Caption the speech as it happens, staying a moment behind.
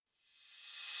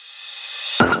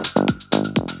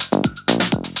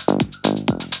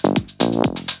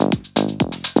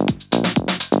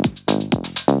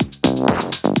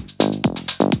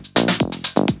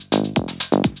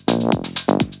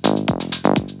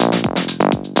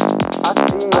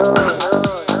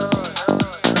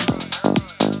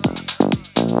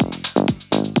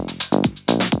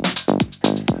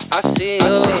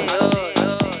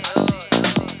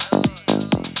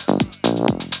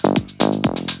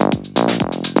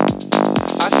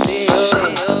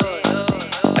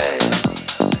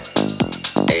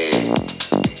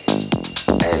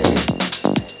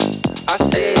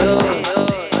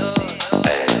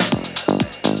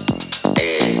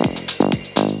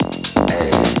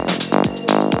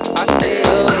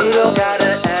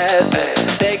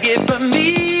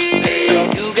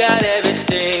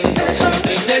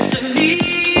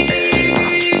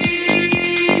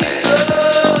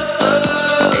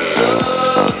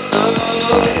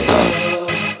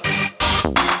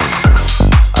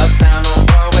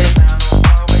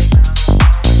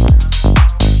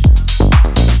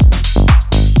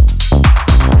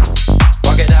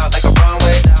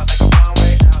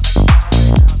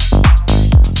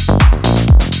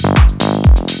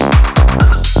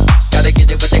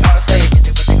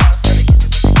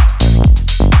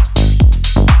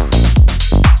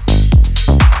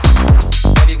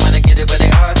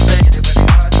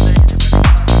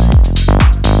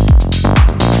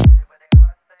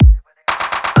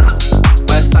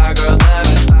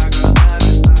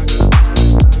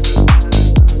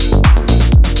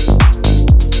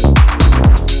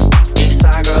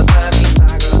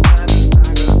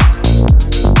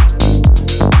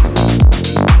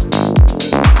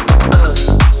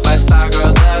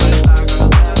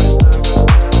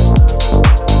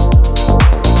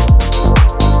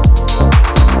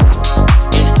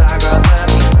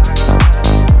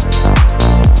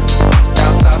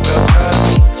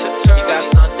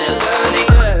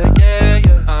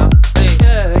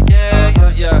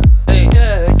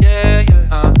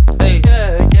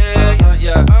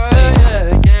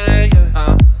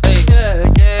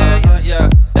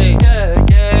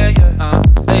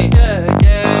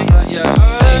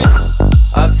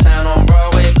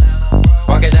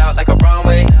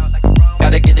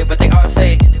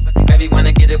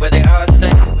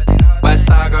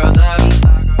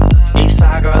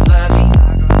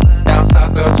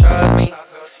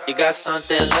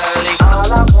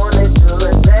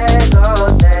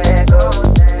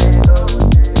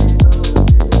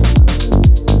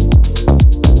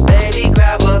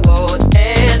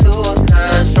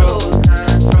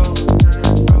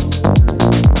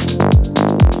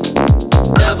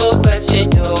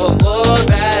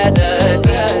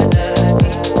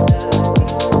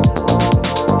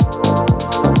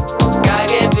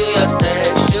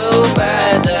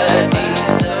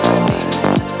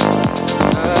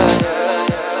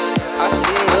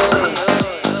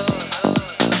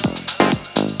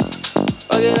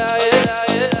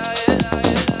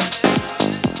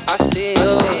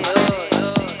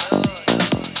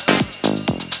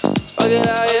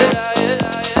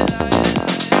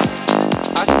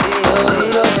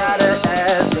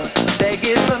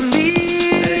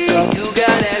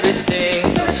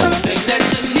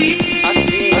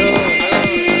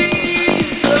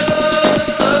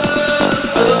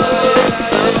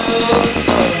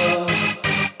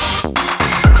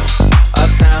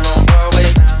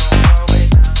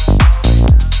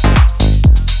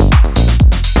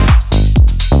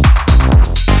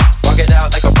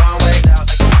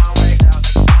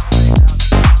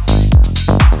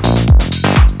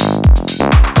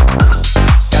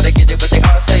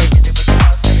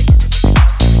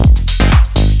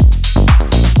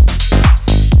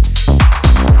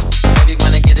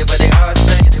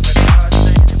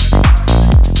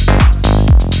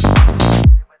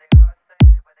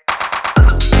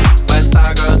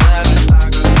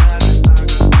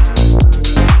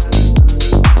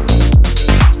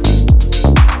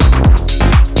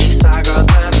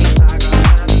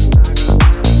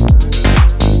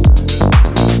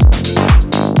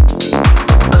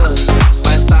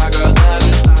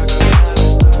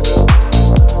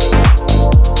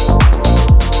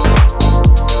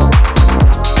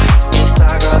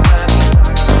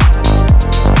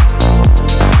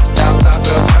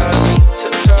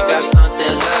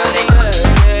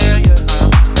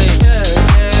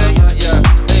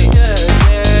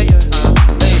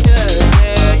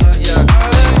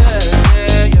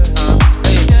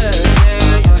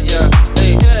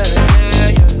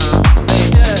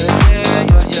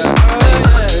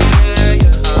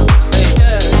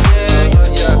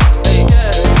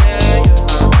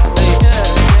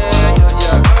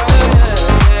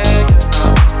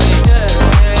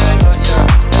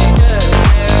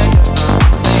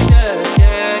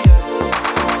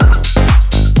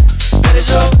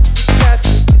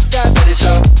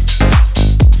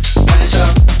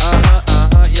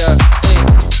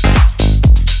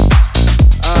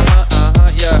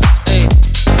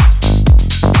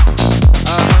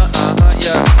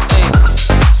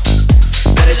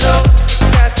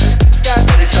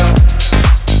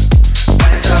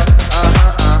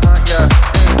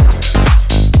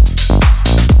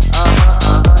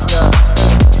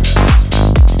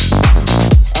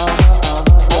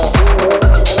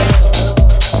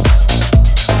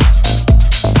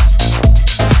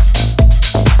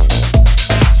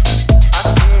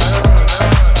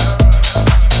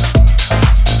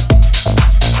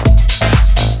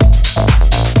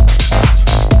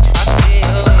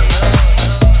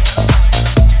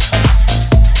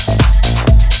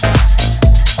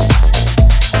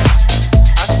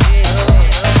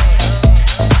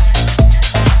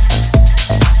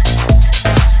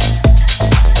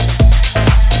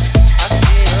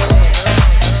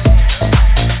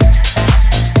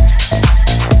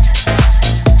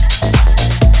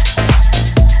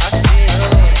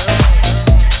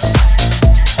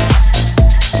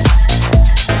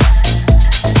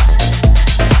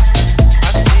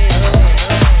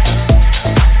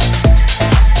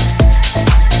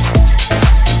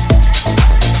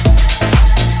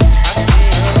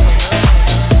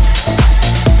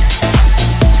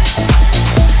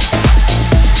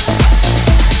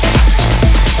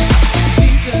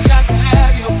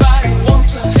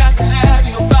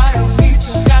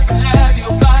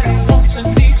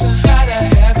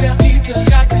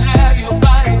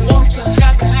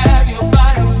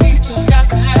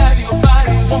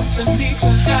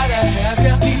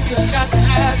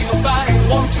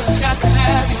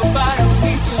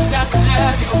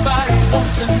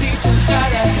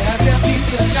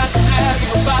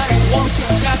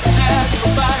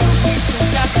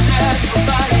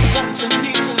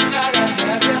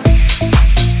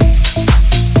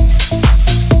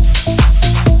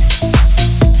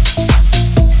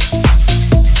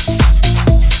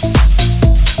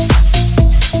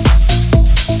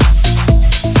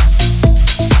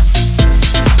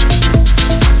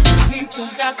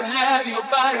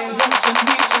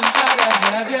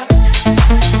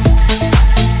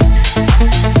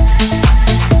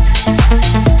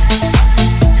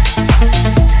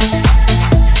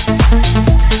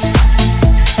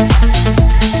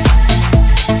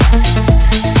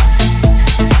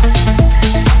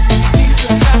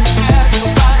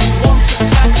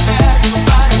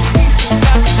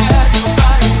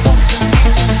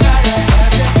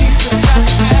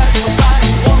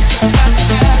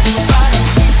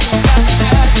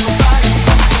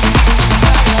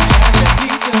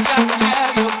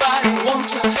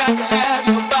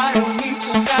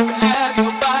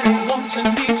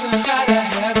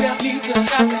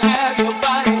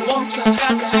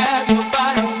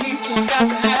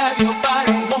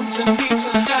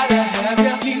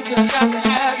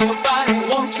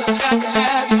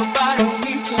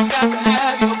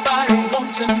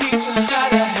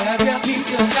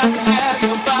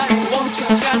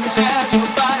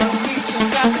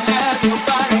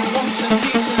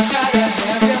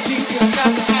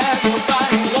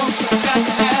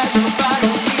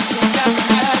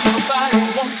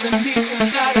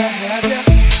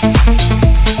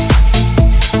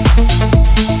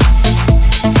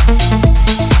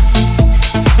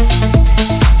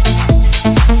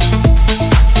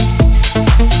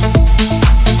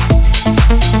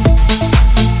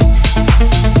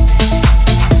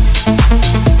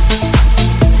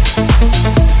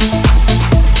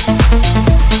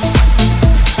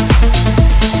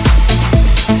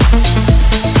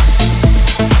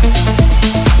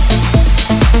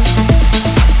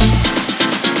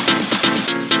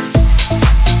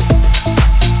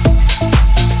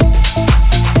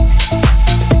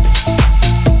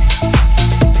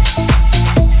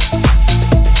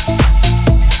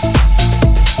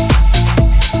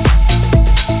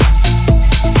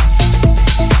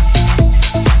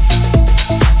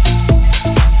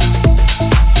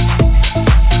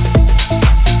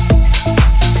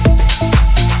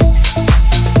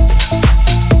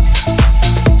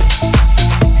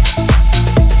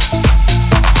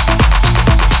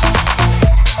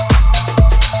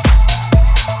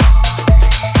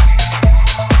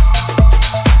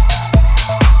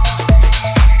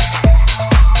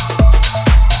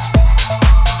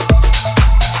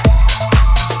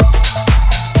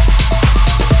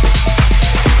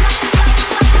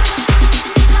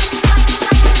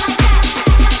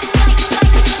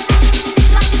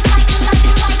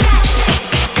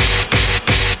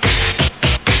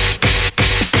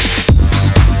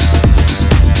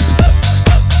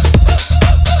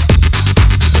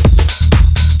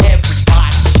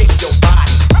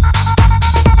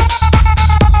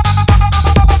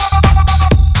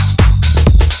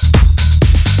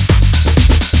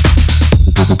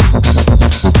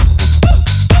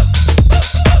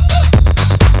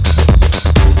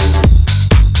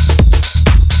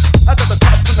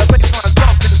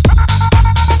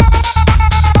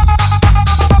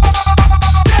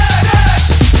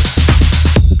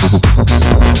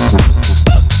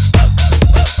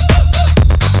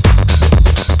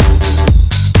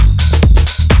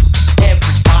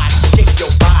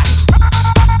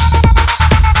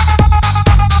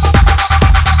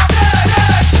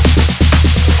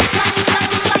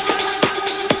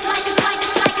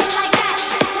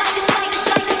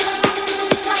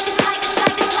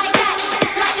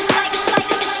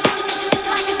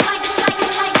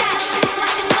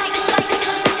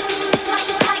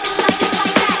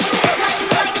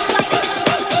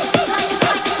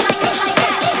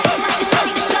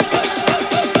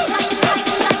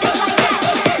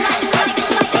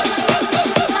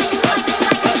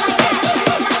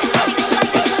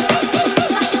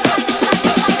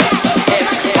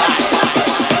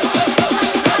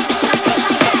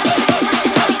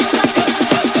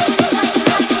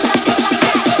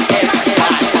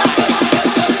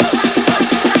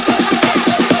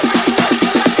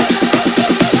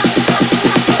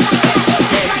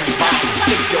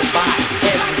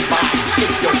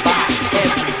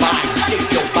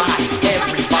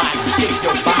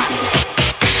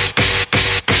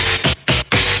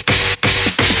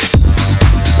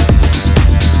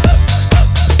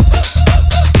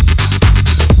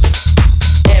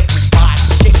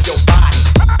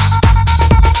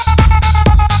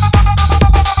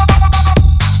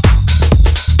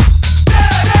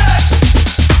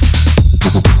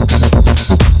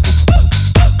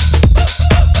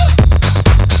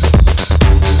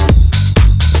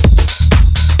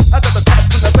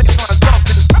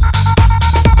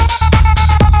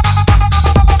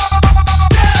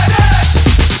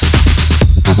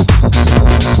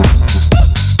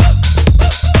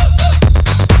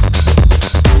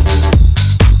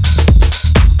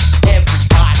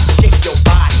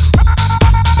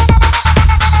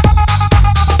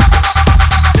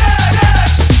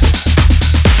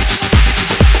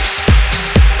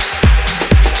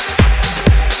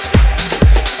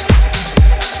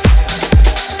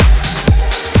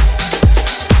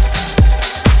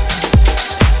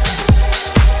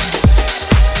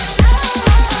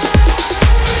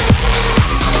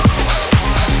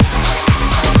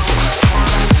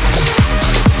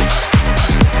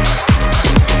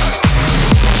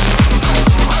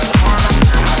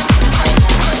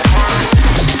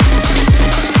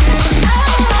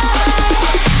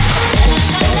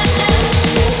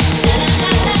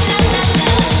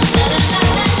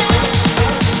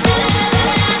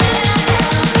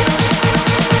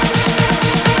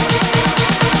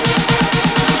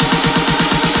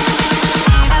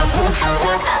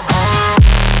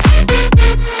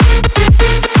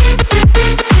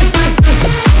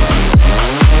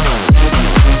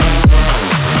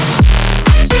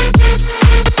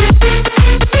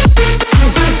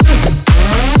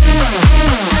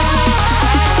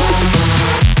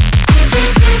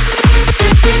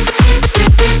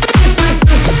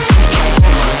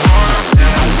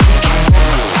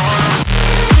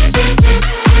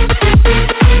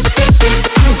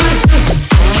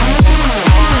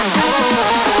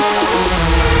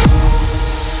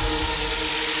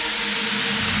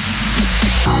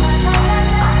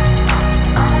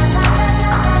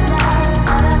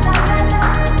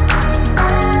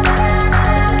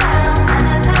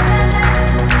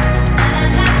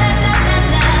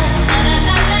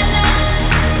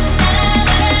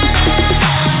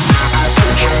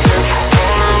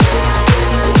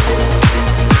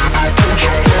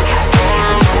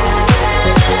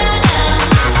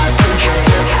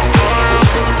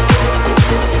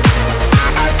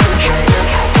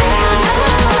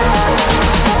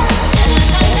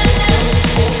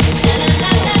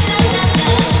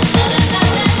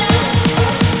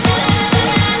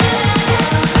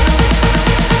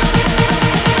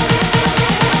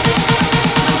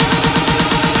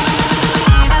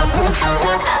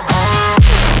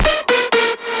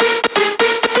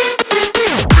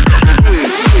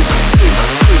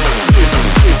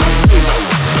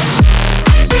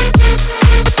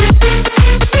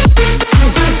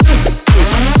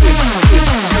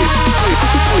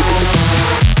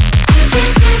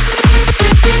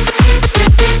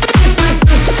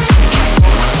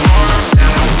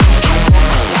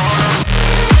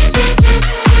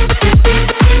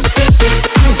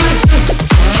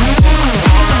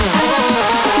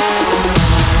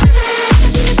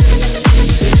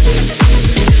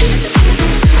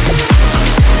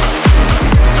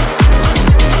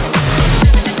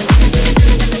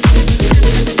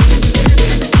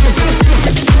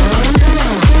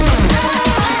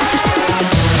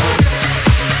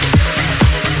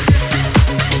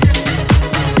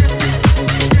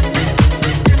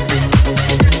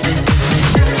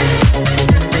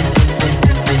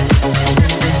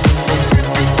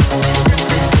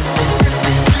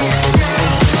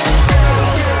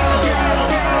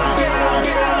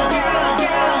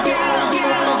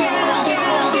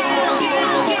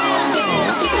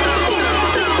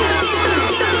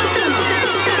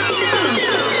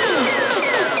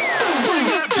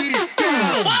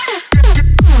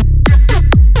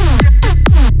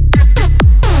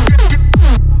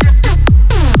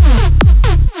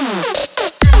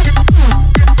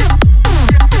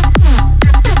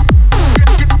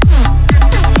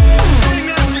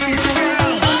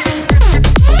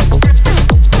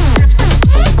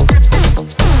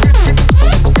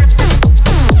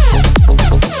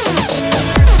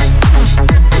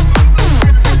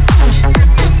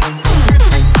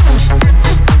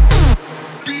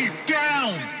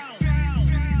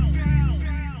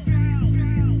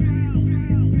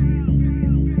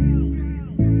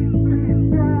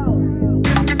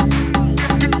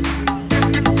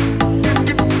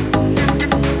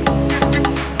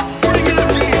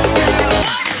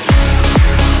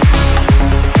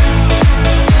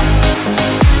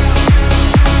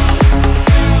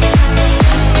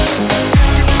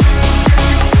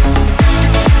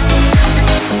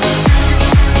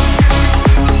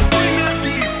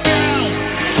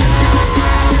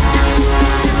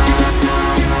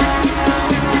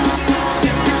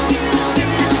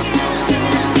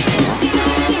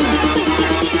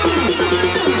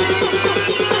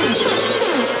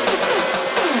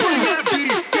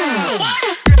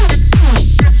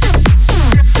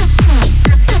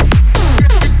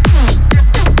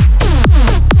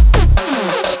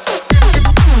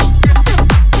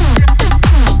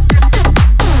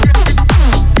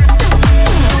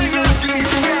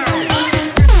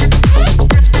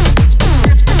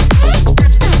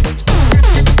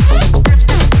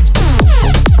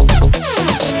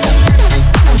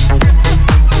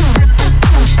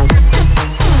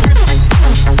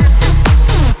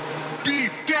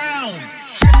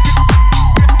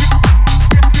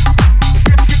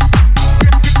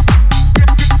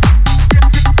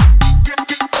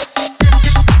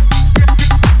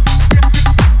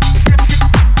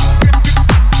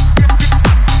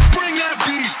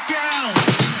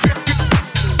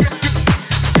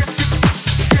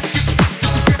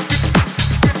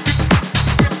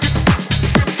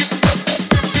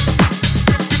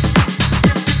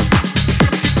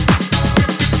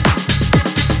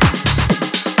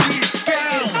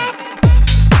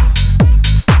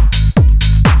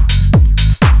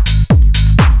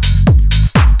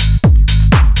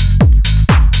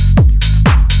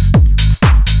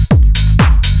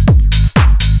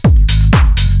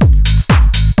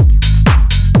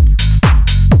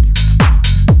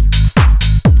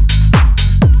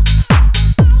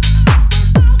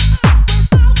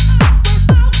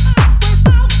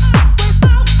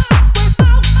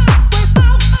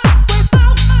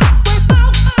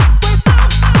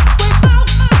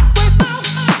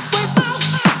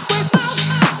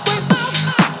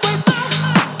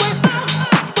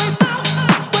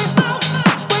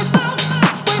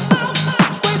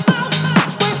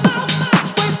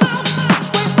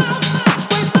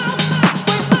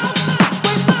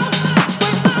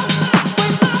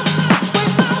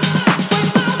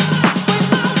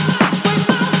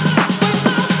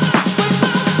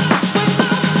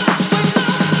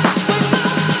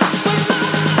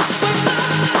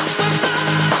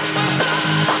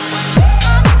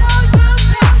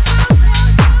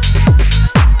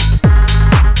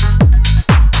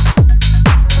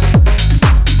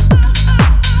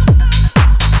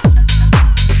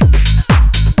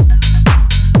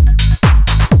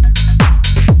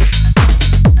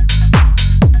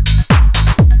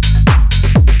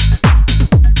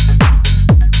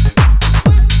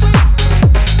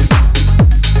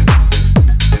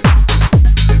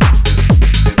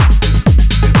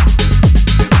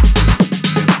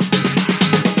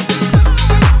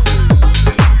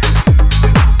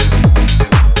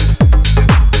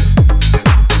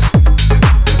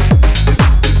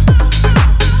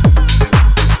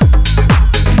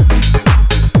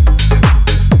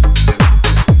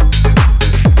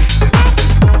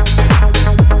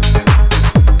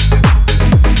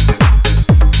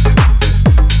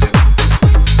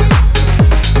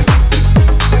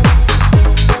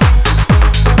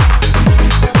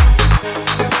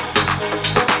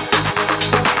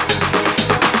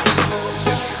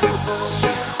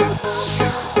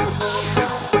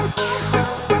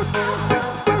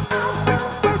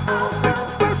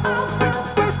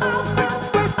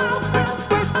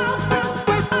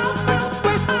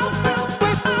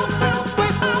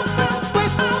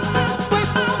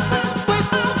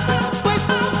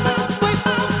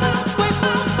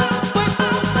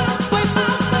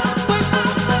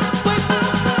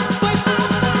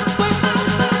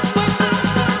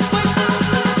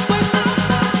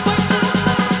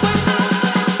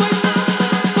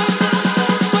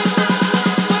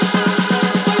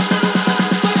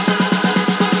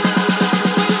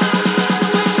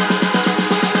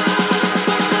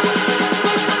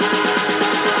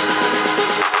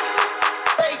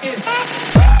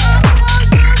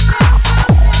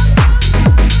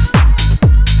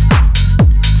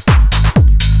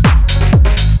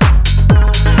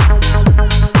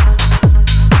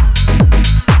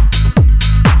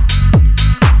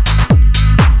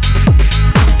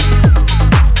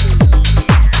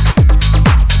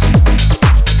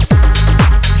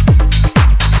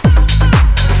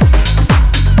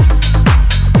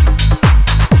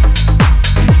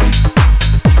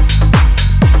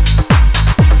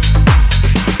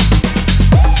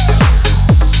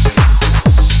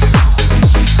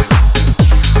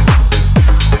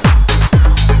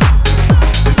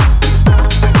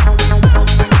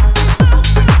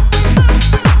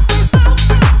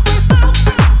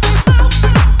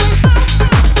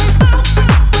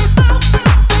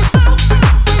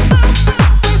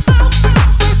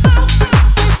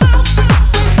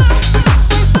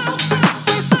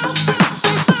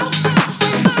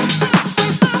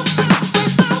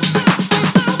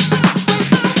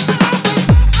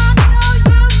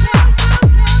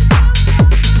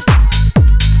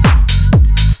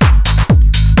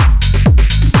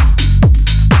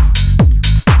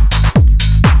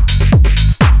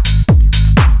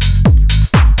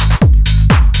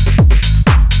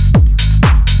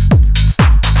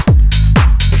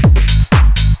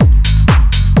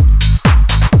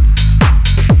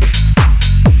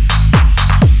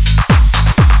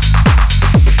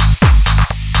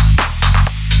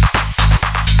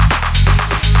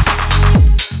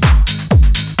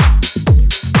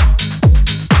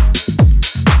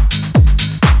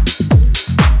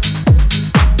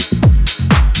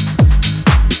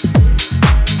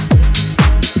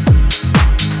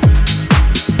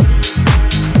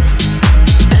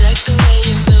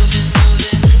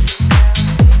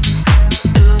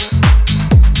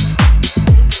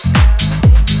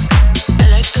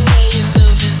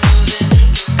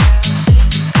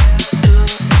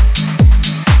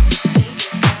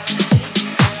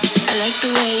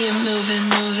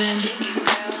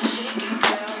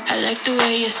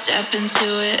step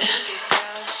into it.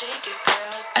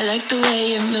 I like the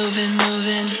way you're moving,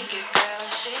 moving.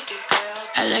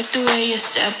 I like the way you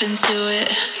step into it.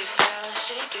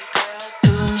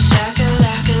 Boom shaka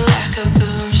laka laka,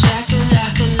 boom shaka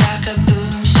laka laka,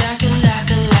 boom shaka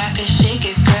laka laka. Shake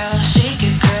it girl, shake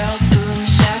it girl. Boom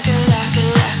shaka laka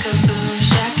laka, boom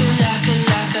shaka laka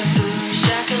laka, boom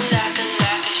shaka laka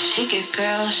laka. Shake it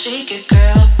girl, shake it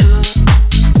girl. Boom.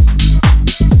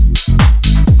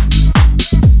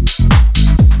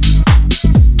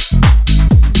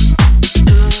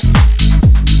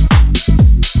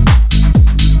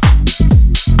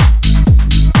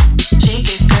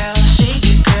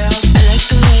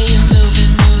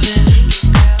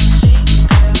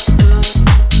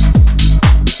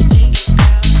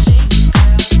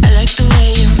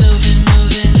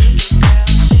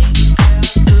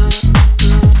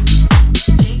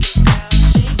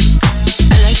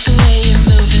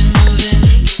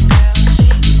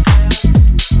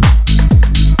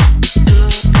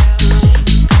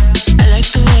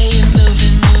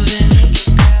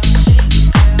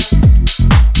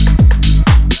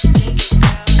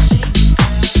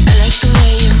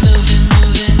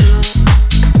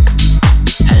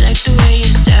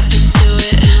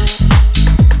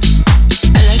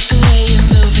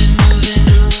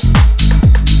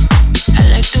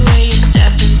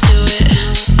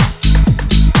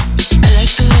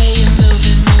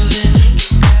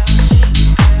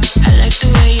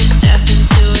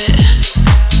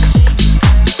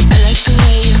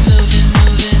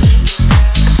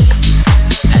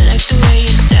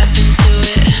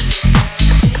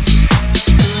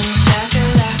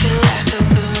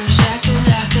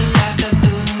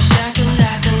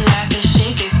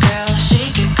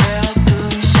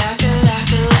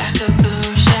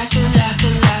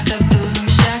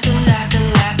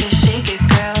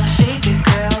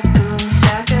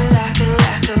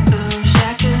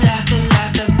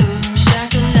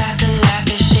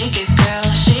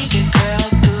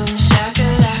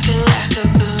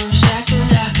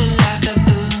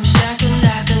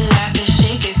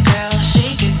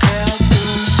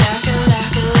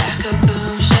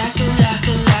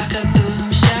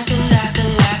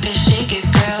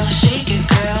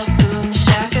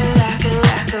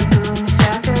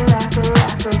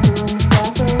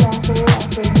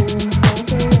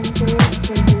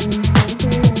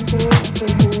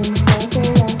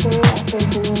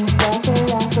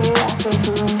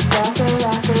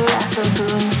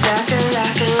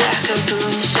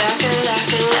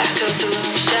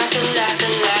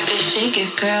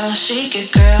 Shake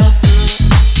it, girl.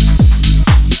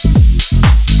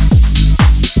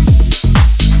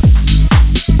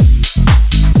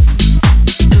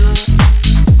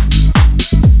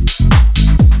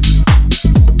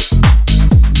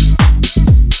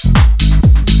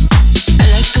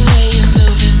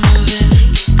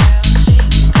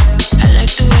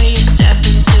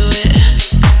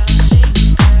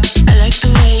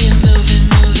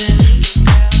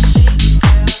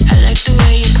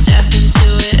 Step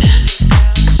into it.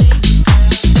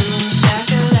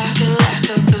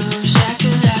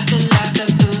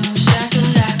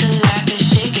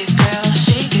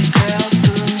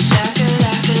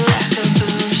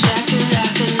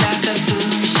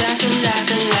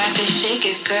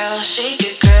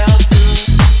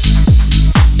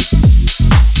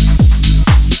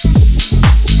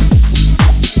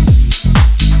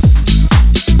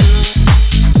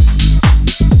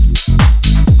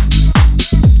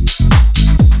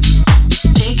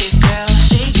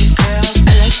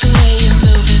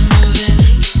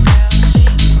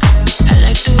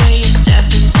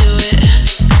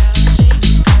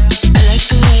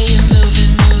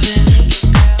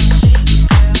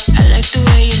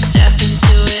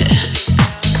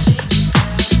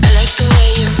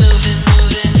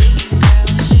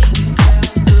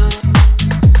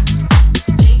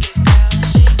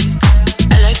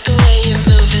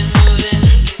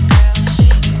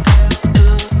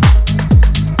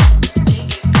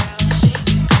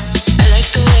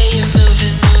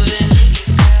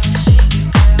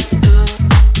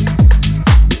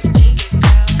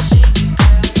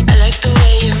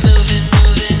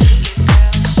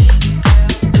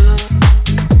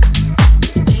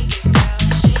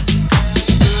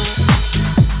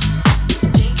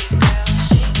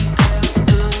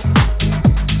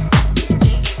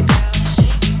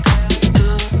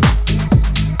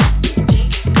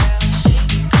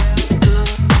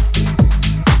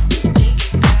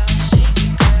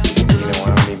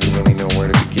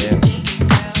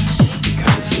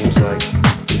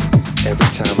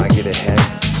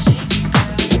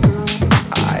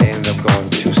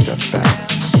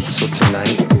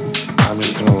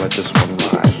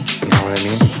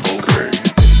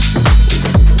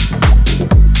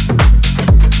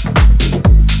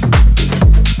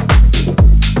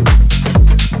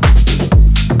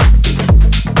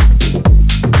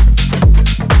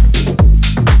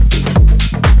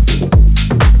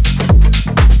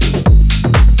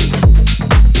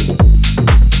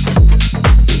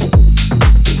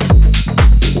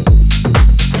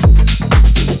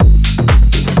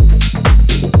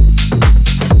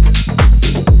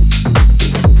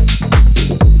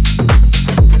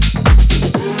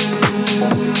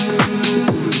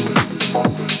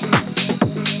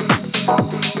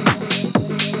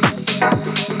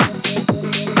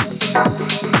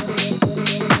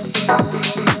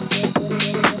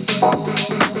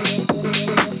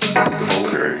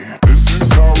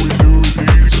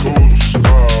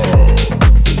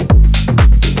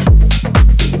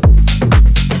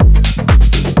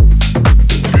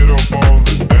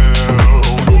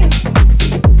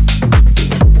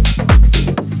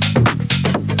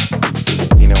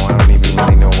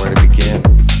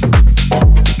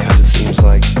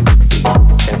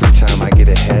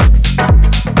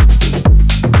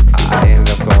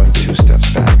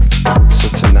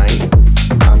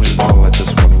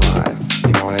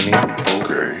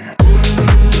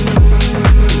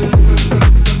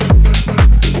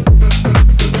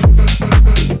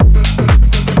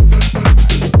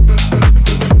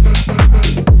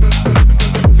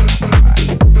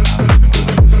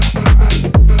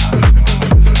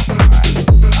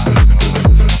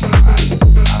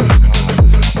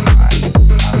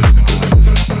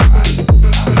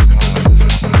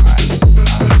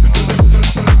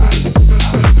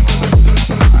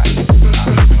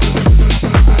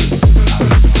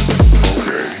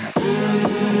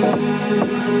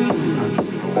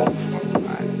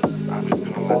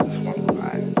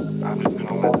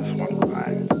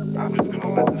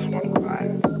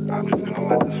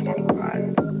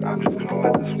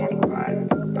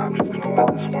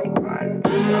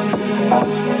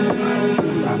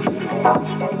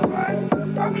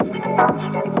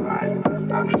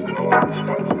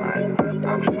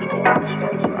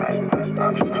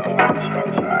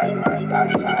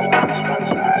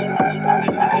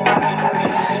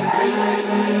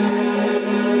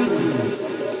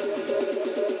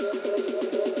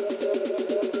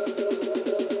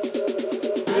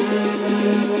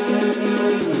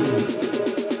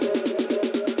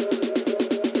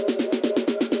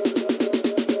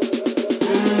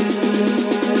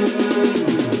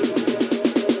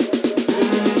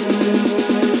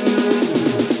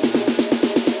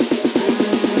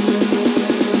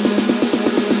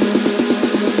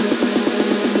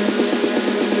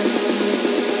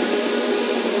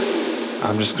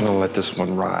 I'm just gonna let this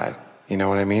one ride. You know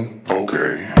what I mean?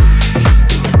 Okay.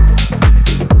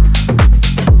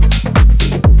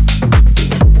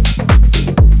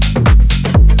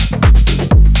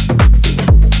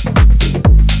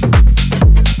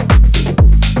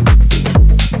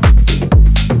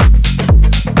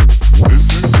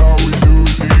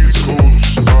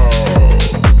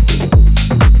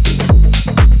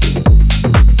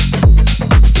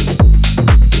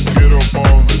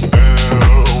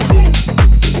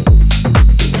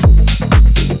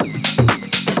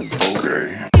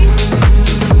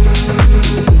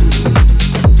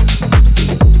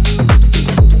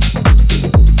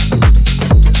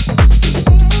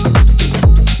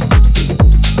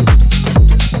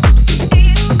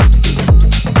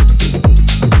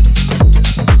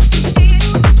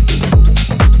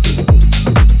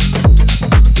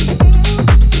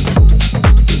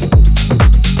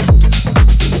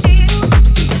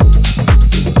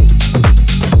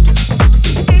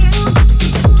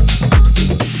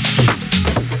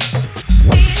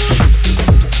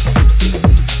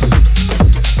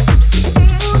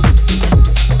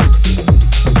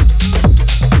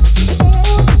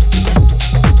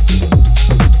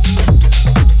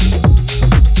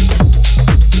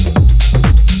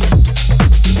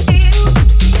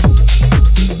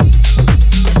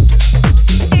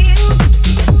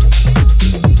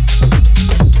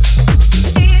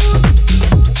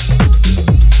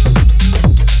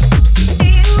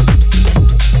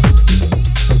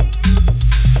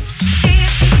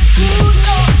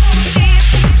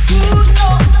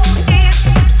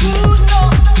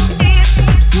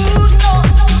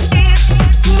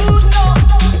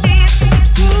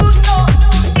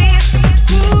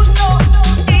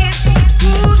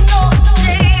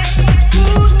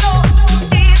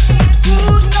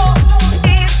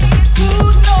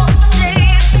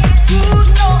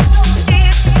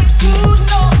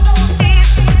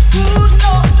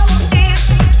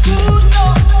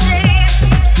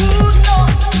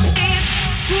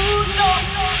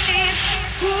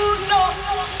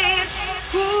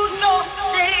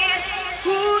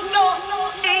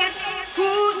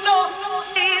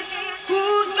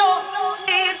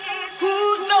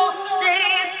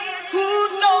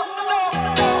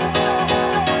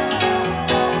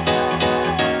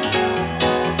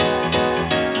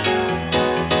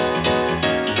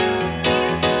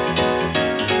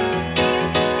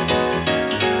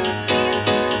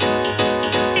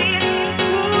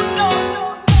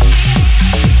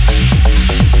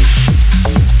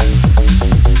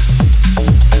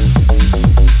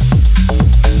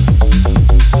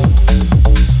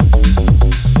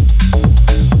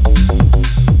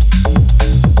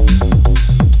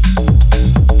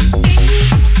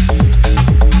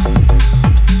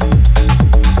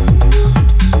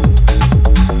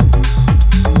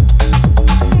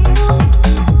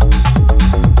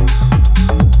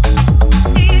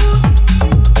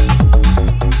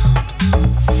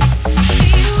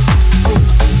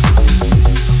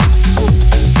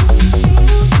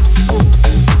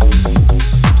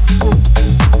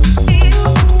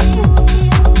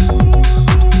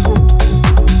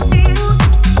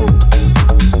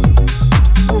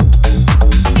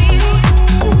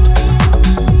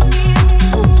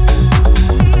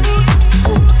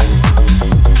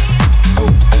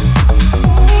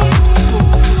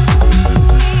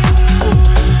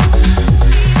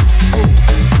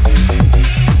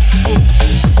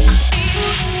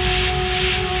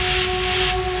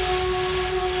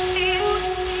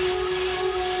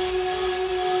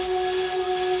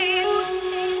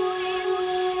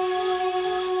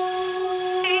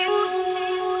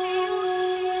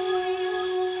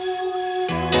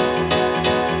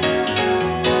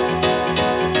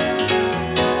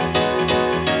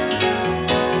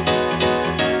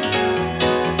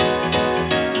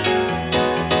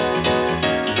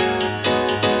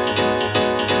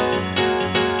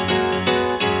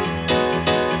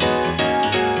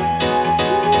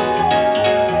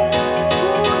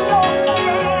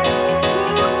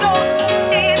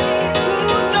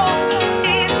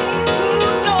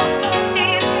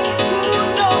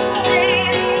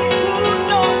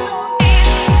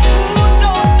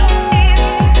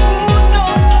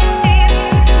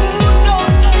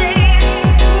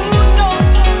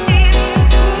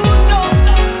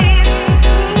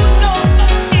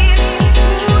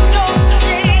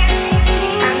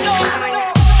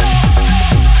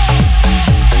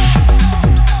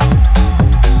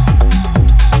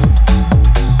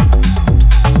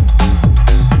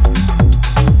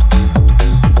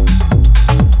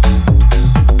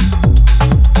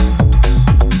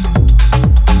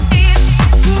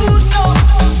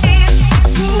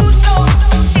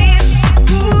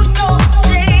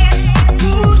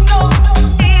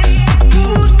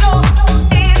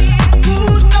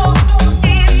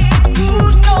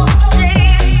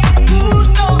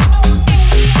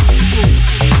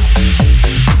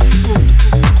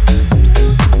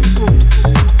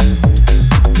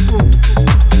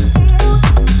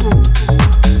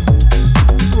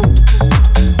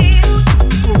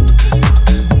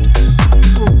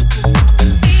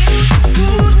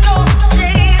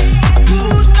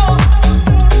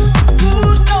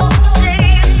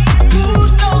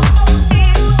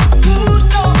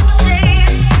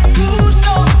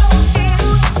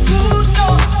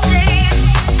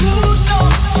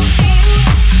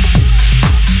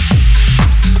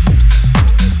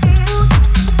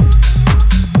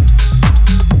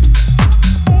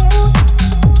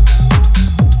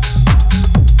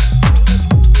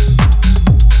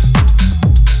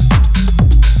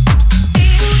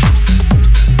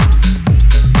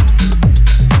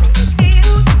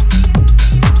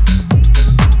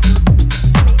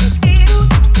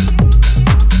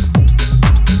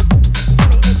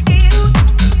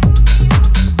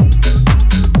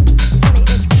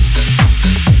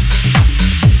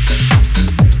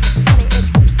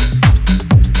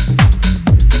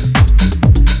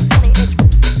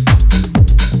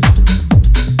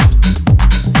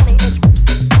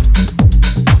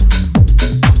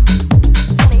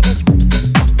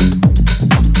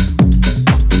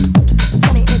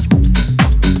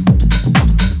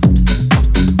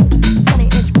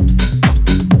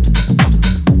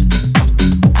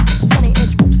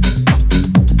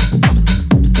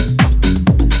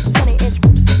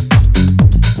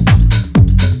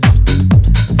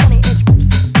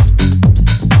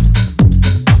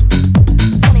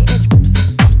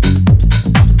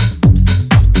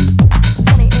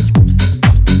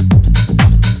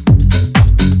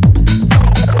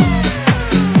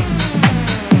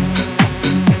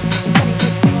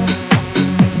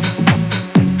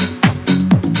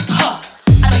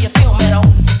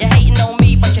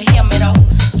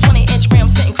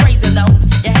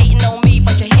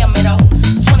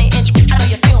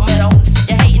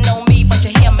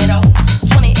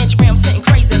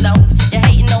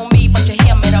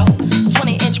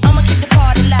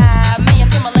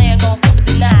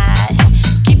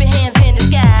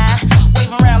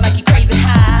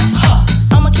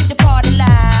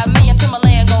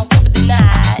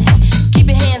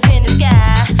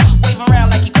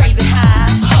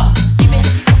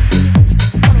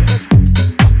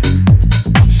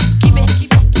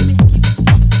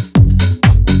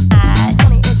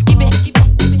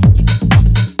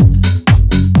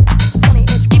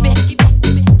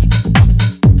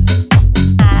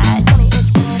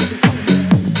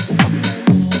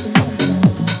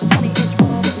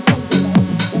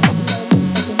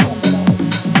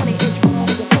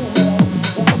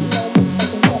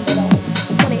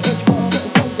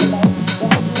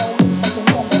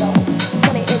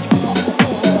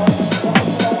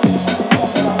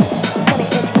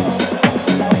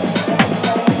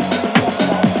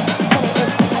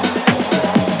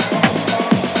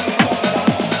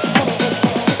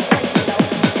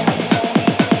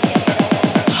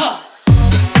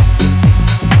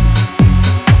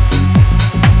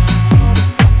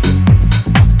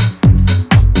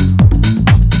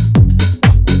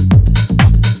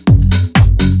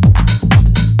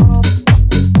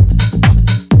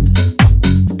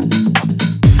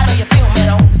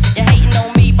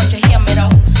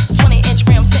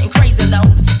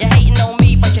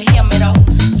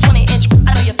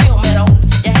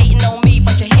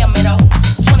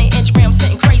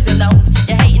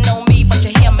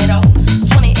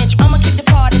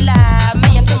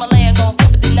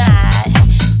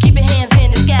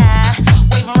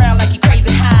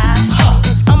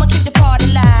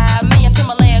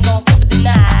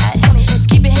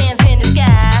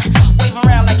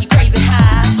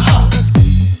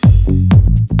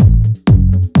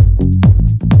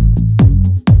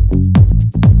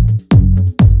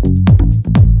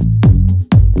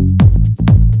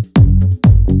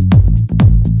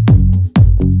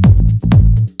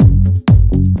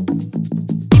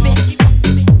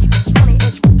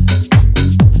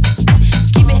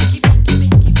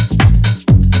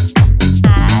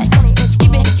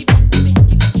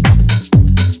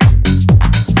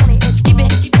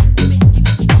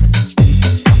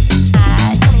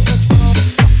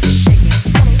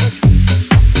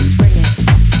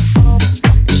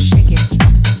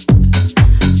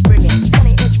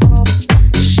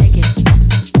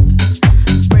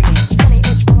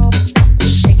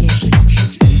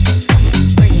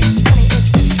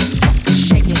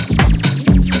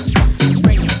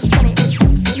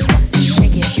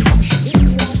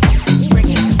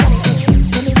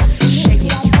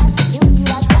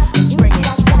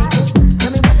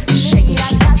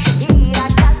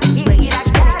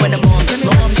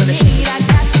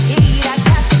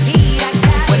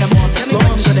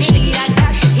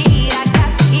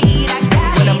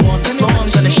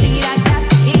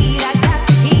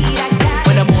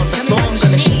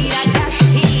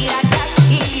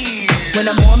 When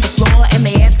I'm on the floor and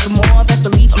they ask for more, best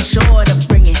believe I'm sure to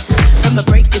bring it. From the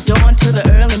break of dawn to the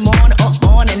early morn,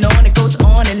 on and on, it goes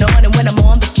on and on. And when I'm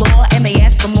on the floor and they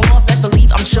ask for more, best believe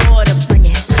I'm sure to bring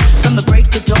it. From the break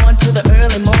of dawn to the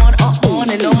early morn, on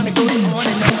and on, it goes on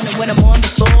and on. And when I'm on the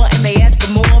floor and they ask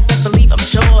for more, best believe I'm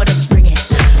sure to bring it.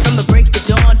 From the break of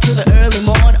dawn to the early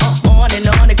morn, on and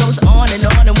on, it goes on and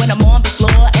on. And when I'm on the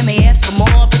floor and they ask for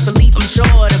more, best believe I'm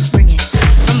sure to bring it.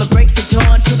 From the break of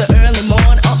dawn to the early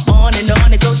morn, on and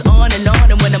on, it goes on and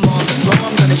on. And when I'm on the floor,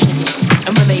 I'm gonna shake it.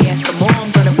 And when they ask for more,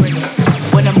 I'm gonna bring it.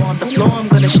 When I'm on the floor, I'm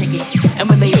gonna shake it. And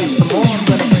when they ask for more, I'm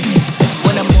gonna bring it.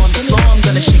 When I'm on the floor, I'm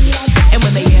gonna shake it. And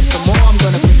when they ask for more, I'm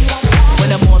gonna bring it.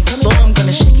 When I'm on the floor, I'm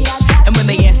gonna shake it. And when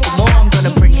they ask for more, I'm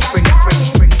gonna bring it. Bring it, bring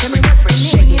it, bring it, bring it,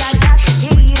 shake it.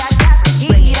 Bring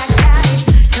it.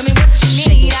 Tell me what you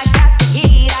shake it.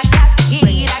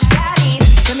 Bring it.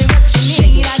 Tell me what you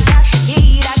shake it.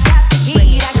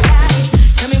 Bring it.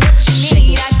 Tell me what you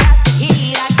shake it.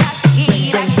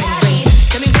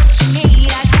 Tell me what you need. Tell me what you need.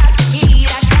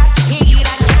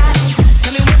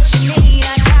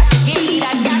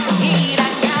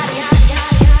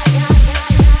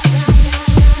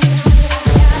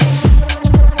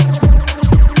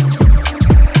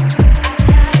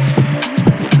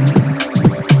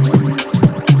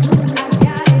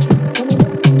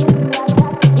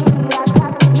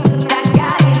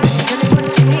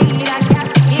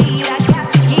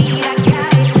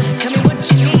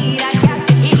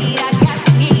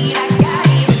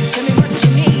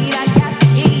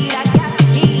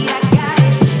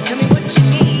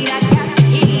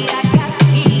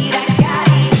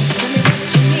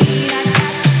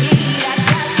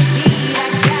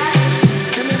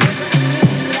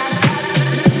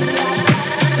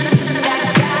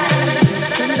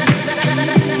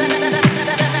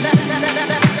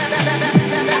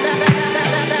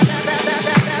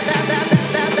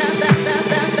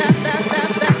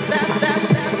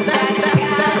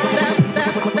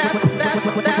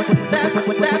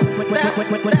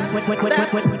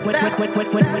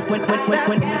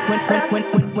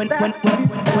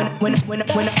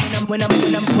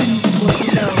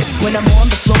 When I'm on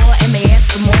the floor and they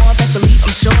ask for more, best believe I'm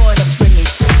sure to bring it.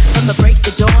 From the break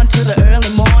of dawn to the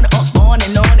early morn, on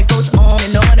and on, it goes on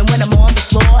and on. And when I'm on the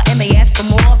floor and they ask for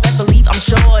more, best believe I'm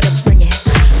sure to bring it.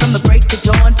 From the break of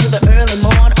dawn to the early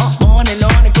morn, on and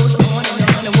on, it goes on and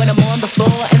on. And when I'm on the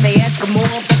floor and they ask for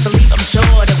more, best believe I'm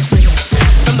sure to bring it.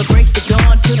 From the break of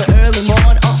dawn to the early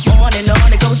morn, on and on,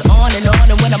 it goes on and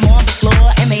on. And when I'm on the floor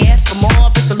and they ask for more,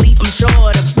 best believe I'm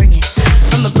sure to bring it.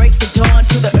 From the break of dawn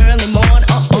to the early morn,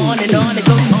 on and on, it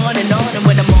goes on and on. And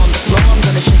when I'm on the floor, I'm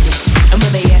gonna shake it.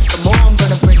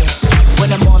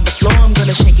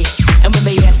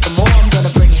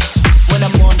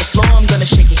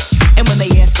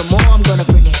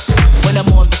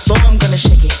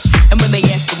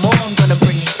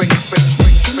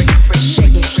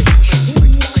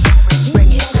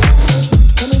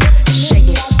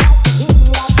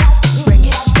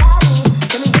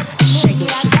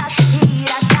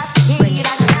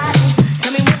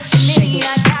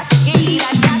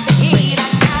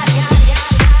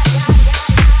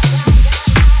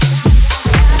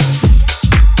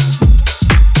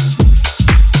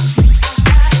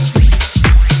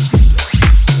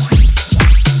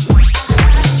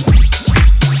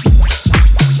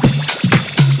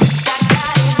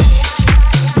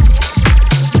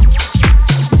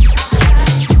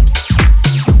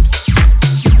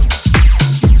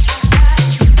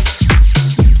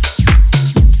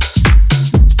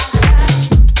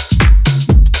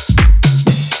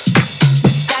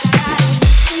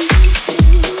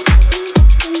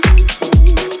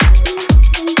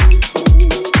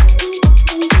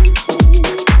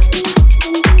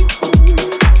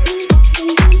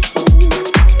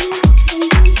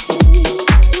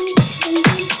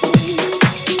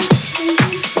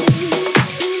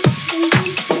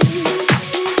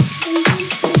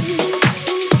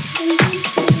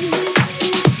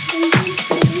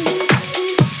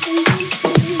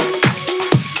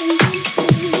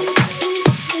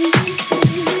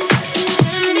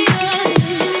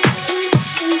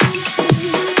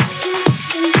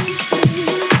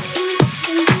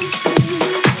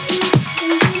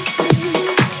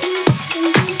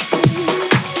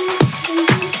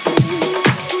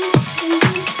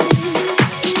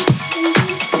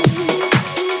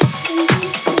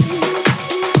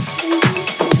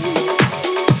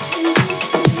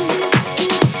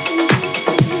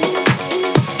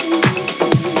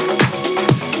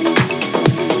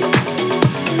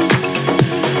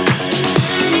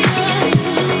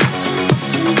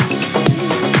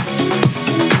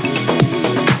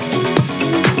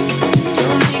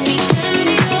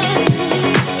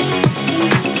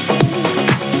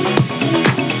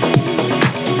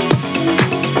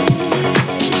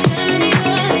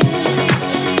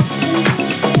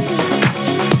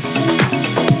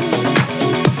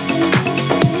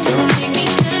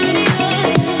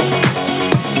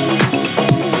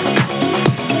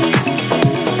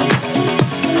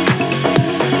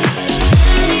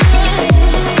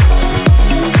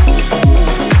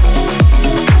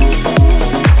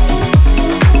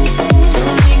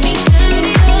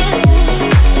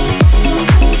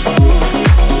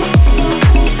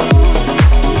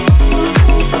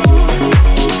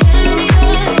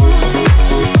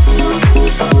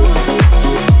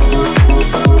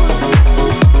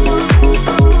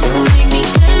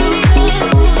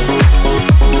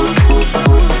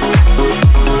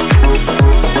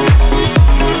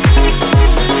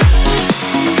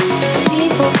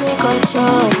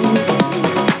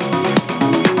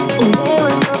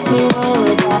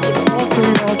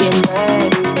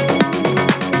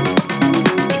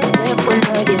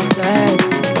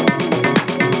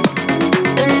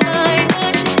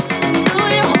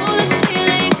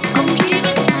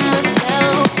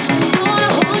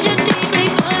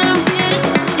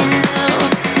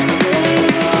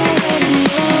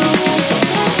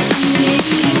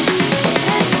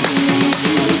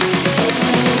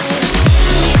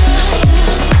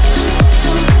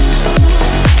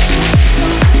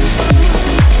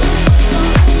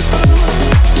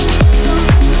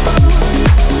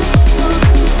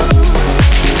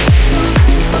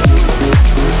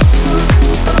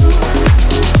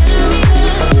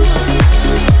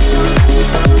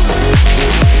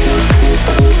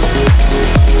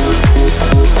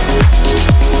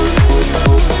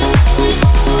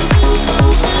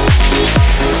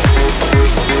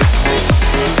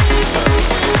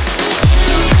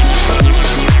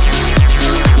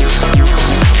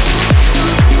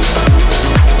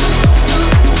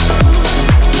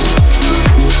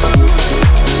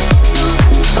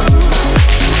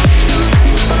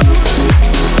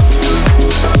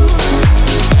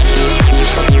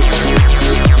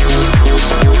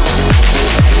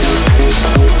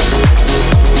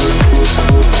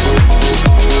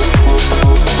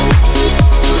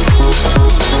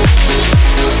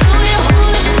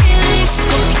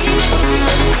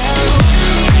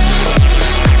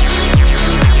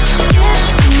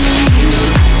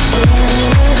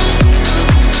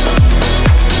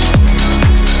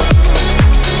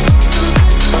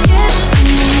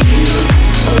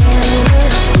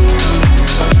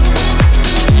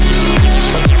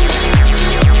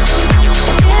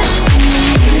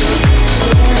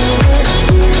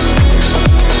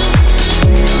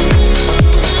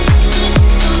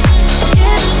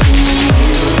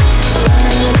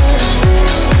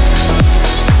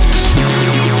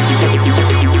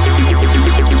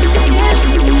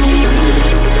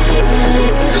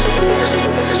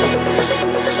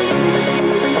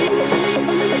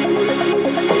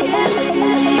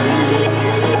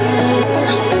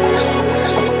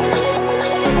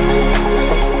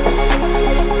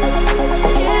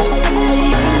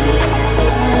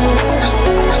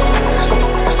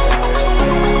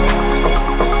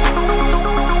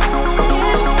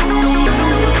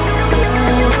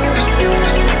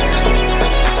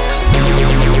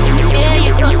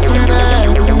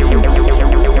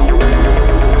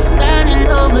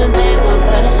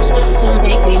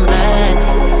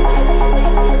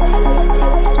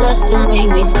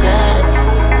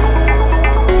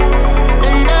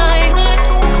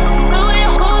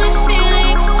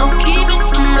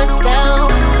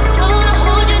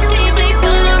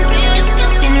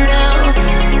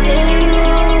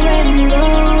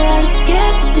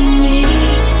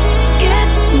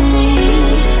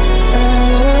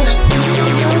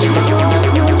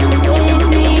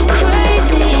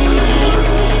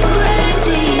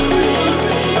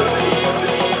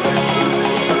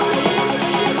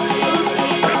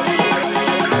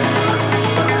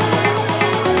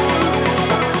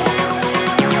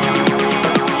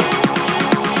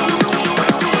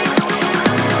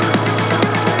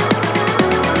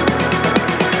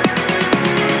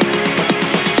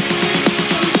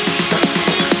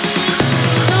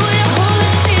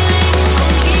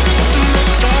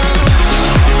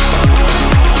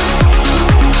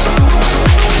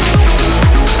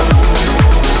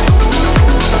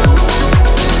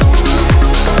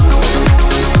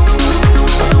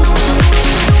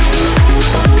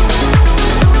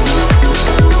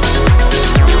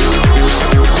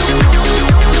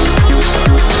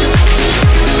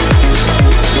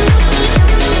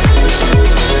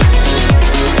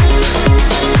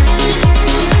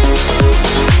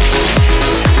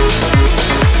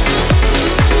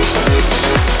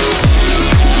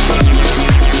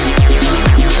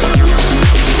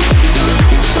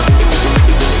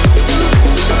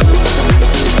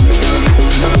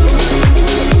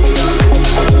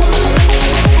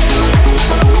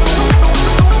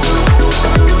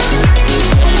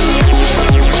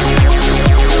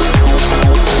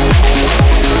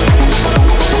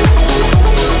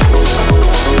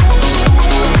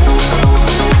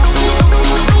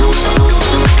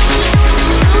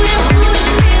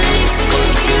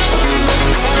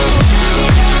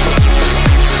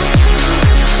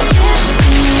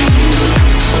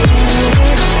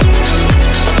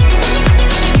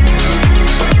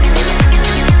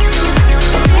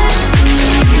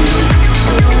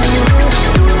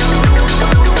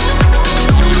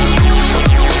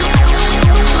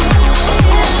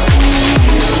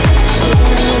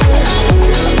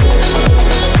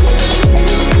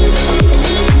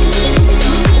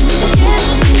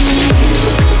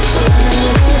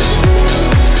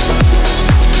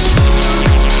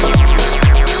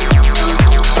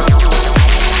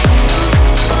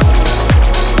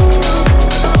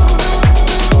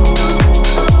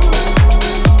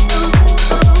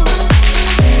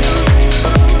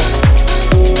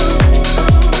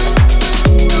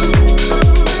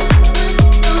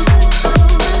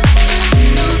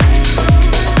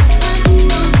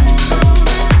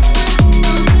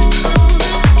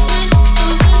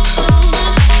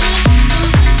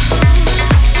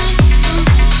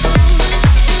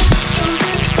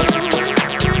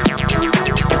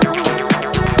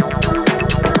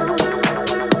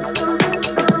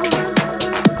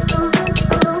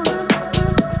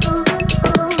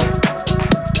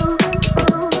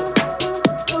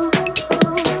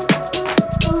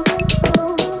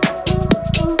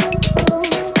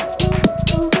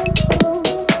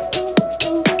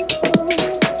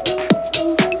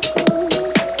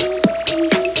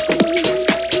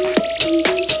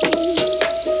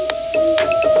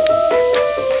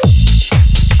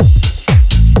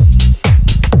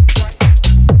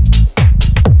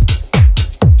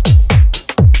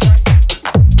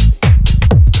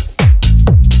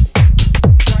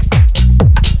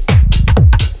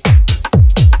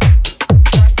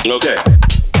 Okay.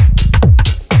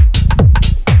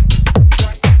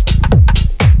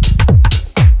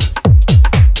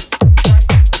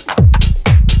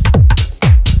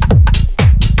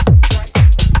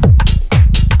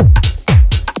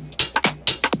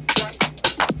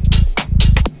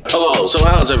 Hello, so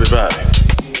how's everybody?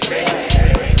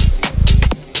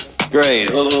 Great,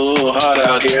 a little hot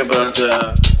out here, but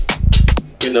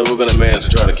we're gonna manage to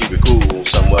try to keep it cool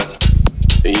somewhat.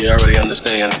 And you already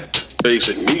understand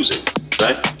basic music,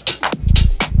 right?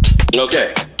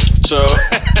 Okay, so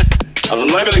I'm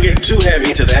not gonna get too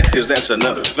heavy into that because that's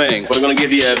another thing, but I'm gonna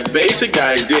give you a basic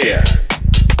idea.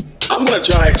 I'm gonna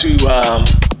try to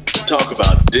talk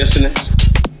about dissonance.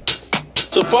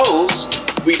 Suppose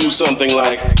we do something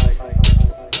like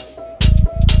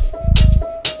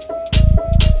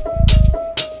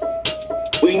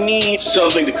we need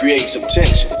something to create some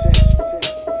tension.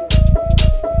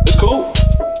 It's cool.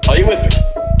 Are you with me?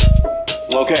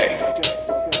 Okay.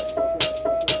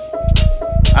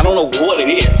 I don't know what it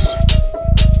is.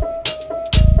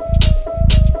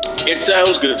 It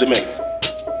sounds good to me.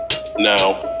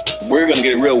 Now, we're gonna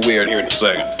get real weird here in a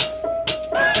second.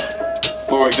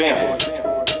 For example,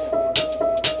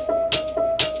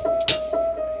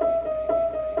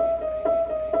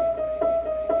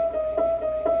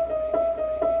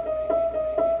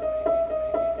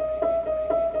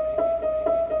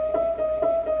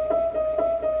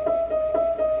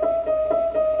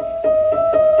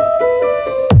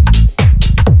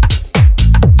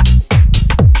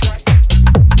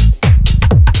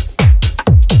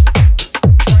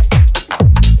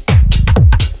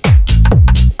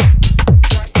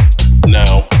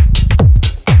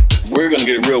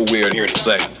 here in a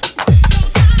second.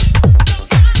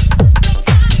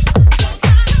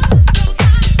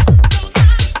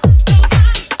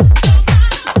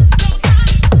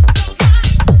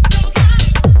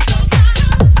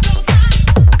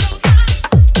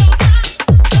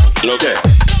 Okay.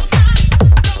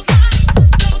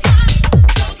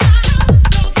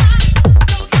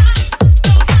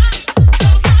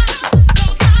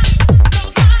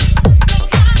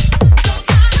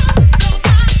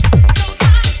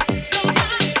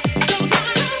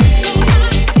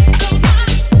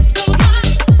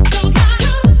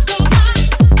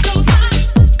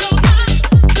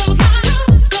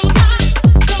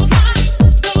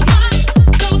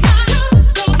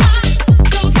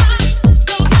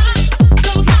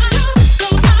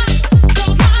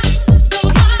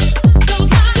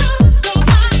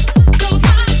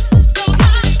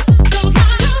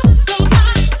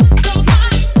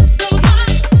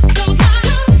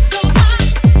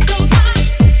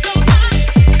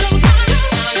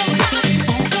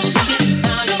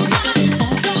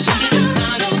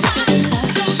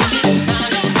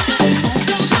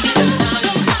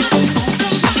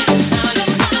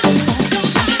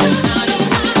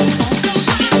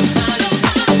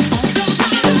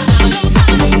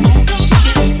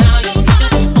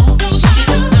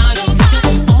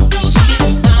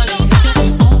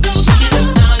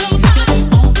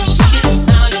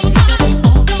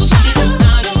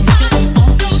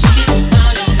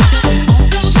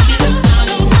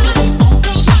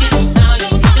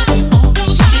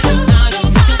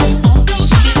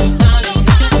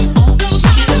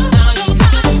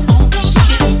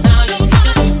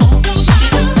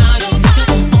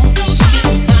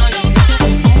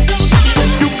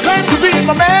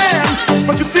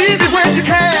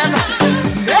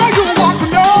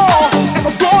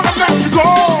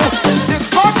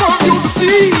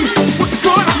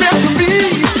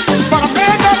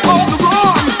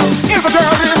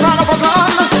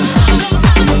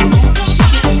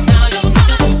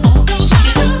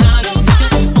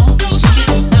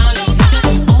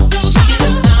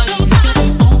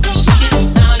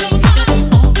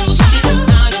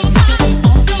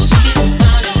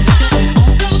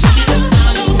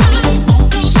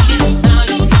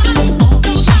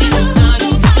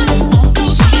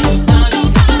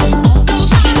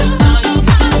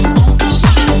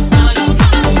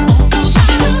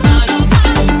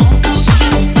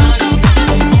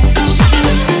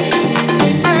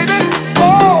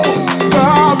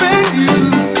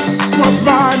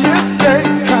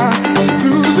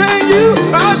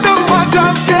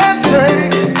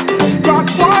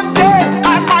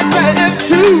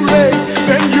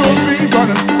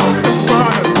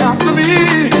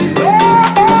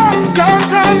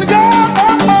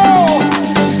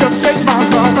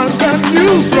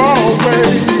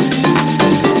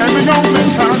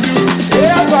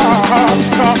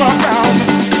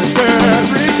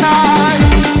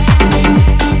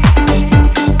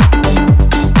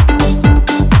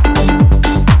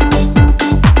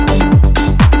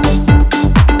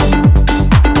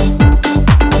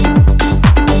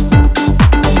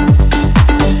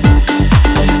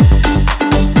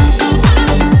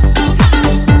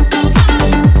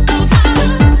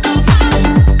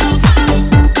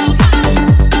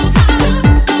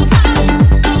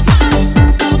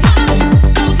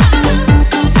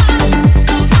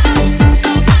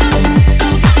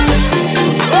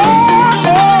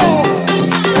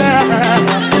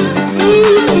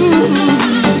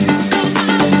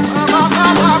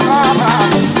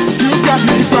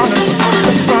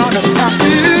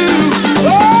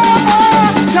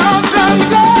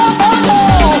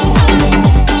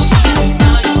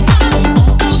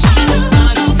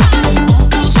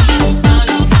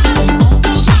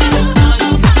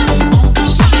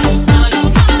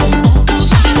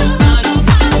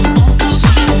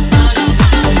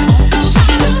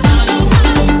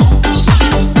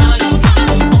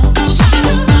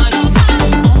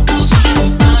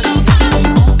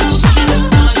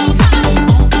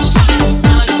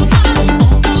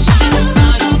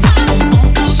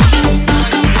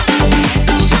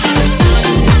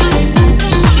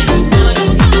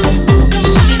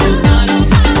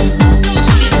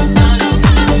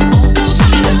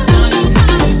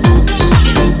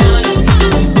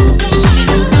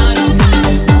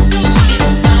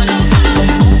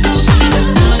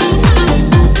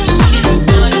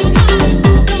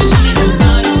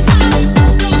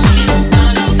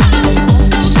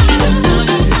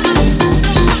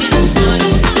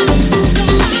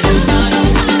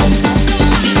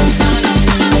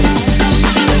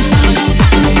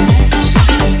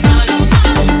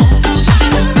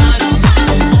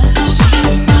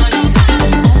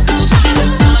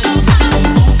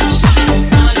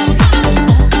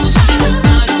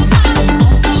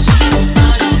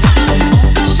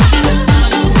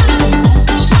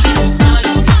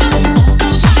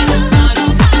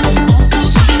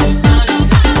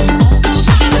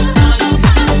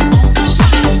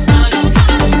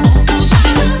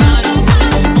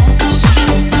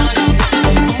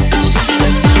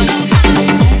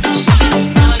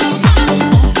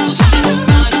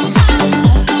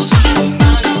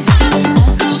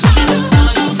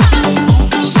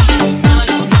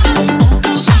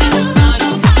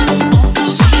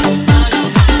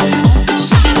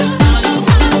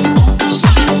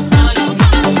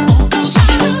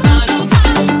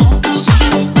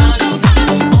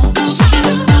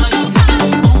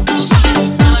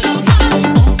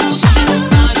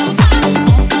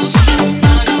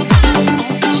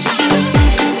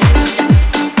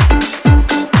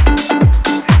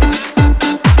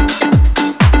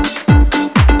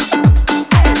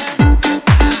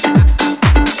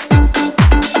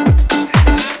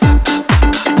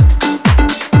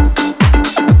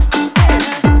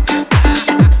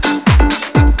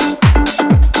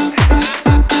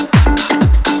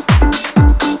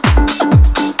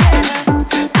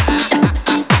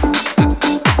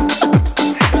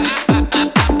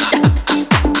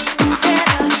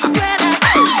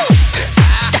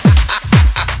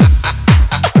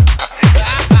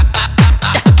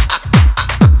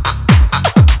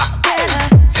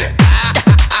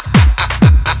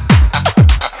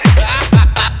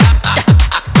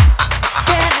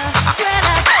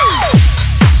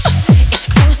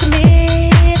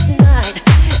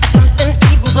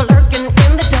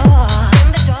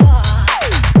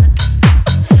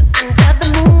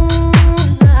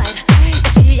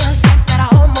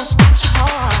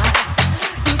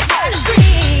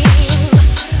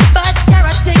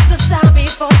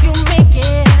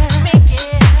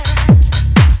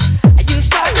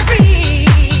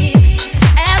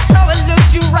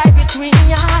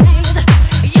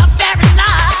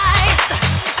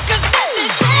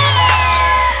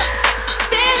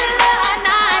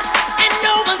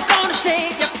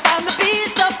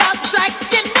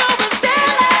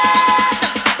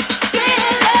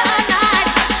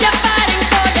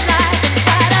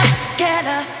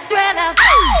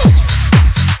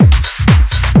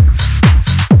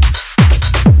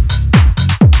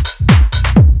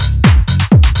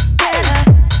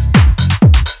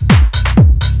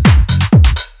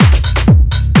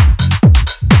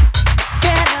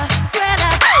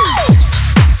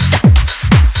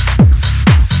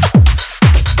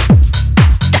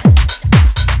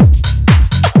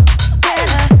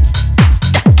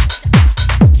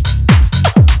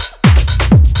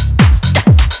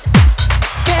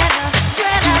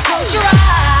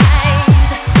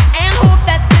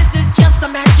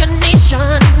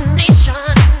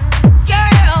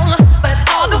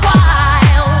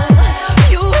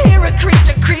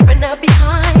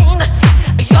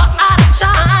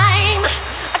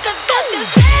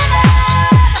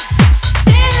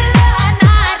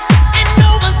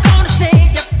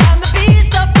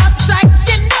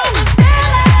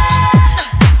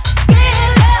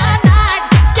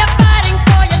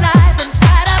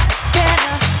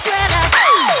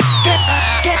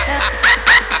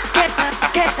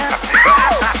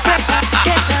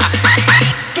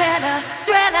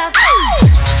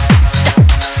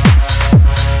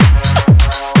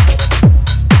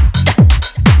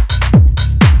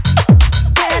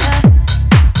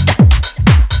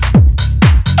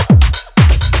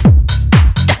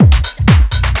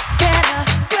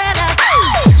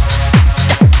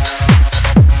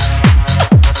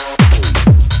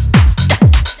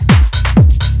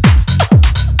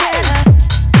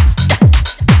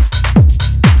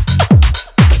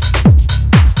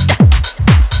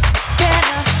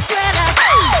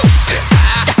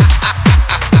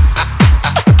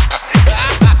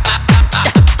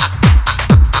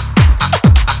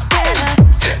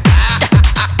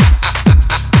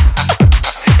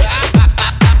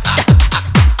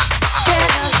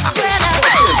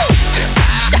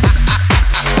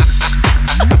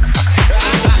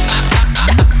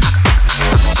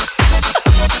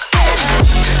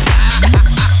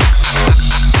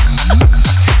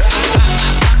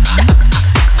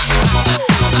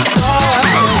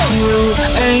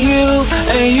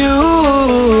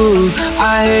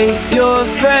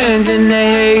 friends and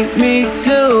they hate me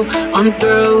too. I'm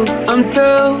through, I'm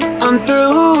through, I'm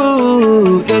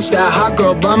through. This that hot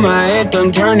girl by my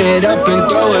anthem, turn it up and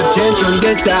throw a tantrum.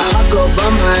 This that hot girl by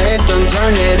my anthem,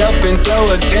 turn it up and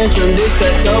throw a tantrum. This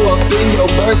that throw up in your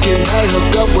Birkin bag,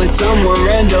 hook up with someone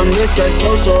random. This that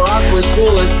social awkward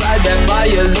suicide, that buy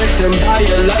your lips and buy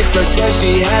your likes. I swear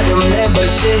she had a man, but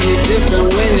shit hit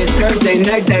different when it's Thursday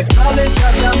night. That college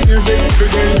got that music,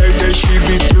 freaking like that she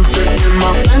be too thick. And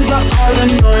my friends are all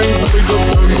annoying, but we go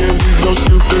dumb, yeah, we go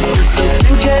stupid. It's the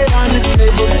 10K on the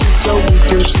table just so we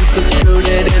can be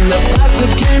secluded. And the vodka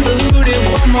came diluted.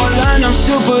 One more line, I'm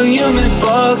superhuman.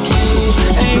 Fuck you,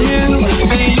 and you,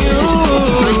 and you.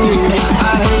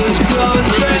 I hate those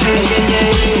friends and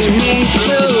they hate me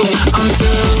too. I'm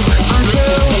through, I'm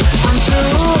through, I'm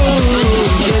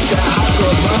through. It's that hot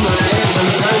girl by my anthem,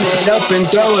 turn it up and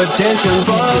throw attention.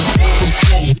 Fuck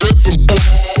you, fuck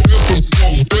you.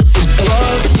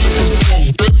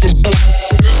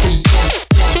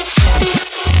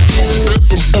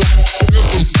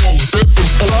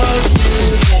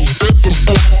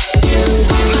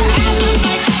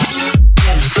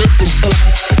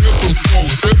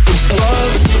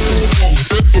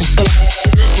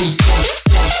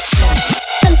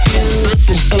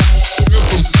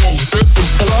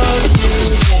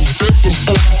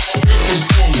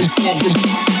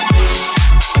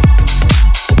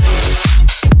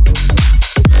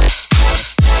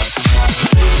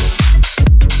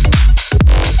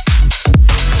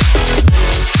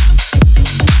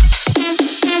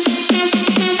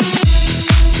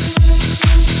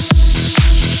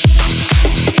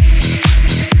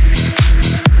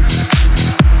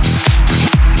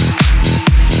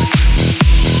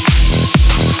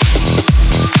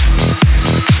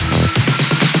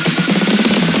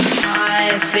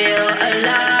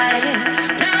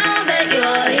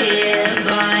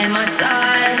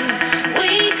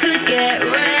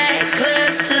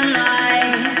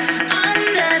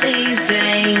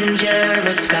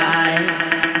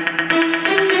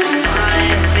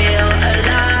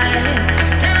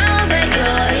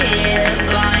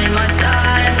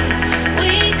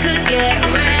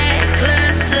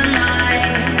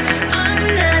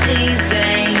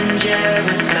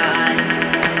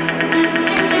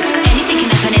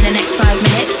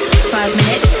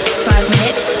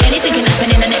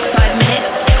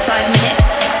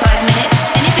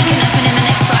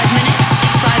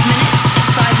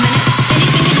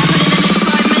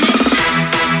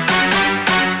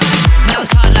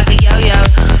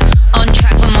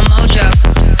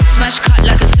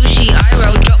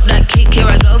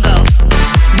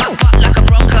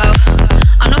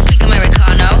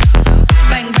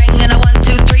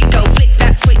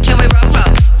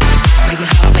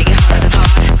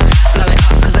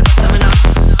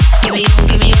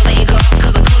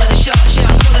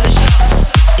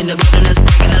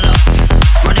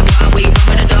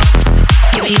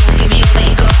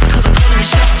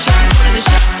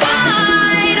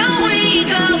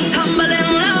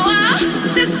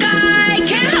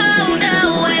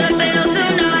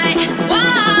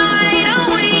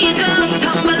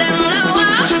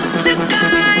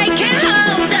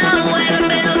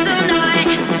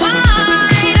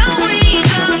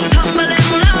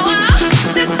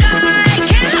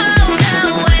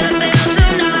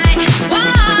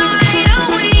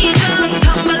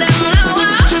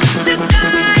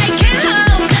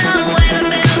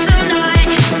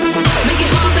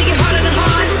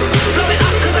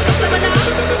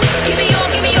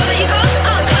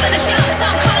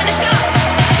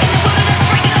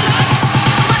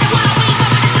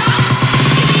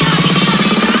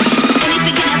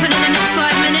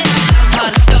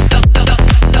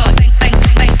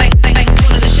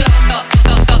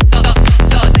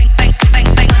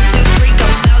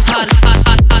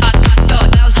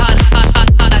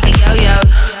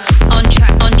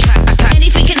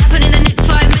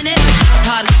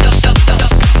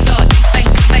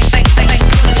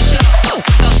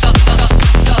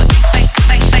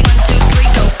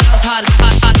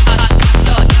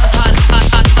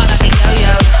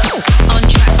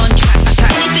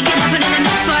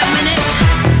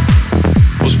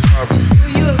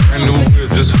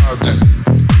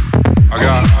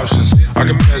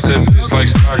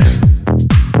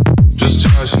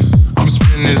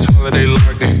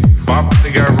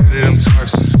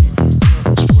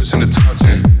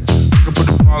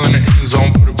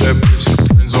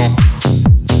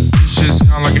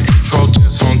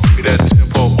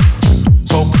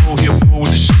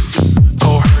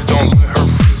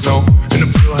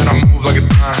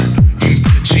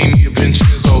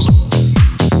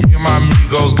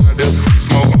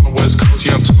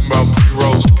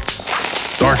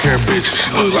 Dark hair,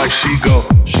 look like she go.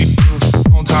 She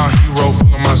hometown hero,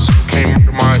 feeling myself, can't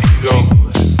murder my ego.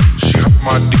 She heard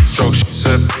my deep stroke, she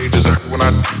said, "Hey, does it hurt when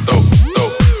I do?"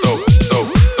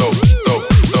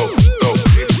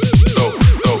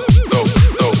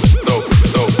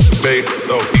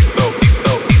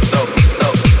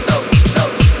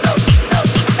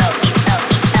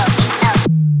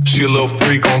 She a little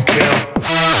freak on cam.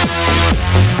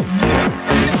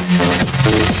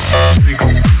 Freak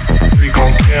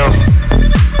on cam.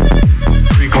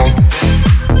 Freak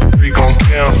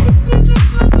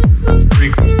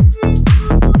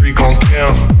on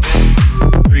cam.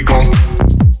 Freak on cam.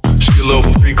 She a little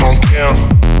freak on cam.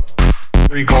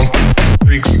 Freak on cam.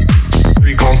 Freak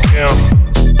on cam.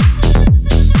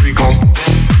 Freak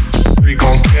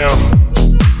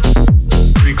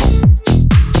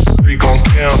on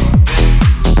cam.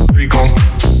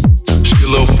 She a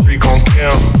little freak on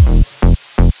cam.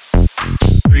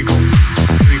 Freak on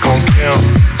cam. Freak on cam.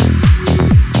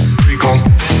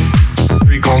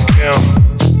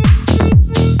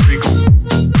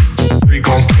 Freak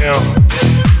on cam.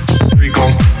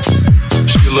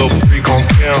 She a little freak on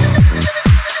cam.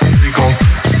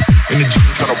 In the gym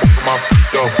tryna work on my feet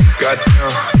though.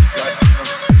 Goddamn.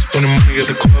 Spending money at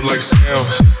the club like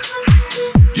Sam's.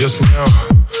 Yes ma'am.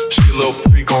 She a little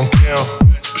freak on cam.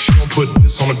 She gon' put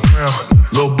this on the ground.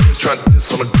 Little bitch try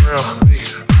this on the ground.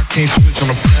 I can't switch on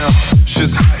the pound.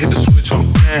 Shit's hot, hit the switch on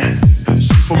the fan.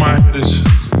 Switch for my hitters.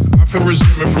 I feel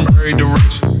resentment from every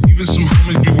direction. Even some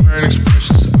homies be wearing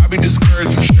expressions. I be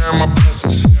discouraged from sharing my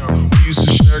blessings. We used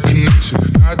to share a connection.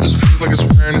 Now I just feel like it's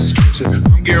wearing a stretcher.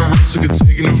 I'm getting real sick of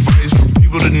taking advice from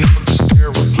people that never just stare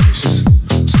at reflections.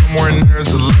 Somewhere in there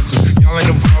is a lesson. Y'all ain't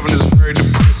evolving, it's very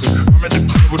depressing. I'm at the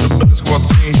club with the basketball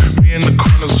team. Me and the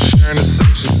corners are sharing a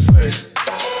section. Hey.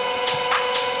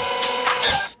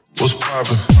 What's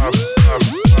poppin'?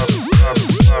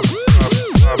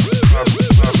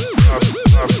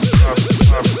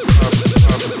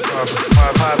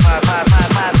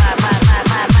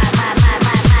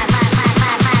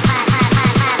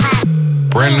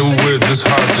 Brand new whip, just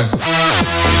hopped in.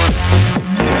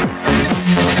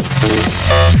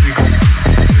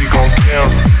 Freak on cam.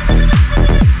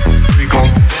 Freak on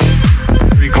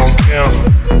cam. Freak on cam.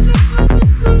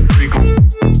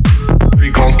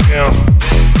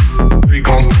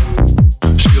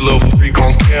 She a little freak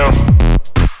on cam.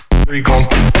 Freak on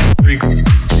cam. Freak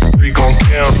on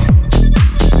cam.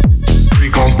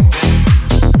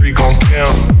 Freak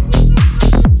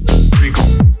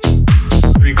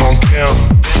on cam.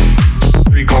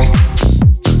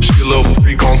 She a little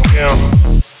freak on cam.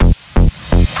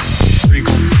 Freak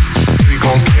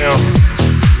on cam.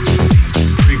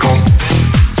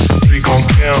 Freak on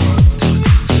cam.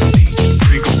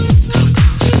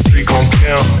 Freak on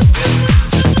cam.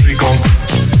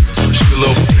 She a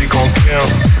little freak on cam.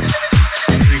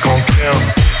 Freak on cam.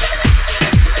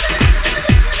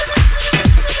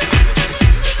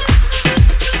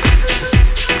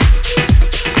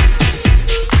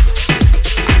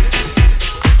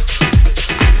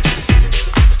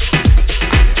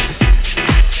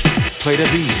 Play the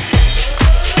beat.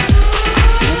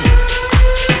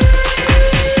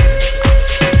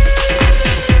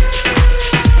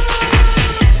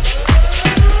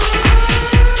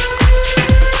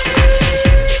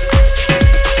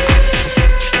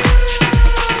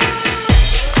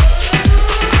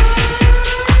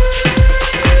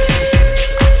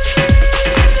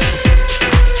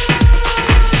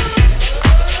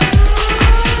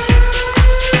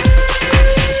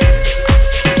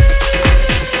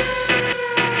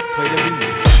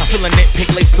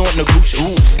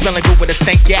 Smelling good with a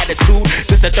stank attitude.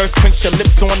 Just a thirst, quench your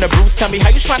lips on the bruise. Tell me how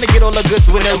you trying to get all the goods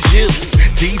with no juice.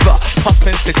 Diva,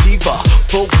 puffin' sativa.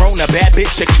 Full grown, a bad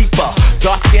bitch, a keeper.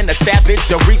 Dark skin, a savage,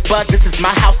 a reaper. This is my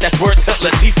house, that's words to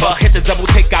Latifah. Hit the double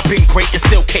take, I've been great, it's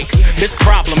still cakes. This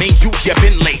problem ain't you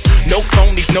been late. No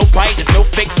phonies, no biters, no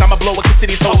fakes. I'ma blow a kiss to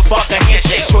these hoes, fuck a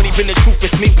handshake. Shorty been the truth,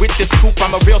 it's me with this scoop.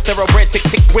 I'm a real thoroughbred, tick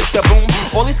tick with the boom.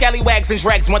 All these scallywags and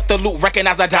drags want the loot.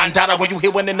 Recognize a Don Dada when you hear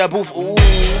one in the booth. Ooh.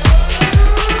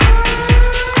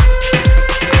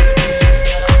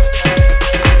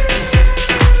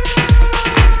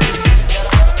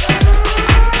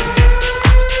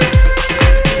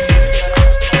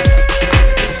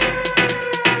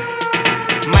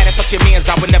 Your mans,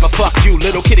 I would never fuck you.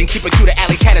 Little kid and keep it cute, the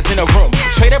alley cat is in a room.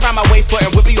 Trade around my way for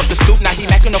and whip me off the stoop. Now he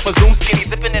macking off a Zoom,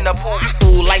 skinny zipping in a pool.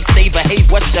 Ooh, like lifesaver. Hey,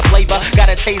 what's your flavor? Got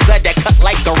a taser that cut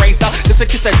like a razor. Just a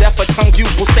kiss of death, a tongue you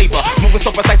will savor. Moving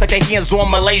so precise like their hands on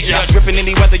Malaysia. Dripping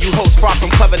any weather, you host far from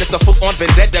cleverness. A full-on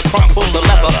vendetta, crunk pull the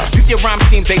lever. Beat your rhyme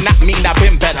schemes, they not mean I've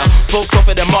been better. Flow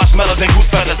softer than marshmallows and goose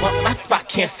feathers. My spot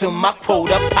can't fill my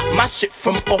quota. Pop my shit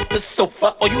from off the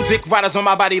sofa. All you dick riders on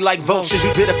my body like vultures.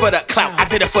 You did it for the clout, I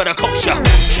did it for the culture.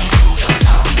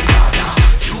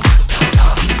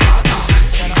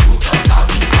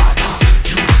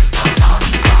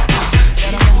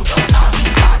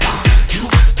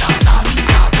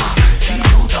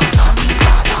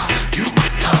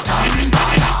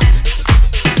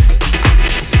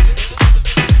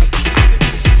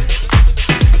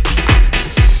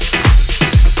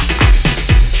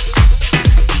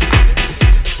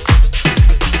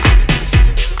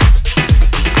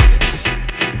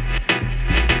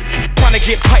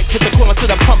 Get piped, put the coolant to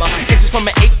the plumber. Inches from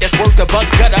an 8, that's worth the bugs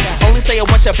gutter. Only say a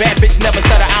bunch of bad bitch never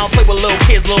stutter. I don't play with little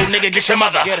kids, little nigga, get your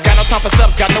mother. Got no time for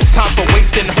subs, got no time for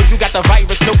wasting. Heard you got the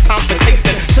virus, no time for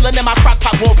tasting. Chillin' in my crock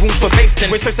pot, more room for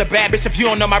basting. Research a bad bitch if you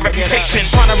don't know my reputation.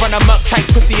 Tryna run them up, tight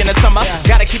pussy in the summer.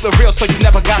 Gotta keep it real so you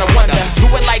never gotta wonder. Do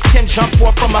it like Kim, jump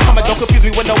off from a Hummer. Don't confuse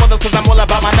me with no others cause I'm all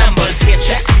about my numbers. Here,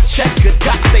 check, recheck, good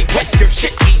God, stay wet. Your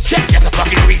shit, eject, that's a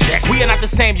fucking reject. We are not the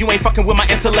same, you ain't fucking with my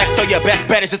intellect. So your best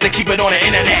bet is just to keep it on the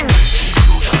internet.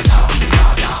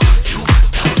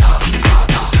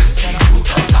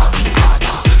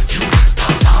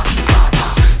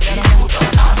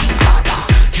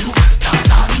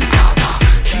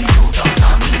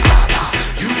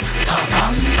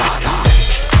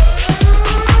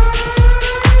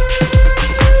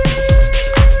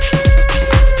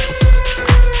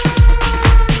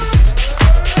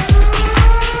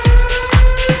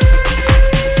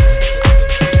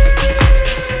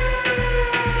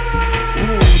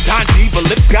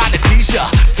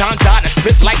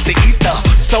 Spit like the ether,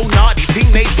 so naughty,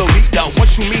 teenage Lolita.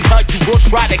 Once you meet her, you will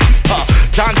try to keep her.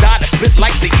 Don Dada, spit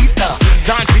like the ether.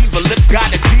 Don Diva, lip got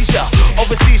a seizure.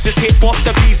 Overseas, just hit off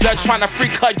the visa. Tryna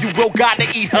freak her, you will gotta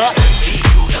eat her. See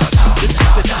you, see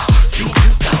you, see you, see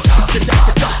you,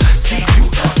 see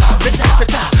you.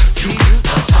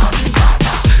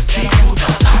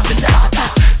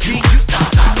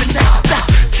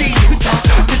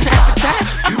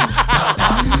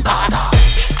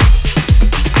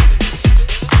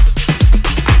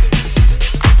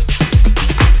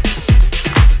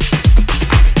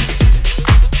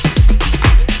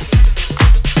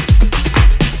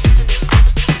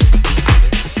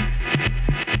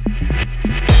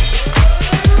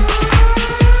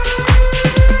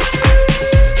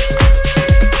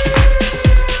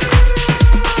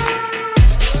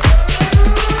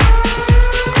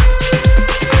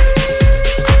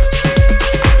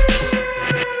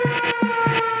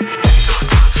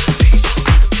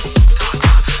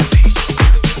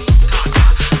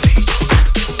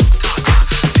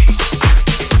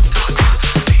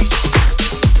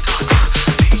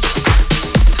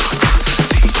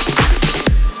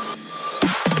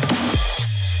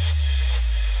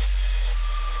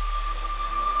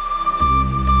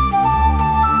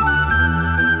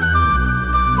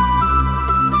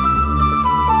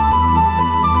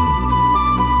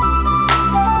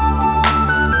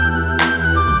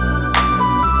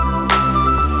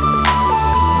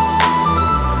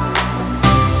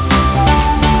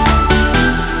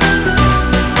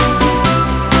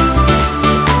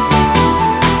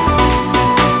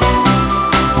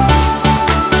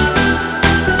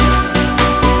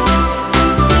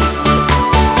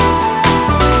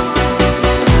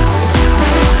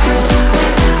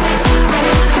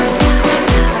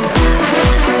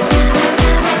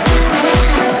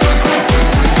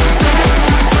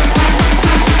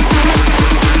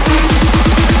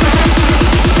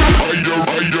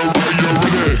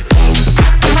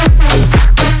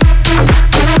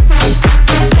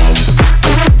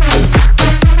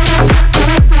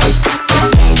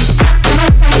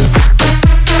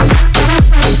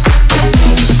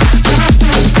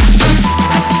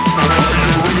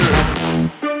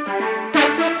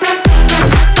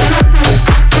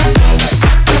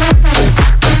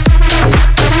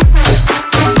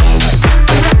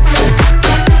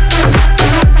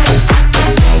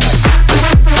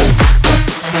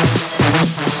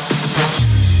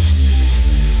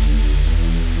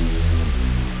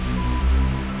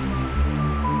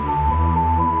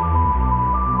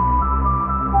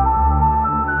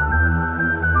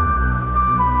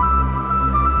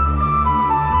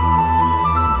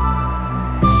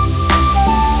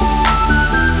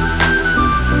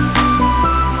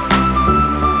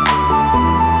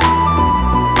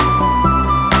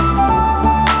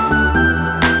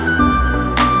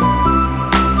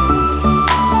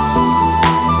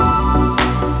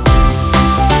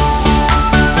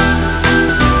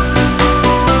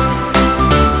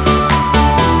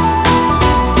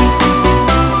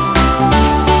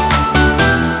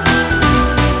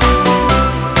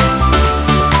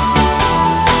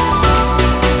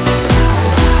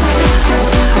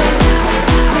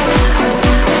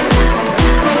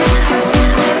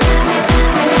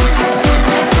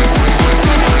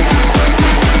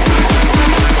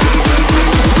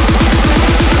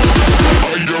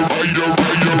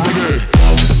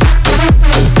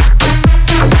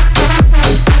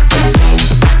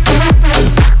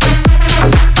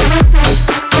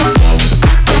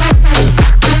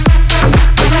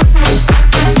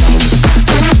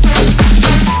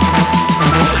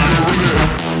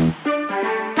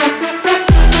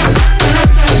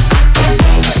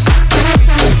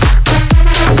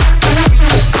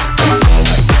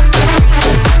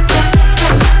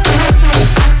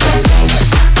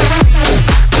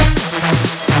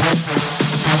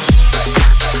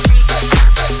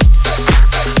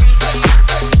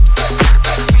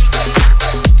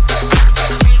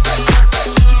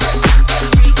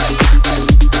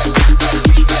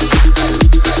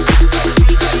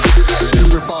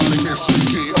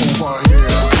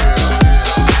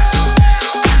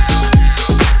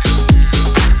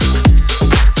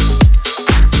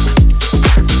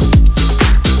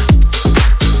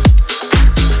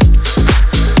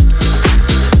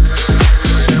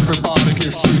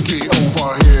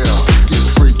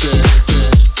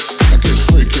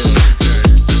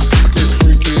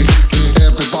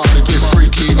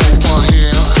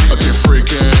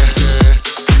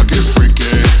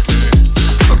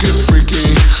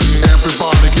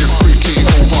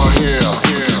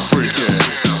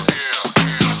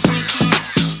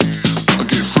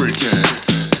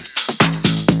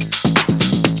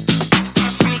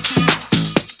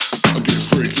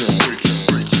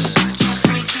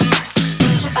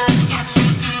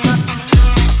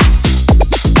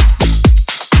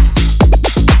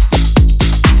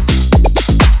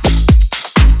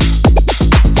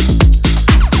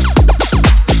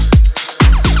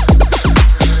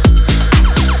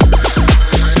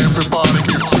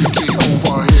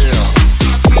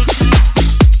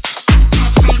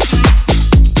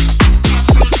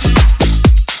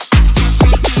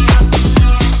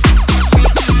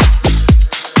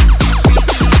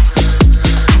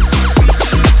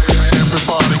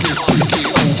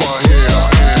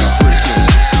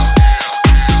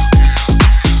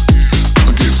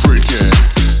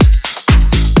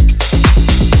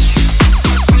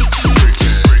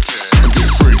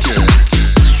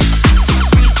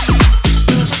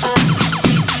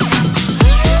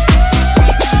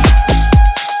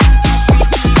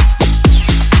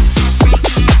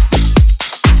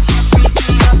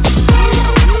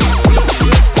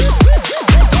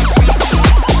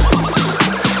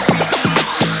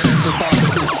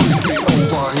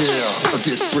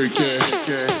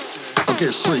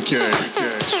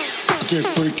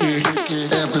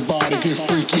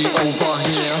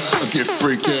 get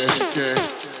freaky.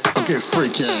 I get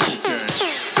freaky. I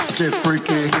get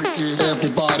freaky.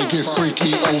 Everybody get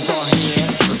freaky over here.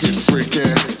 I get freaky.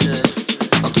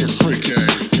 I get freaky.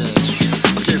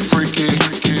 I get freaky.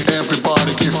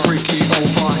 Everybody get freaky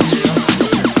over here.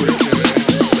 I get freaky.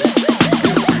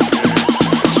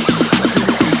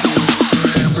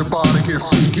 Everybody get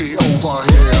freaky over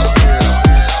here.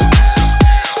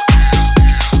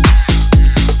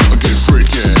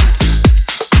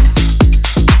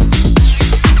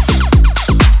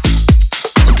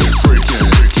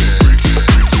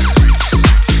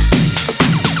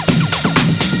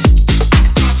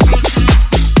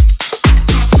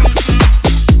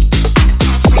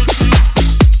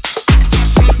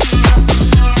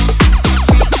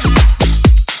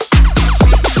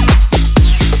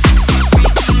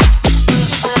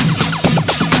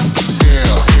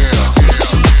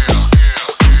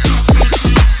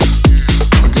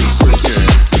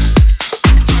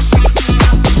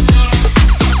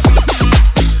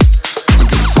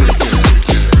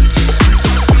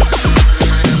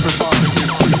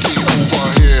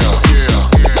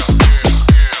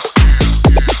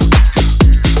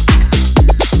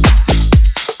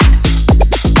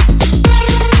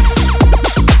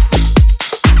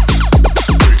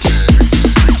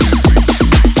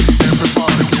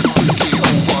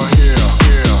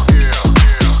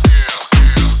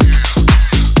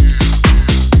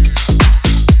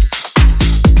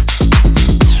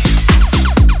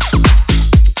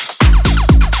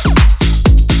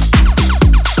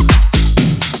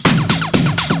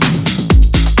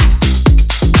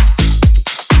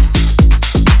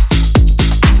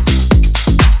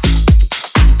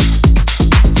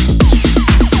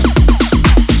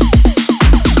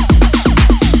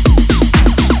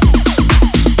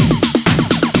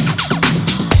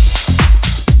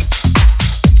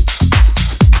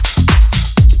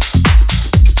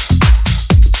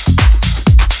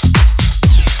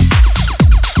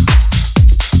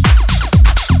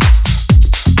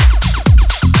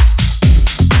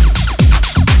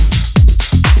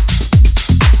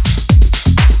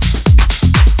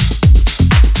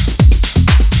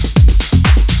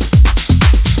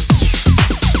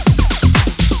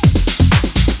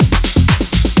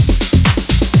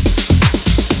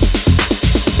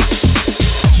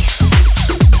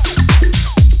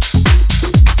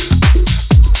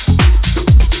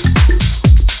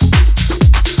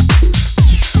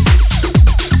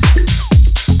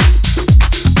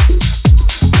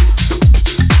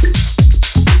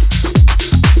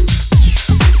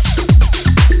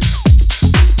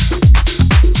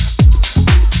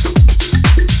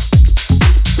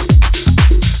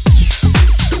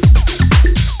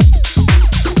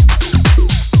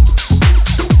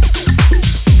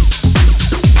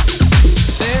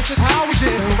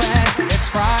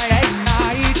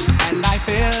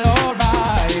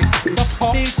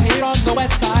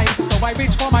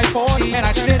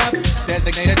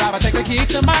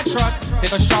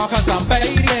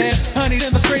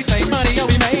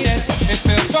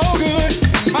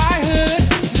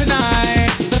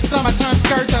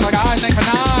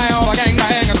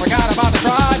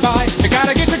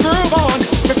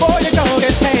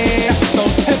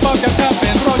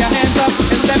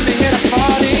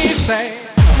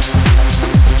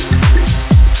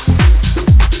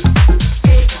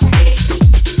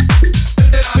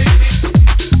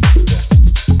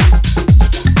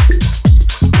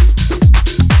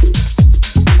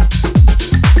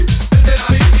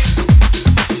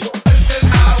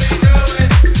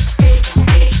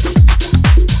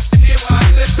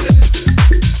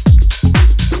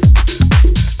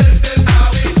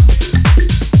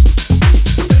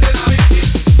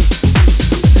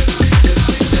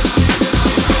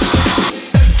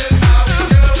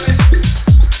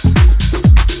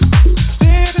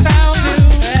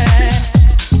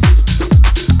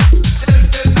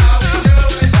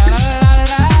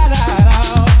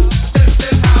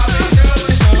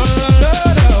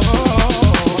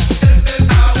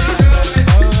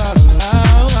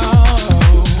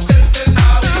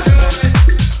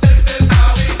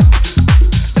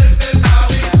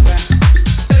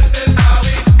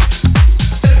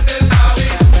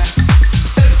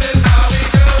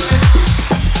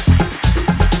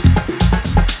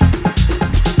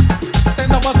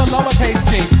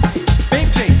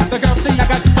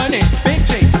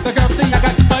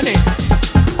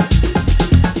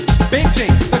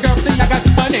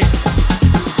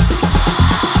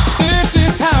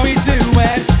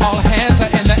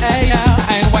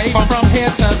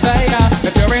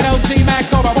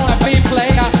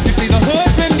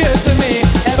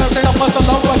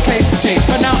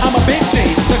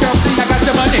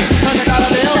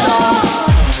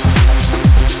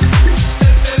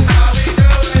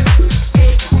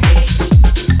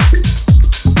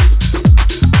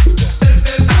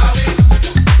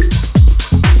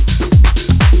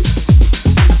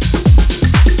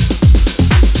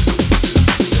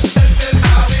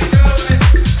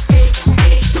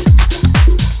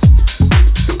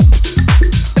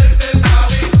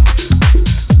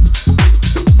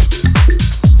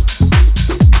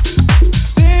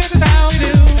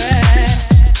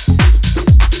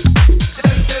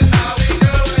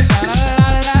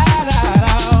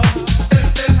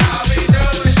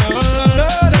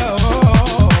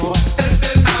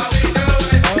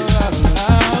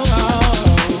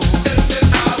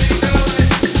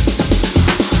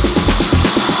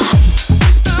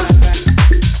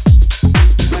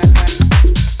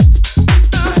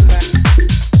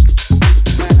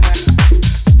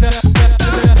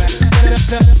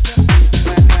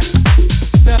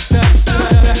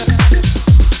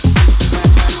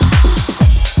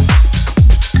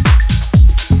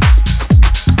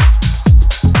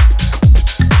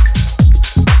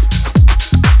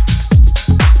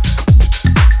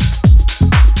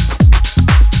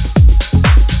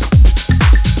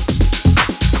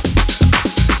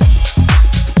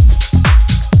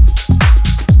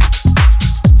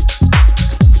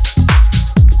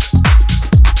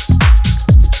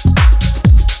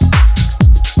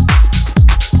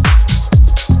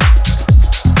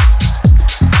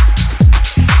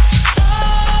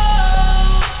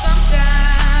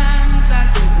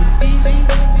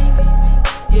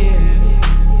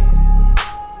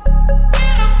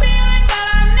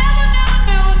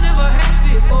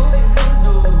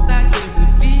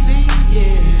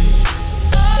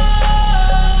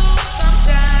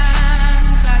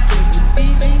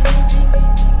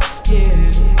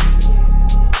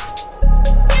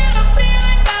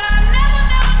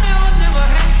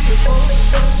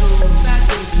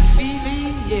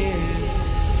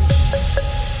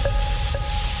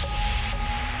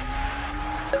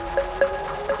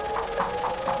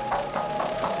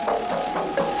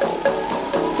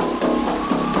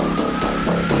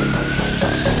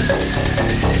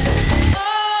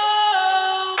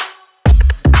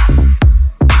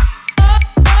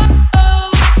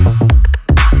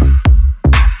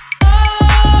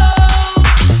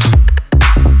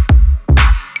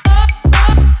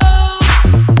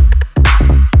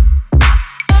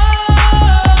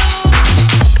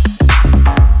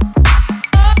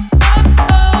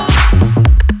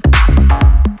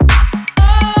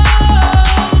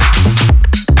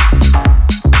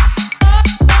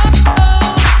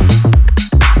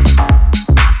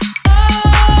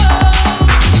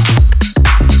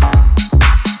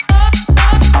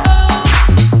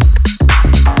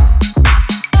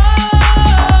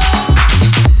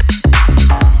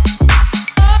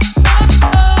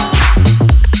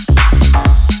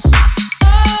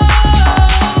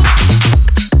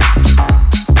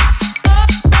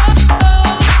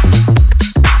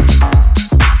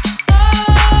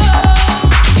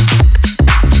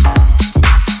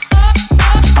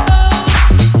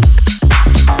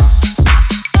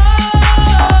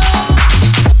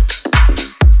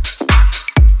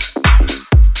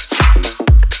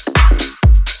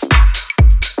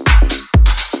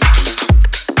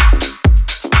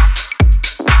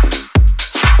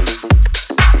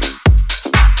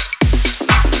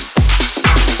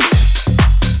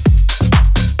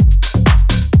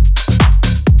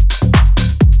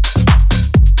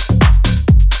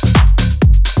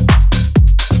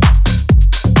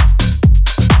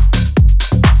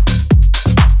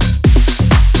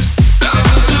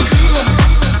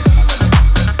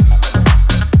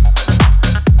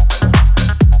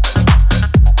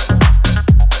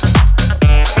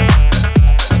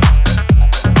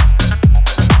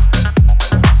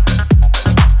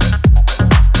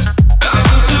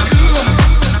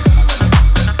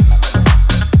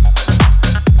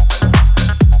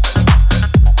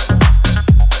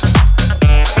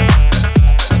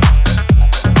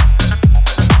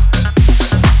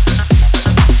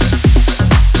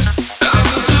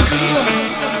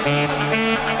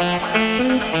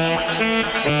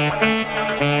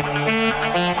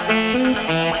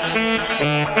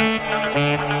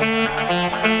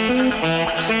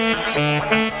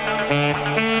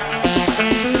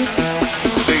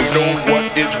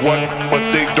 what, but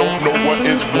they don't know what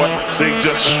is what. They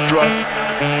just strut.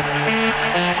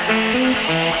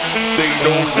 They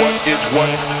know what is what,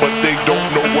 but they don't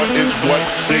know what is what.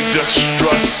 They just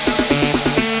strut.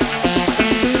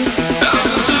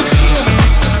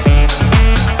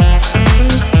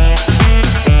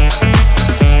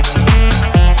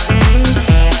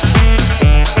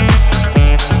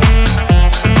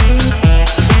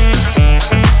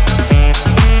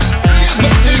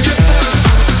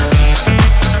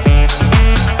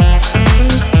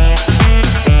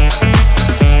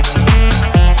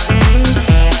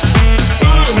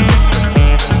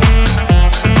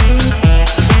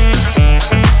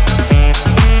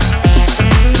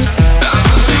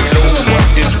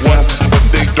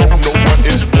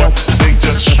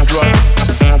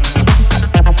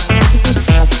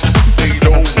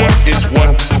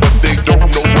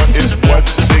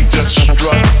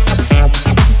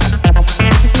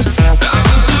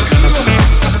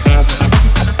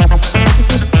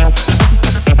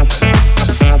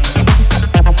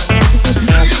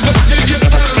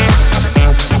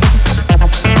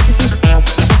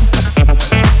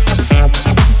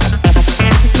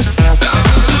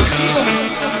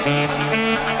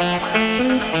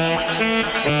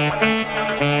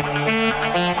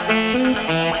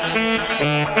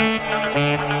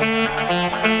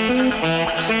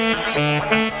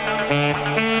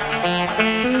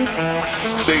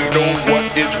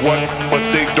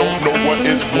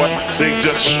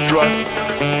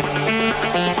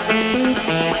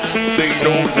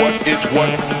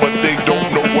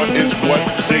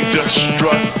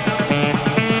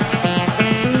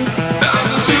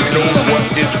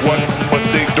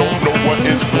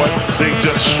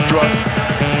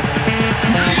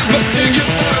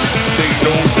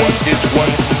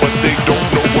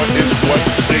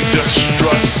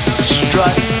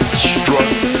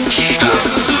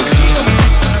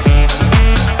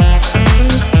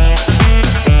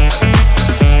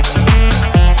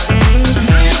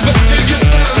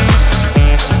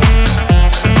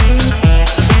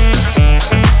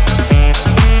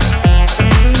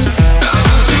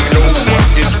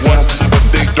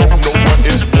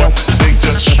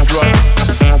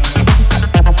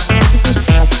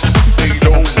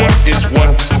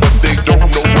 What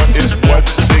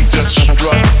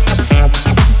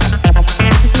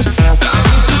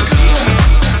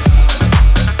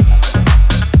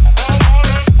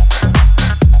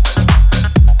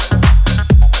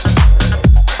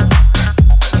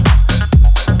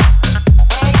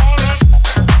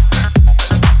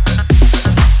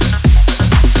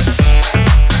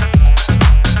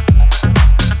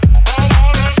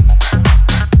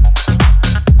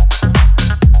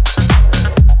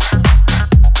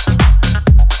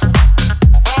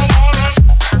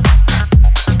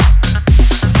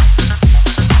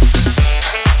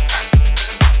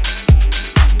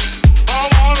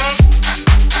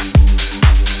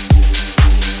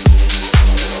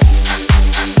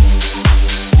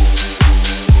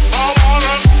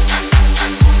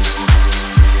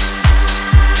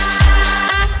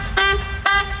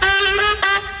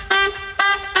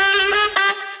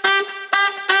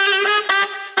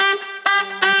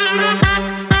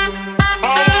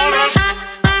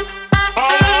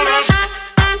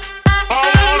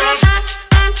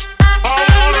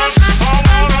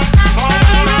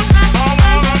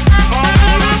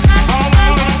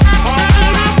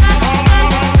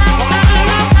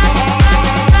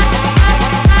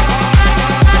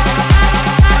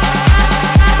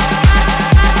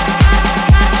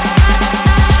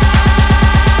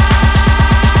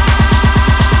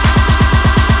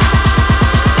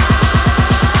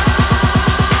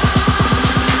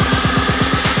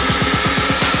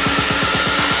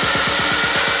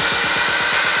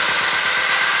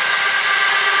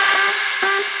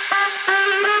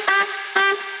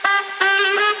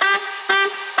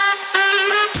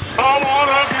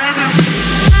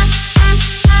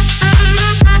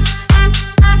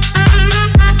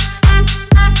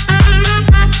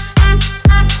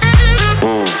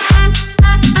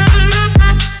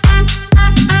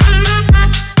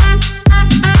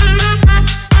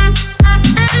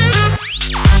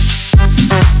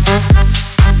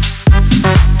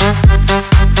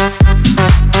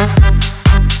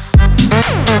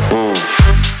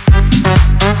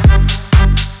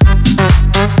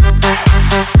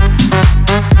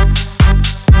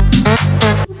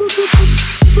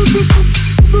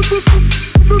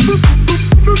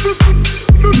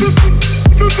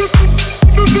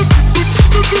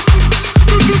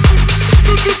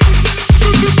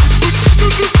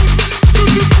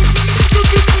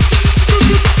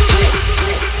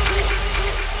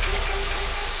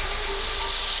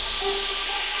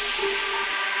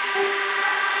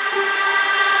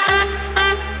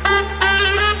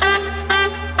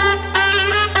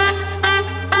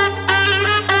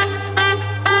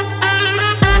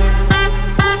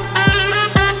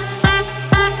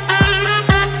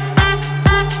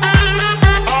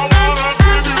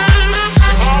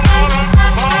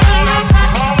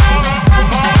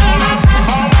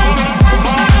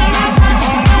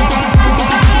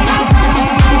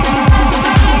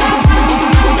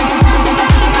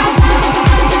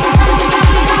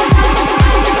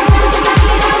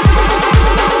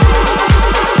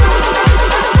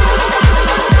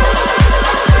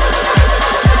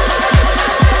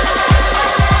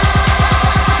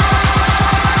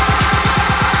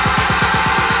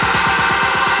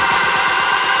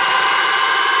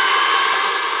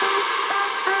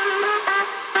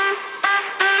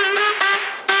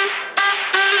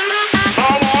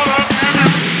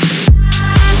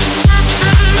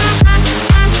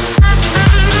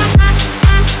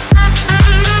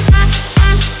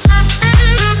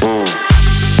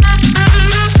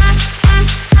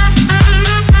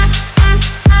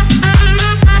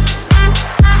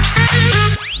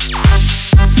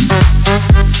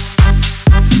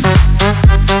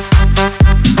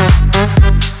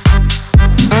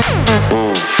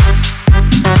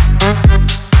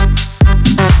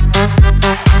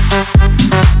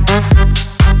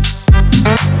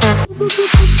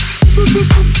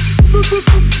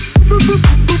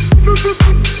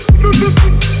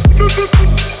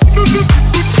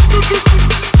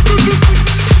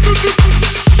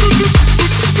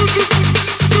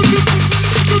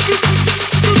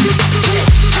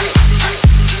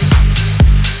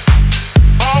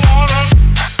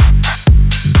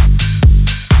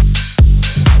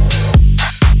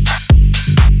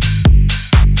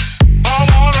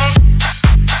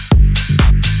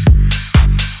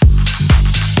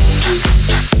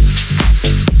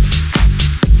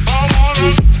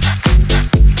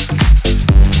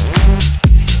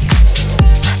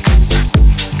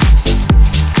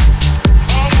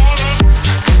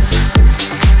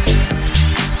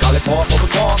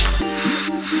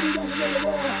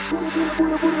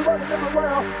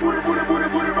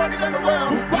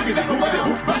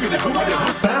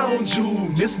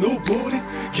booty.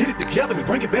 Get it together and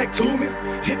bring it back to me.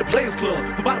 Hit the Players Club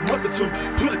for about a month or two.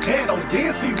 Put a tan on it,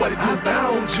 then see what it do. I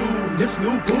found you, this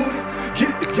new booty. Get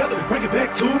it together and bring it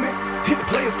back to me. Hit the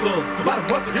Players Club for about a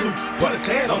month or two. Put a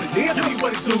tan on it, then see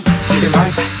what it do. Get it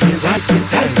right, get it right, get it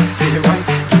tight. Get it right,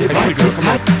 get it right, get it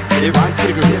tight. Get it right, get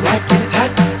it right, get it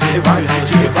tight. Get it right, get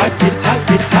it right, get it tight,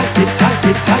 get it tight, get it tight,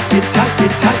 get it tight, get it tight, get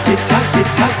it tight, get it tight, get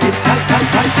it tight, get it tight, tight,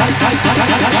 tight, tight, tight, tight.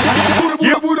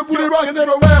 Yeah, booty rockin' it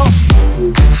around.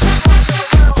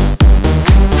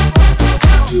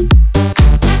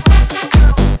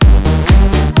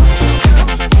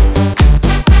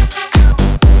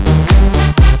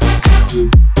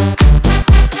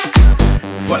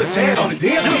 Put a tan on it,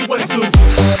 then see what it do.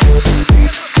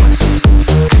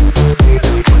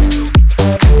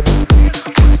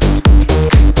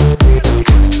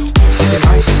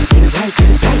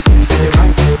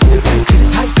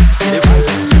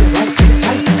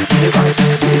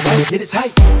 Get it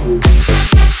tight.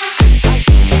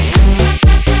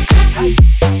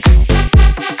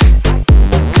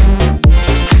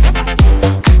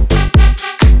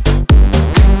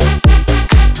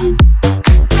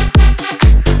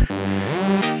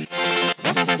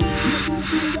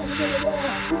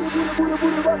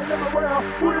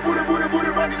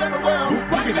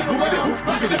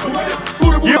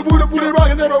 Yeah, booty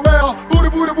rockin' it around. Booty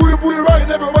rockin'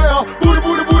 it around. Booty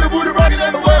rockin'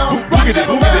 it around. Rockin' it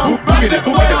around. Rockin' it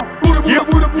around. Yeah,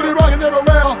 booty rockin' it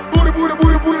around. Booty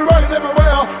rockin' it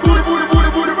around. Booty rockin'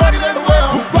 it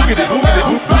around. Rockin' it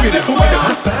around. Rockin' it around.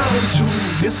 I found you,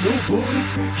 this new booty.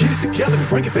 Get it together and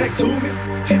bring it back to me.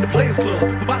 Hit the Players Club for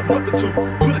about a month or two.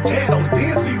 Put a tan on it,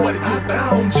 then see what it do. I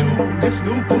found you, this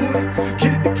new booty.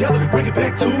 Get it together and bring it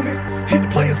back to me. Hit the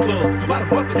Players Club for about a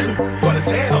month or two. Put a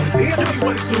tan on it, then see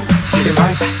what it do. Get it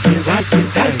right, get it right, get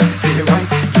it tight. Get it right,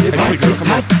 get it right, get it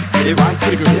tight. Get it right,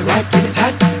 get it right, get it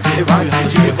tight. Get it right,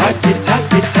 get it right, get it tight,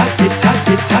 get it tight, get it tight,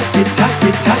 get it tight, get it tight, get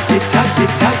it tight, get it tight, get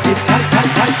it tight, get it tight,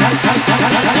 tight, tight, tight, tight,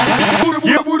 tight.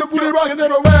 Yeah, booty rockin'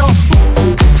 it around.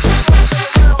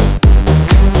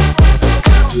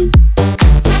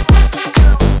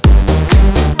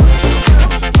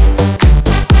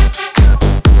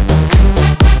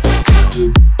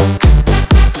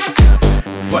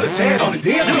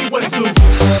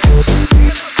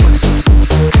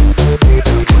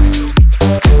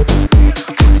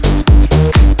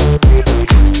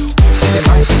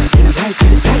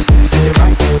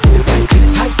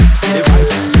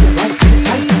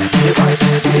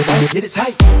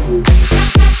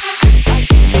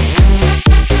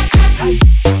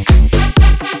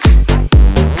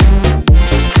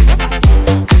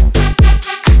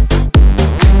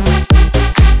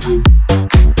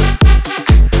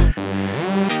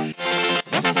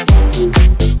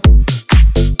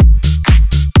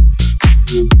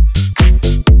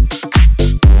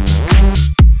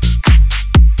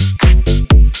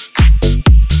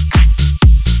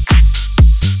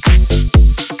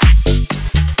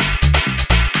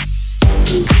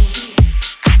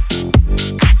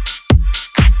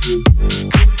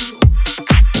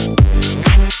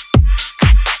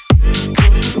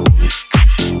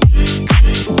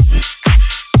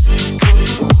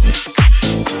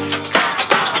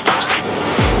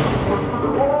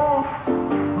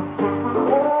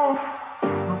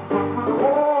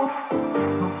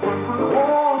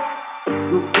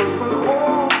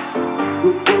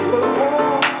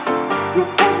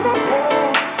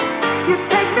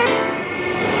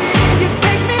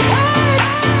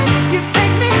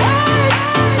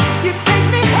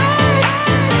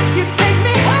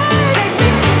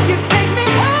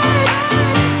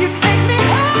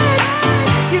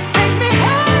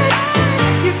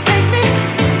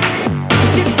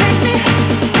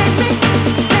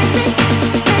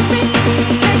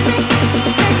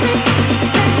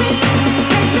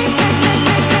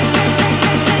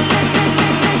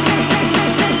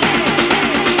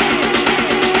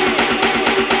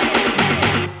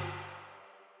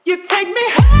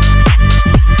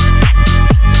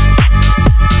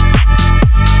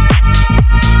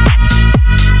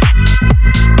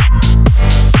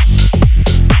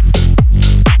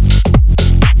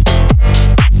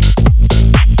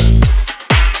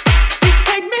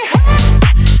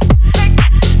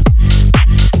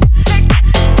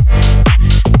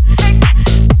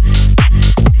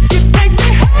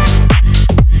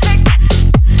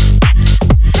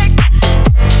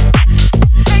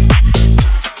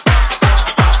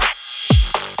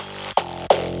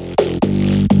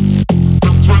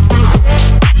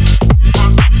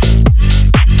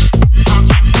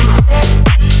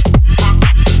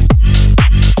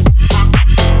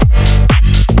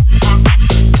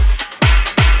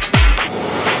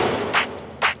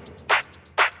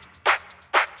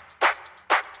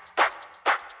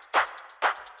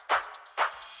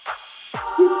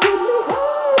 You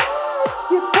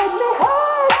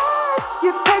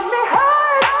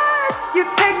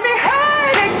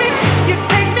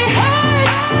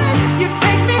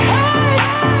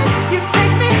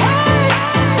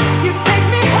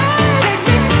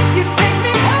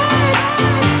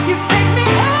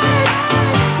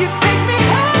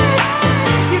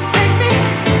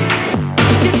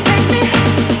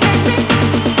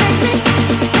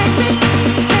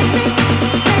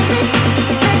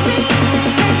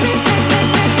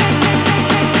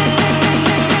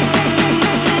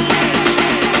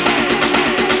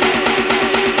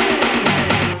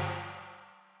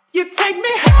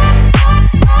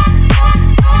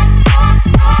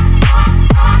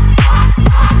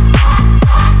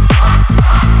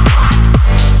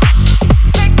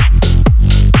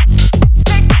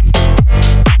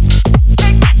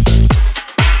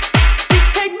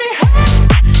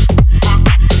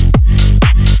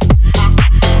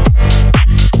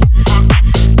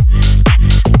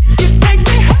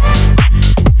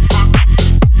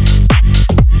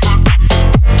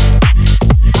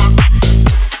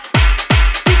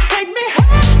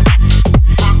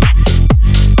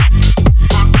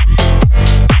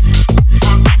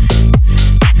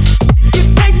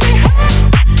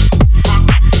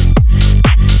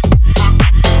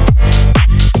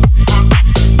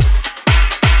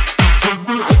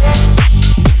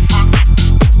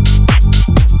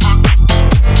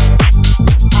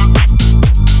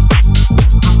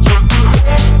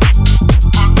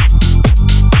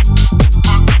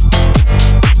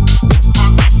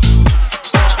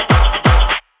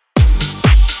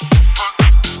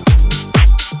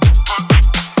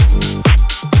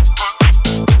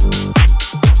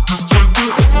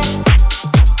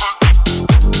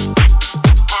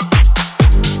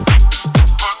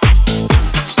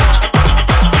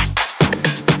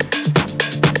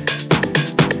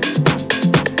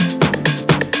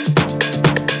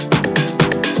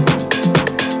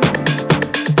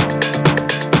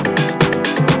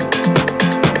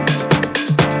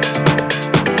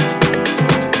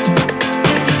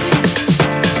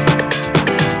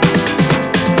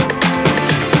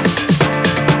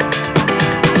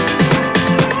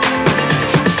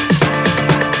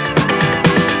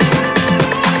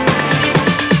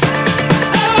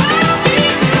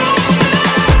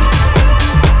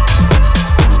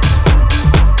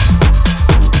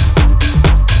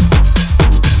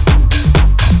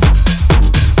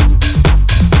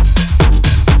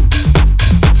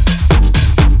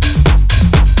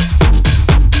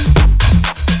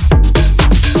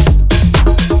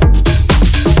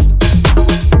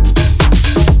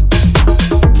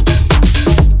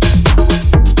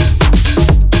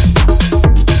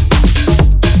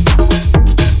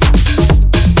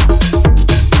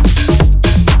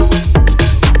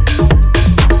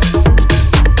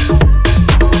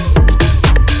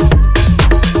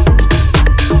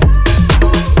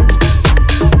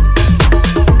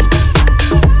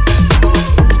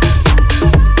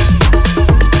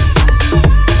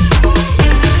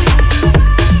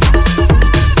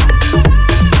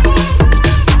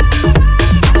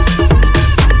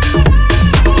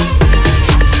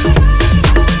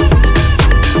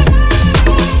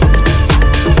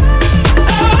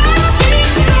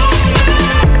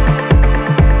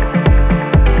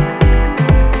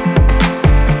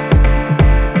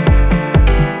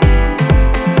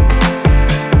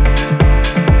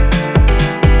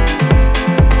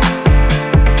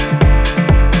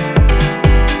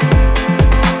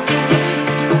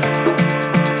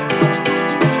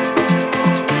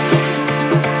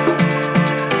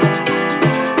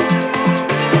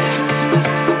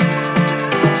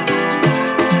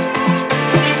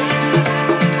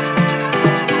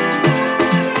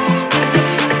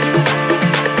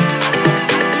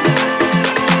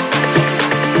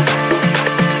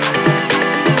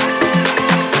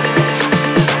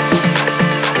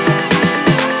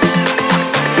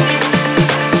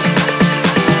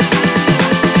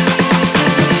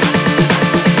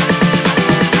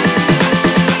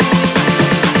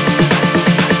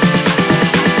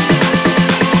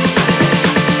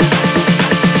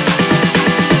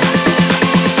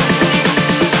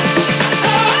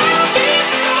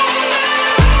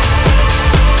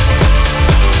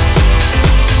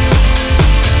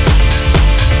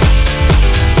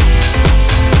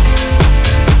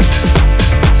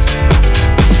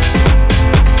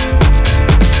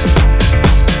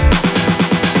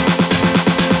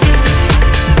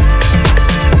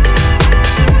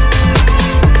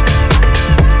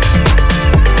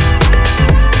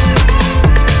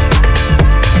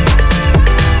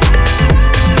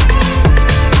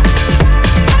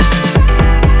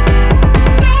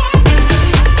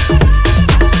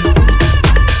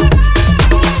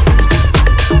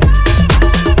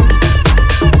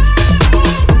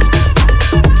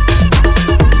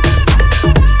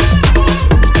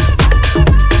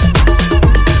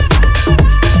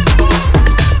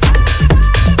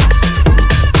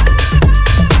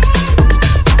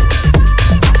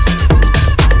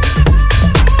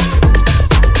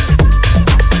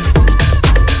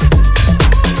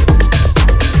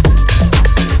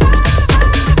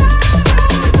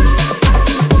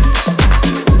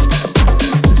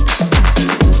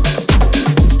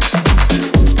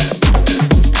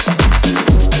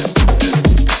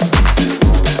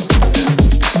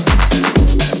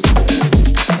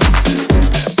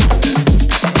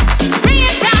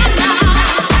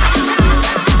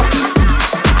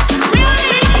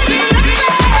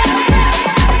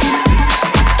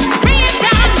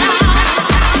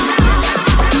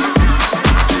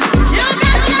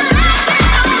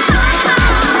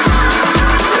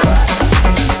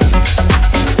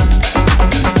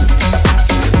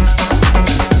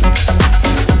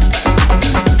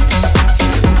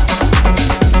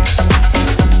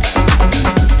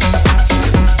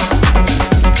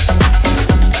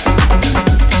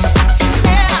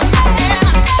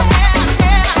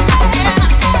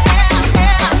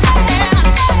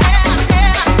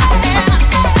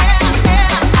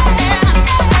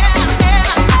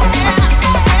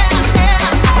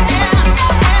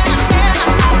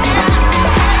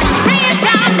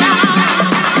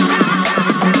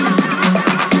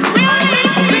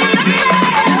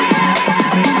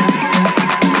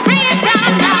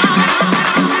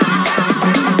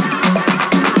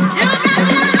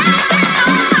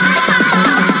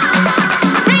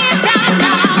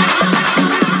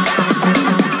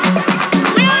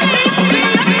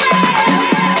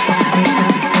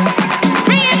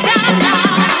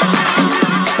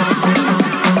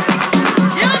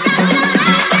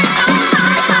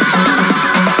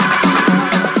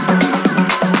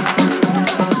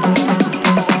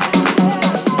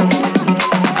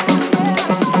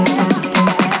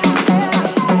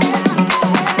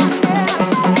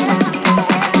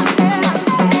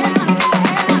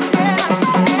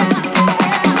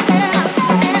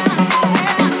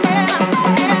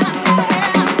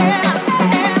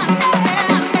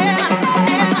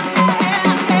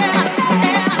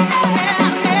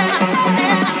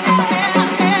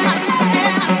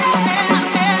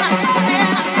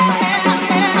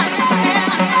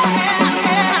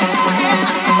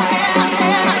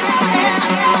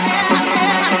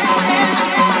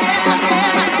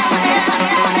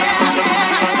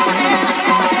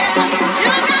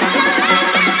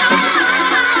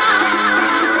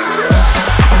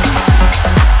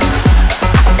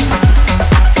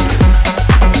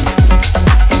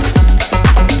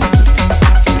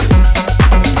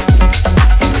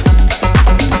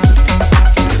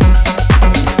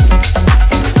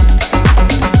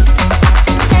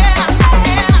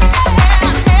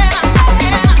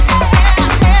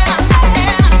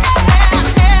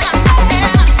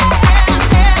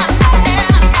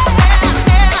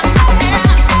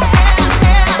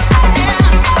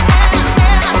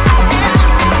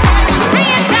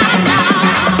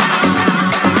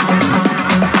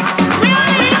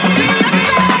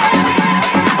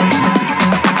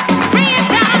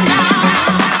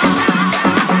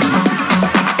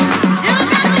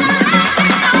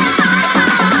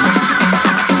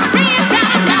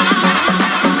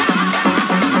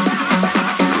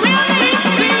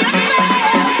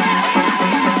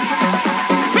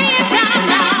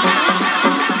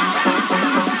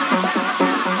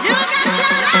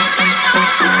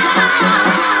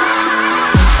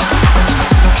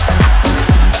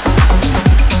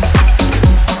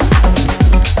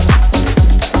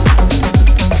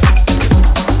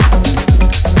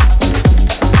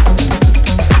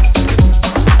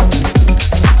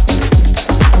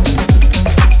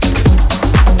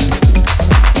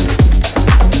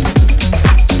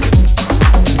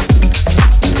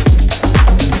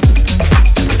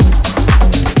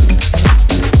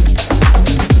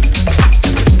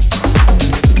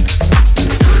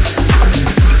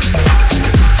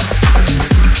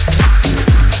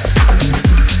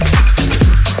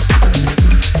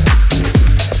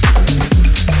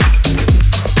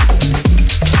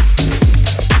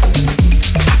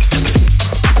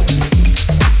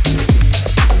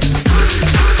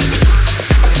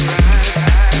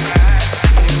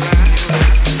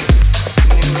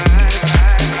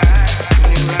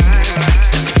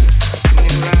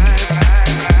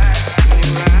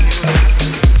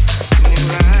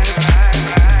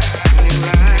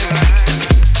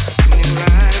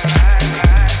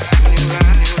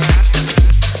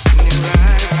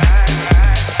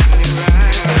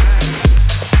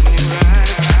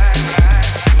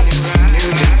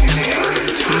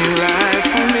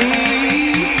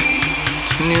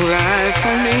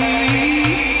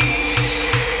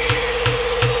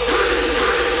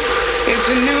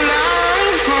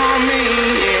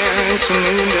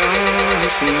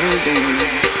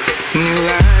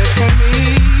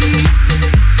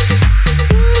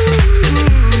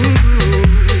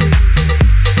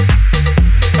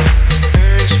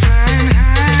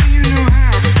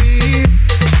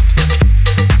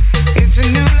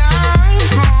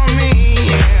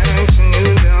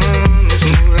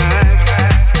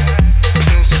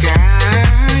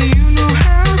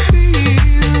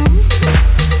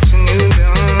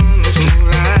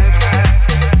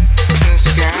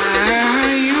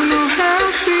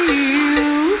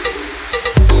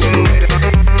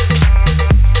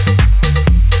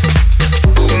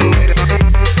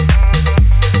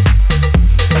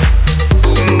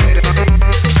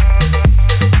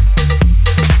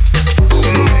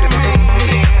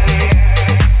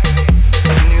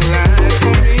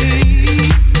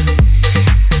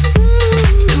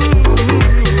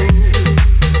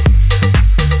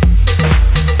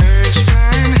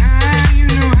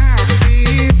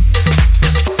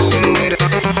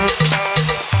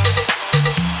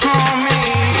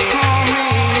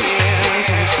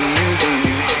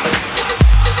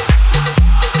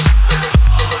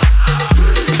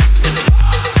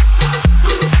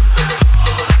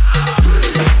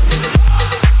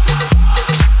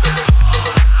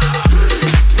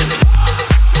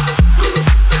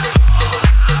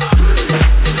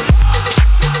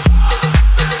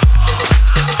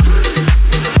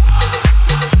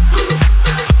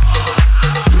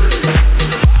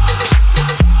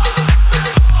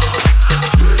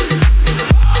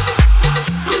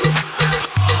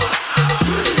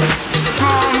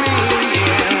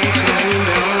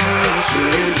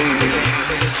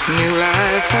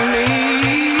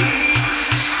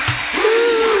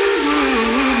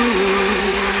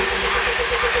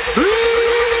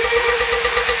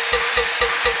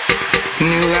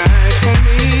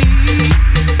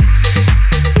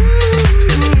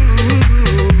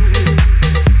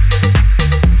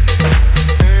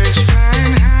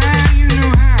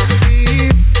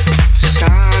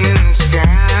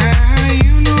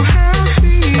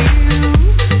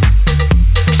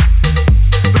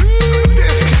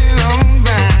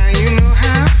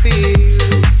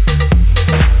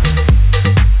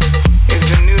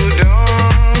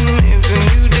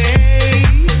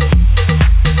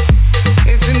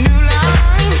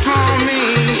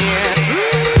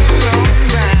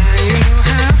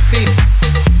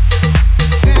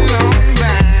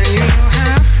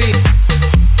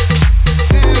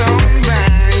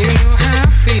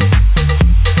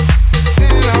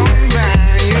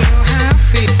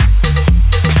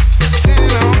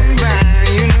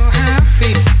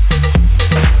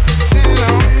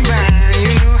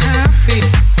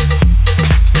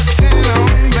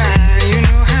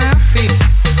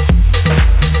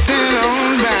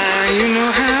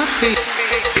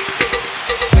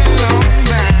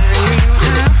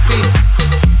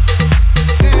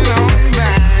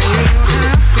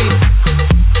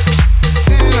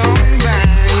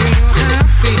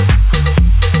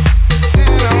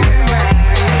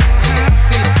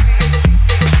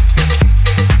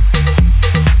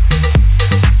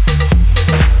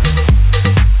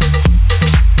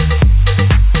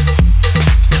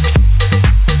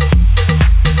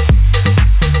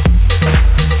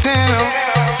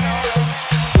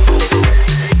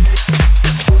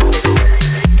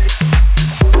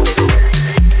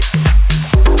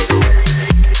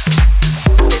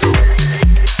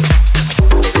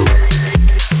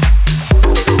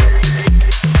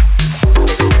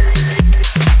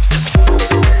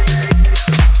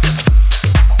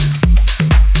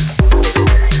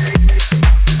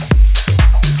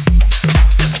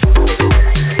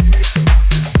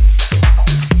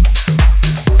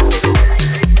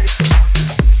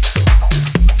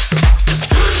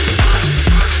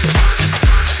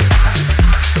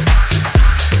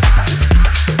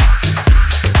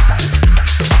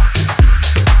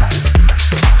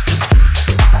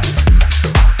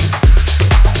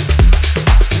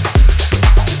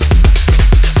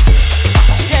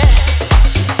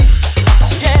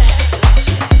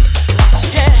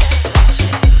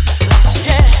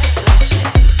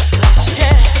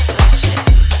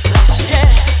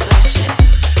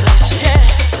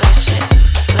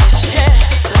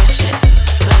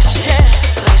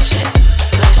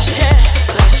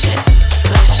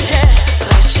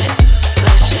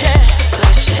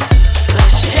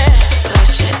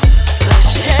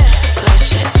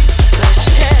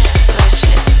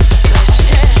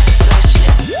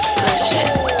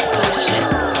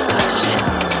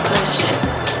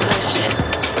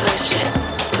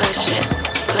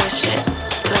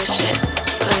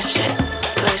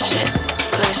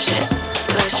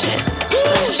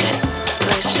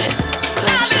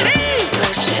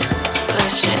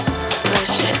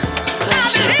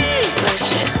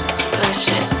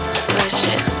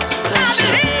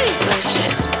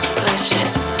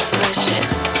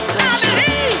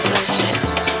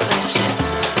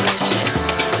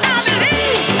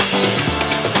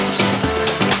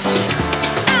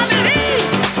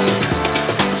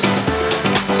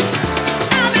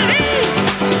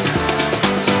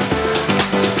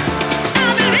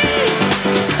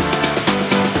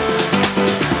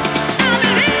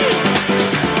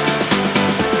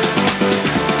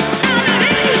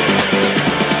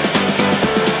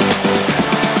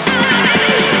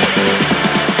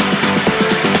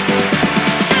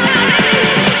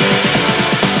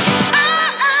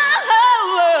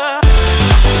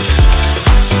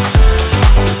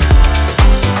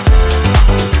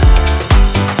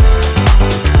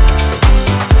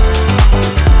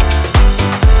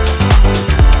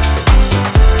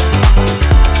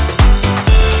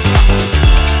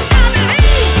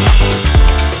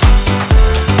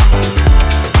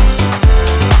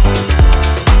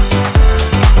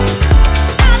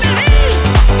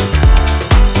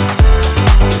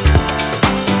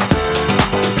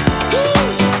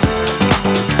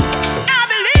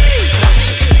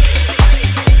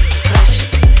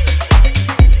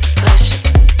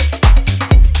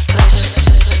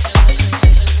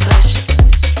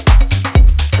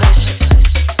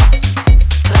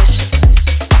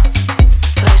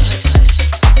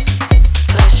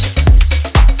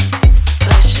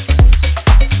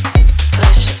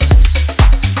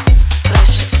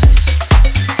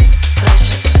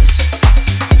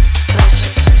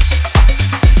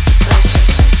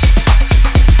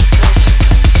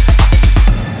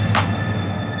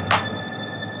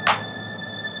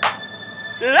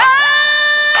I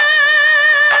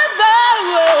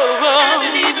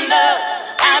believe in love.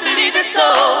 I believe in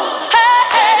soul.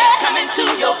 Let it come into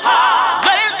your heart.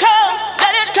 Let it come.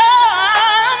 Let it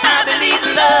come. I believe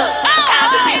in love. I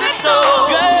believe in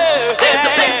soul. There's a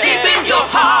place deep in your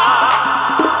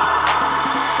heart.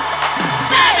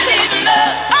 I believe in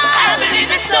love. I believe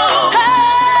in soul.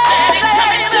 Let it come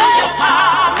into your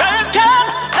heart. Let it come.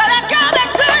 Let it come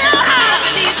into your heart. I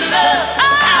believe in love.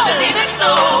 I believe in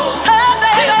soul.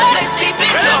 There's a place deep in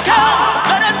your heart.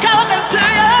 Let it come into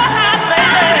your heart,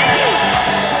 baby.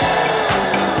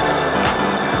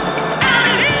 I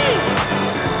believe.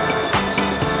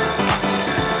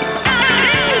 I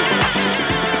believe.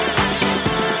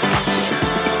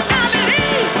 I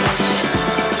believe.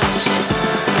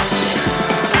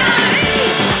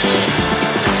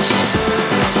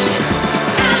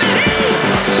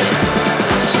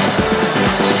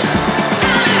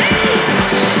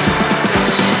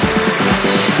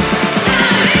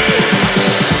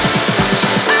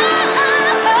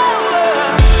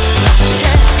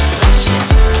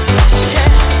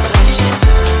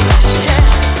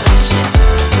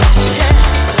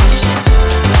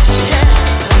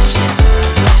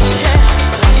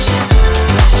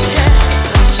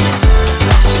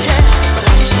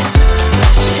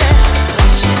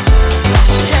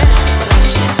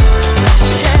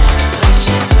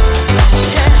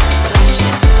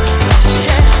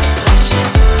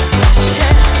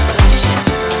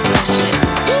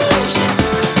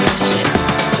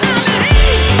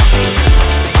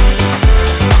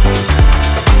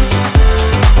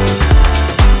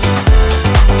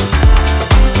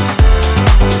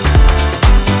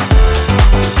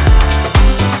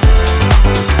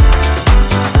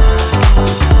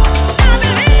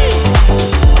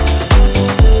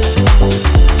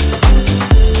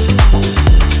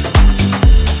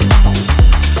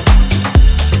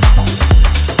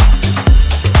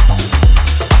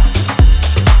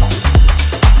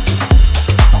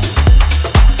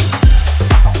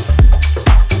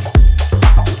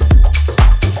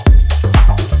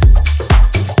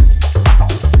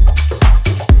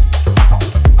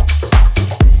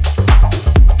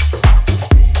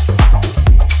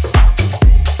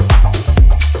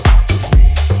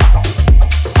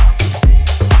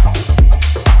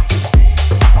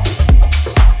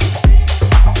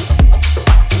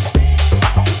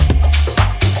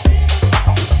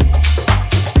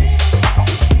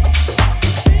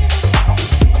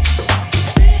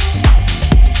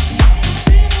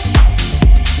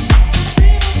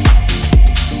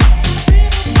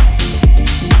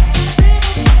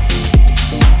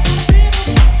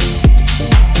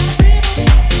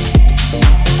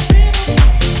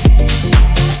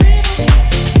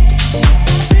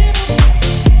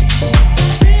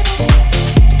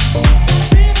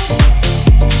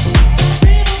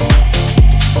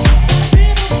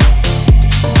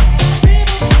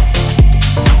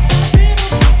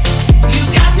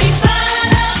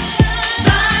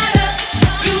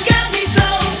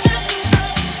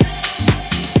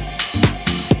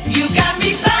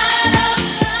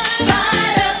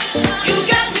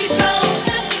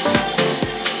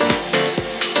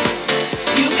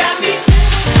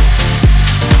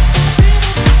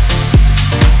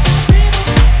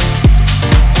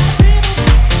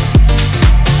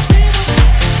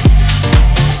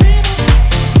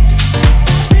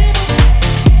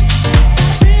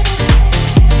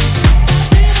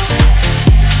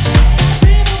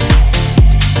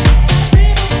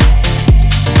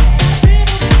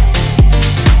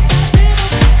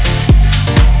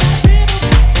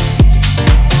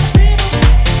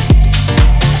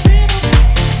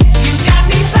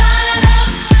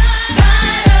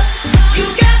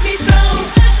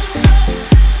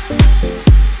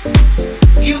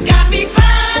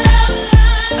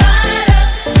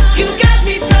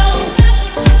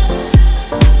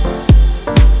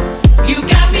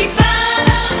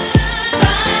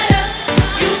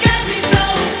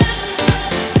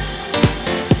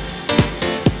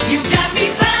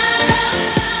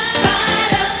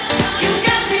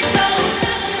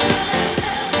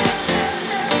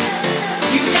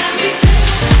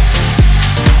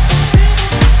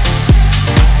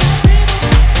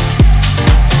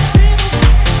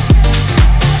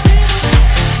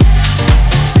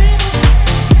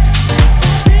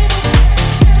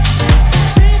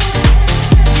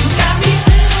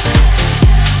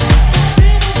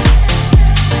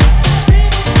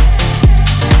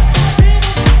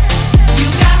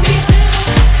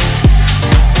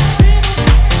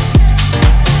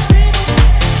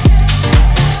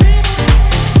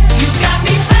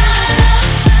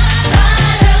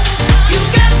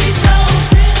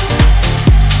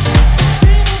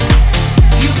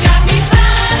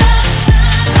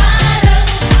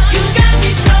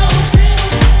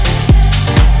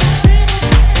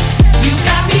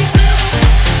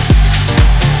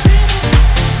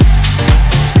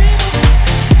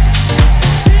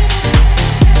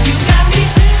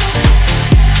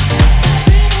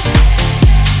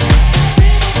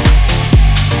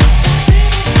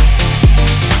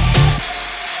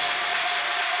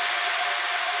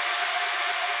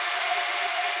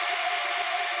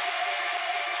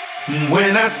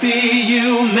 When I see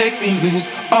you, make me lose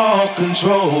all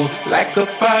control, like a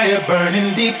fire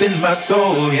burning deep in my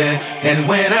soul, yeah. And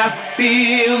when I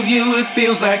feel you, it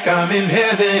feels like I'm in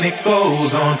heaven. It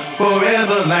goes on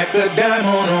forever like a dime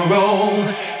on a roll.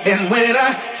 And when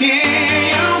I hear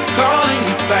you calling,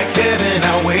 it's like heaven.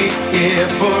 I wait here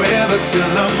forever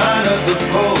till I'm out of the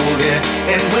cold, yeah.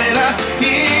 And when I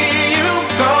hear you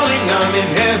calling, I'm in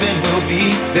heaven. We'll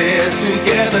be there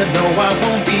together. No, I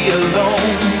won't be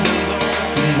alone.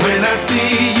 When I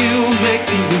see you, make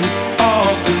me lose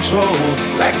all control,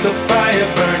 like a fire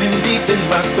burning deep in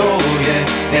my soul,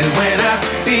 yeah. And when I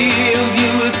feel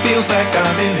you, it feels like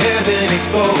I'm in heaven. It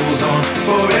goes on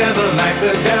forever like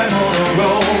a dime on a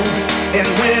roll. And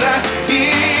when I hear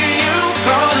you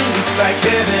calling, it's like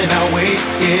heaven. I wait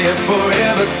here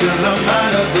forever till I'm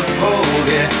out of the cold,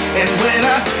 yeah. And when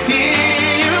I hear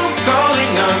you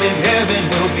calling, I'm in heaven.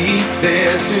 We'll be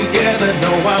there together.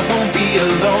 No, I won't be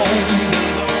alone.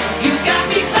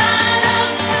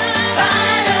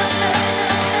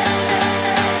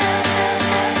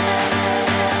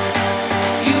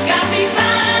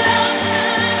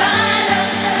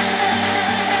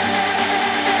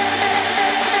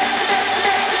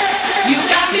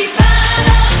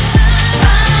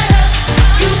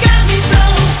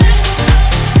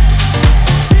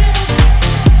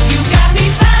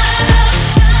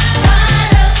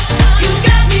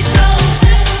 So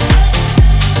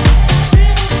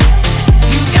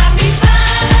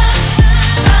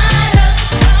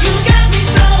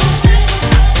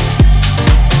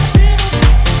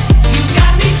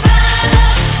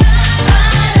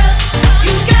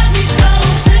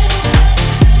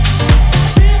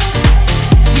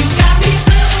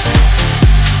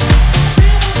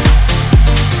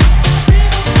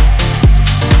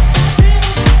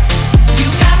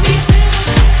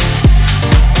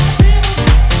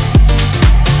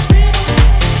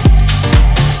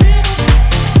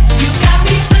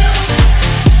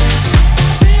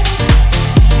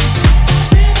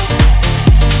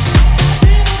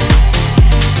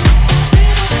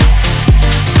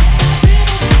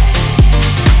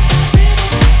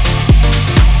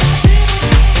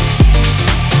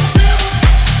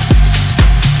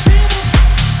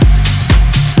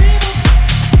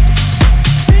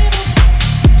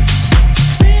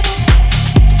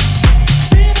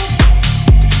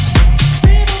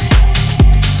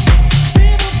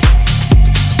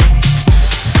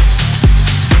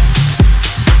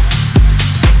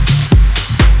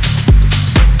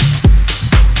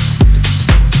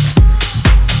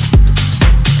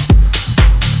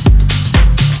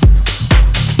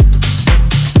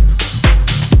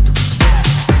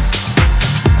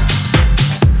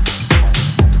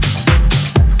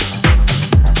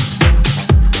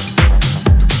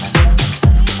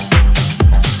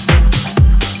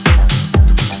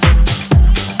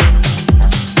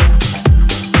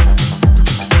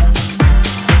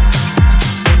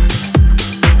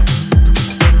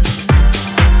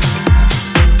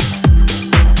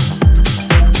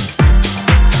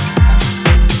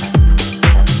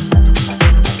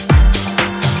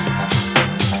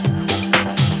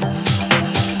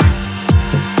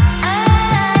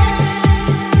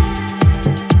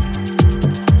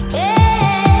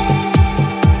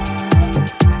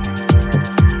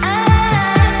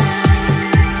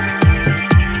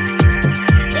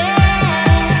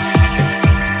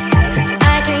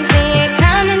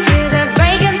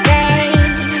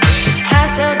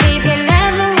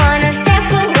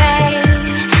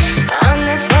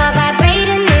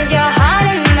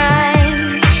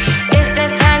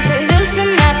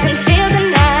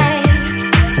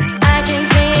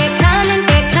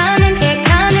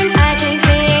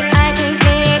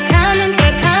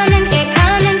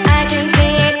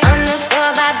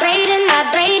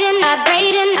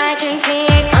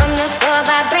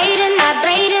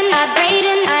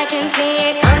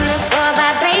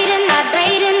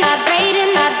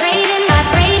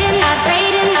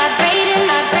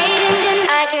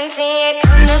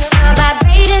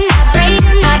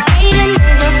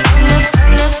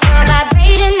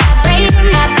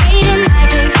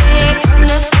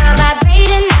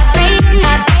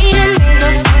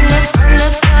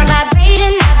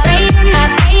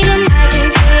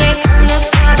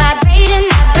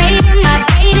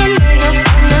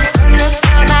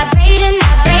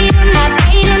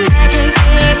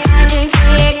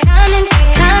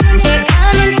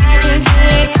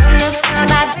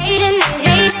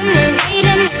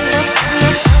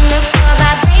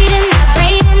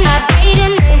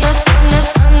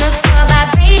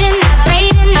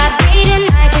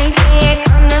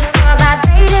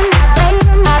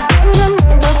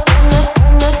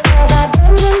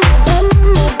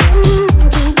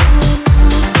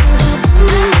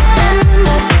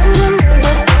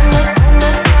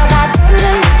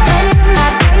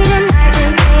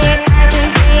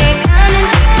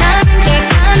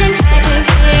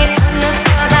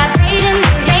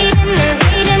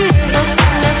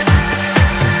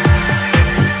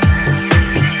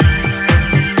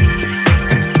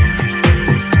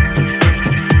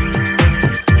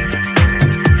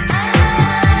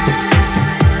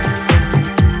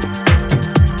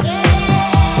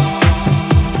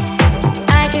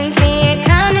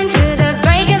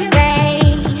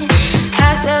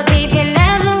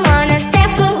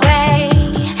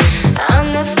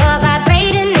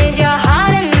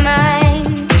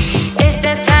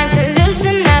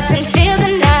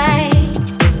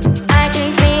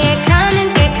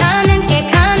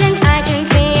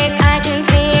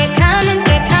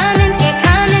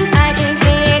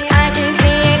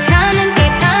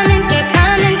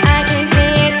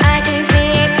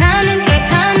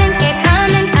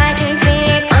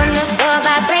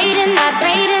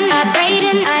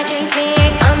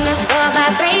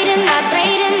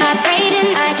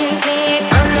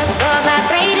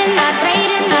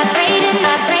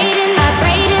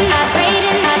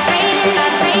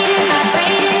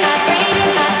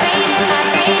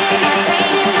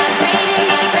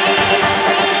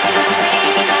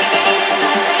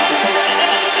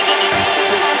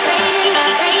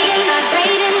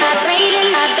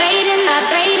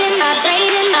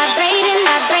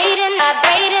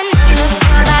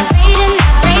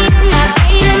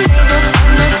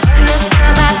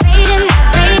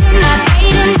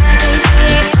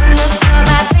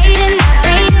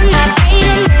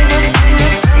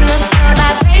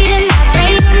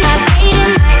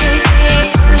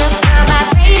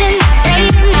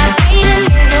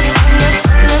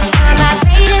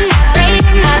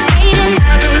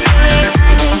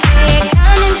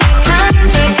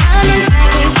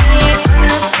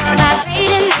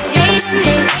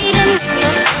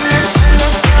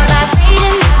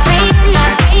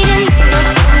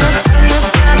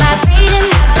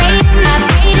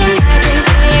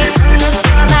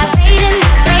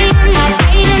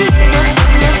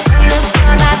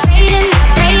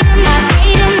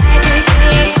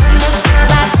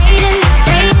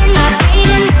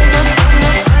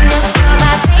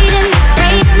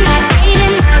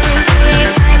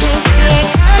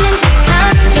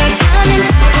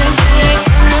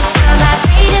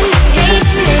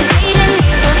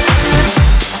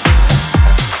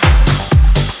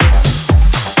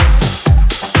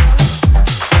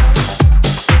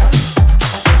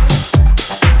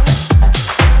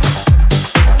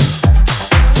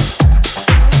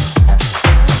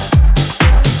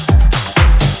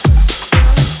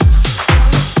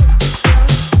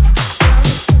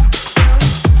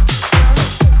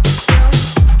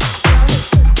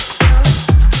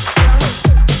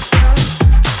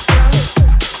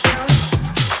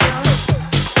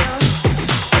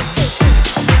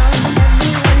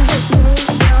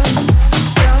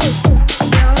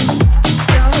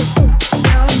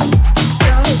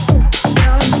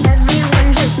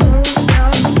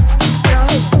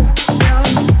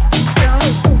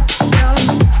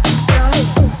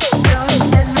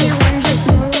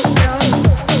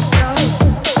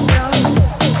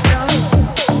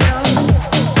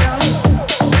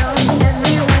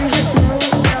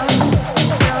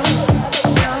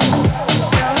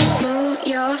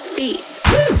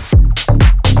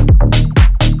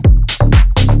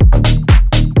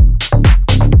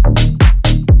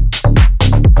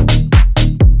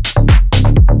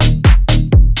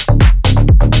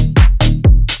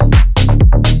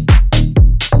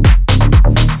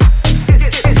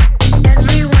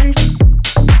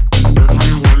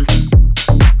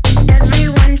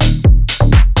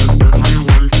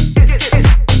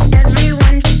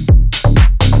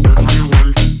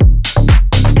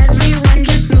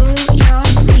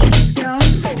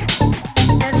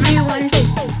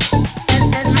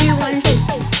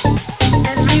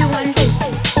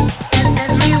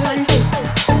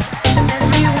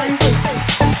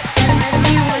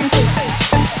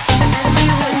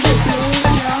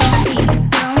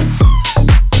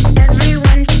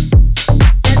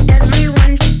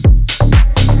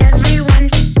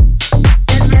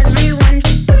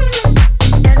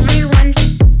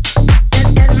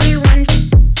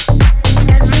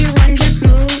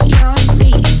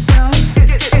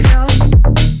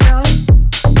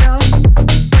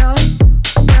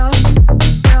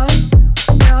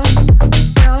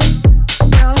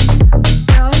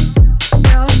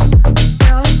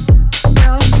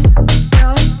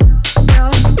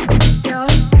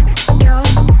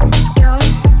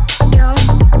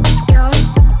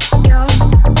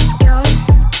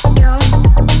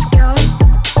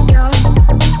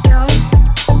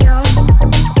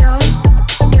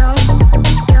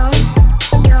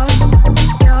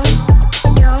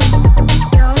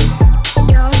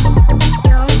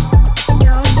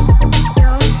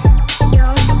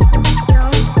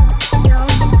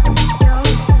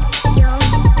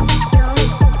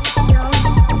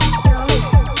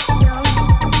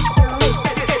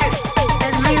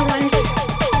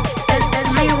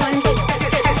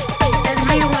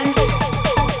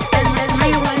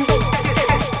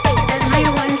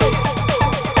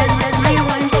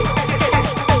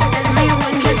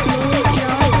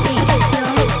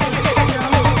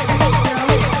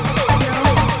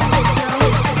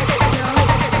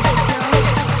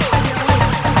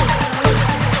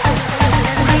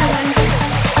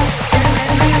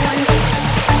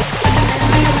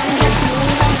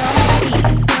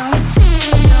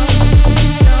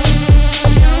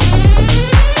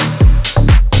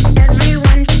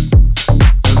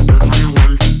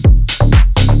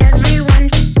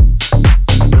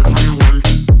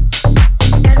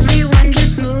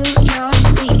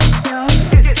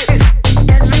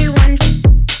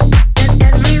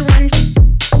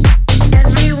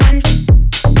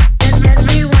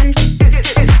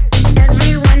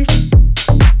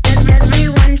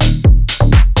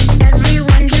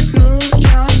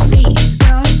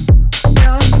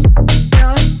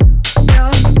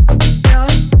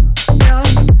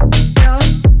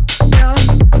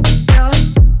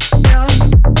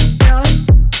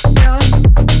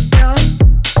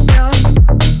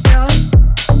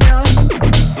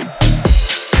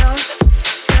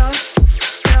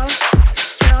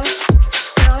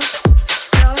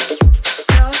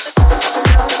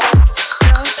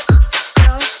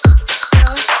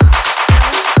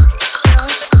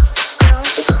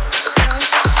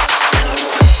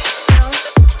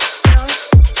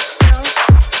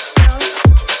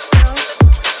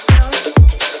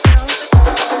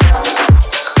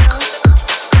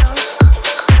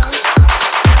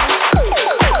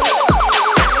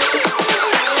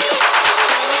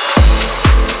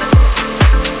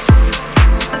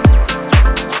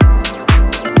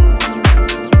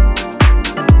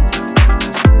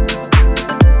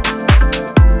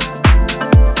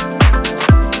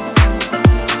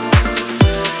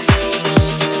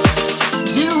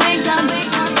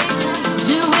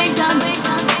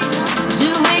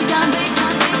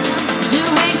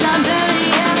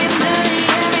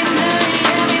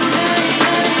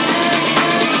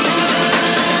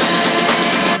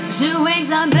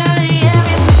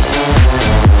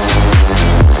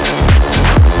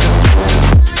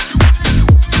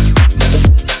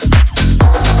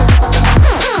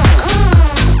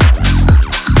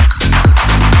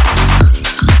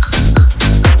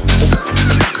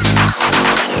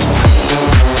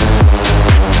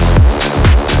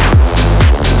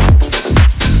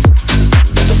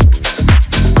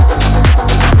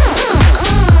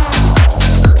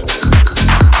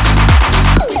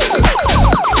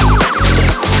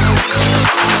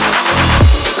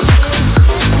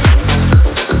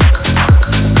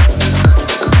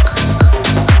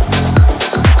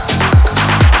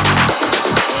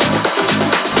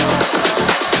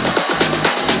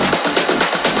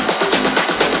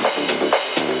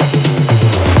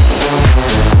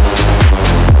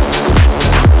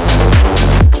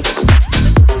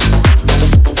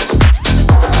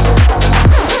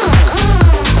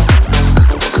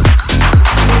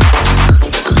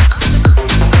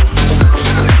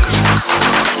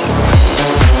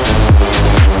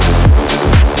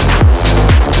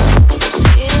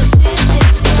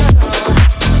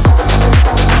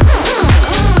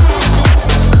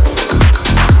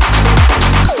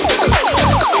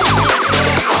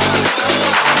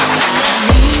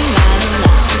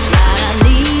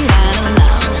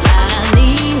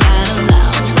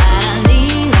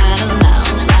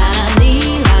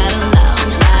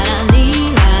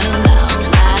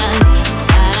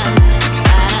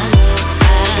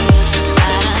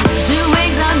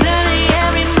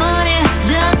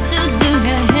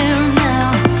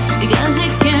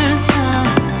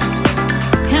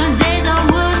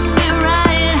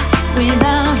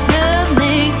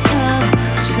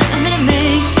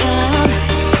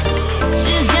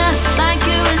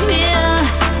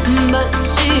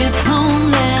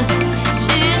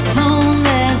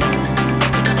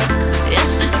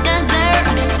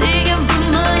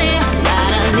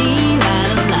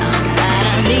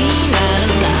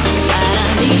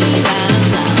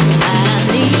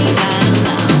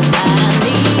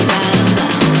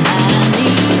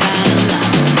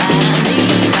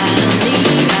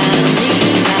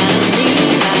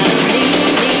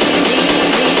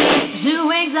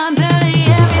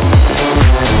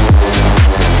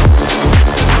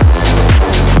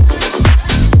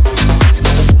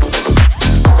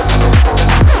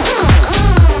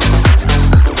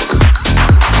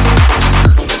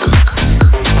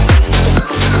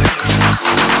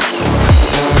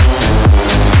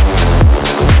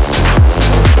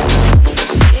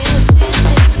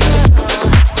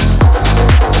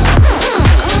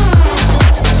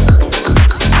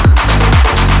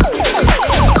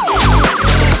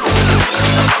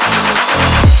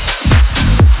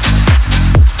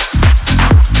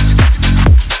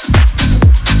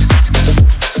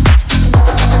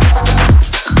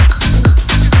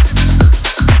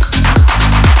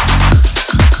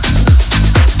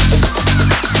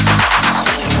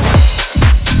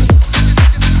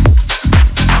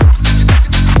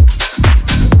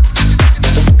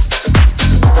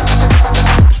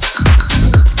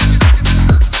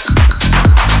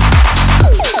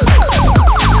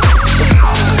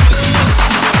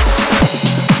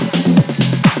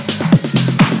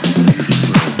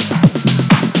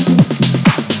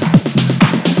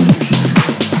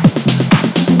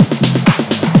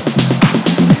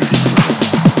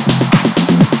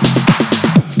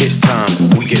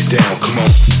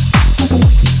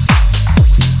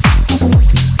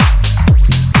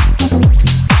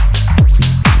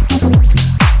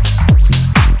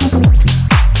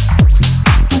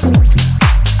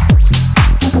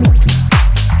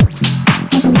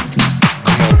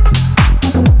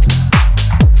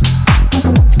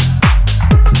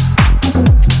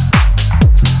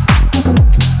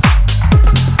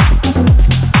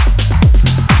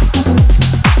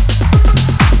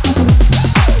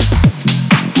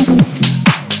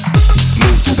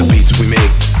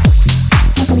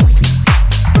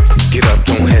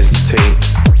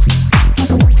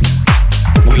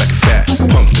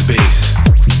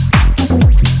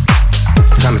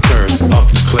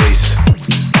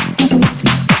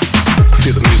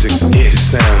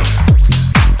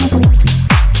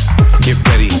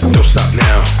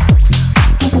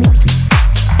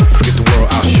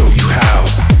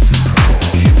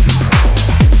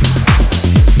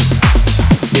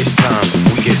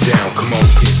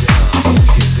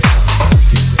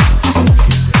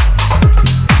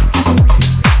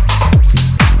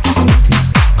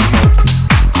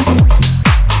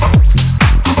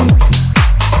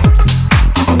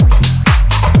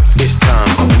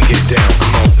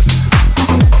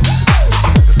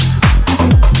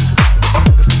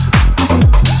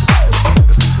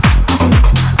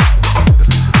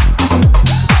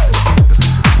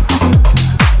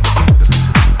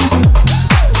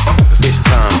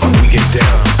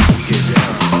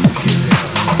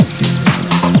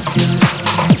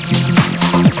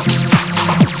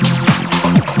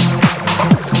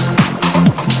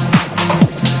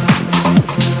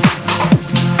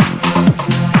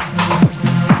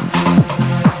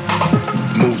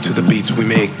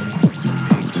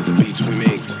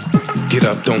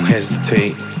up, don't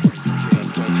hesitate.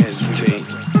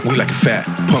 We like it fat,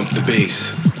 pump the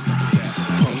bass.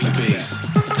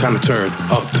 Time to turn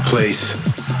up the place.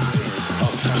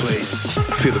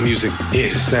 Feel the music, hear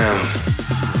the sound.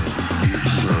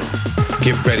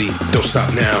 Get ready, don't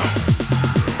stop now.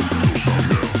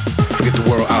 Forget the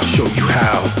world, I'll show you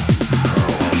how.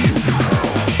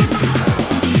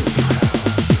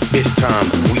 It's time,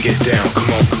 we get down,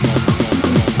 come on, come on, come on.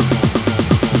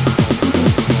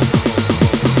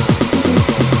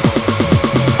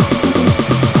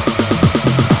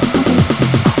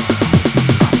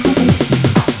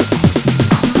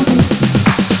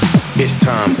 It's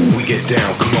time, we get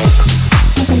down, come on.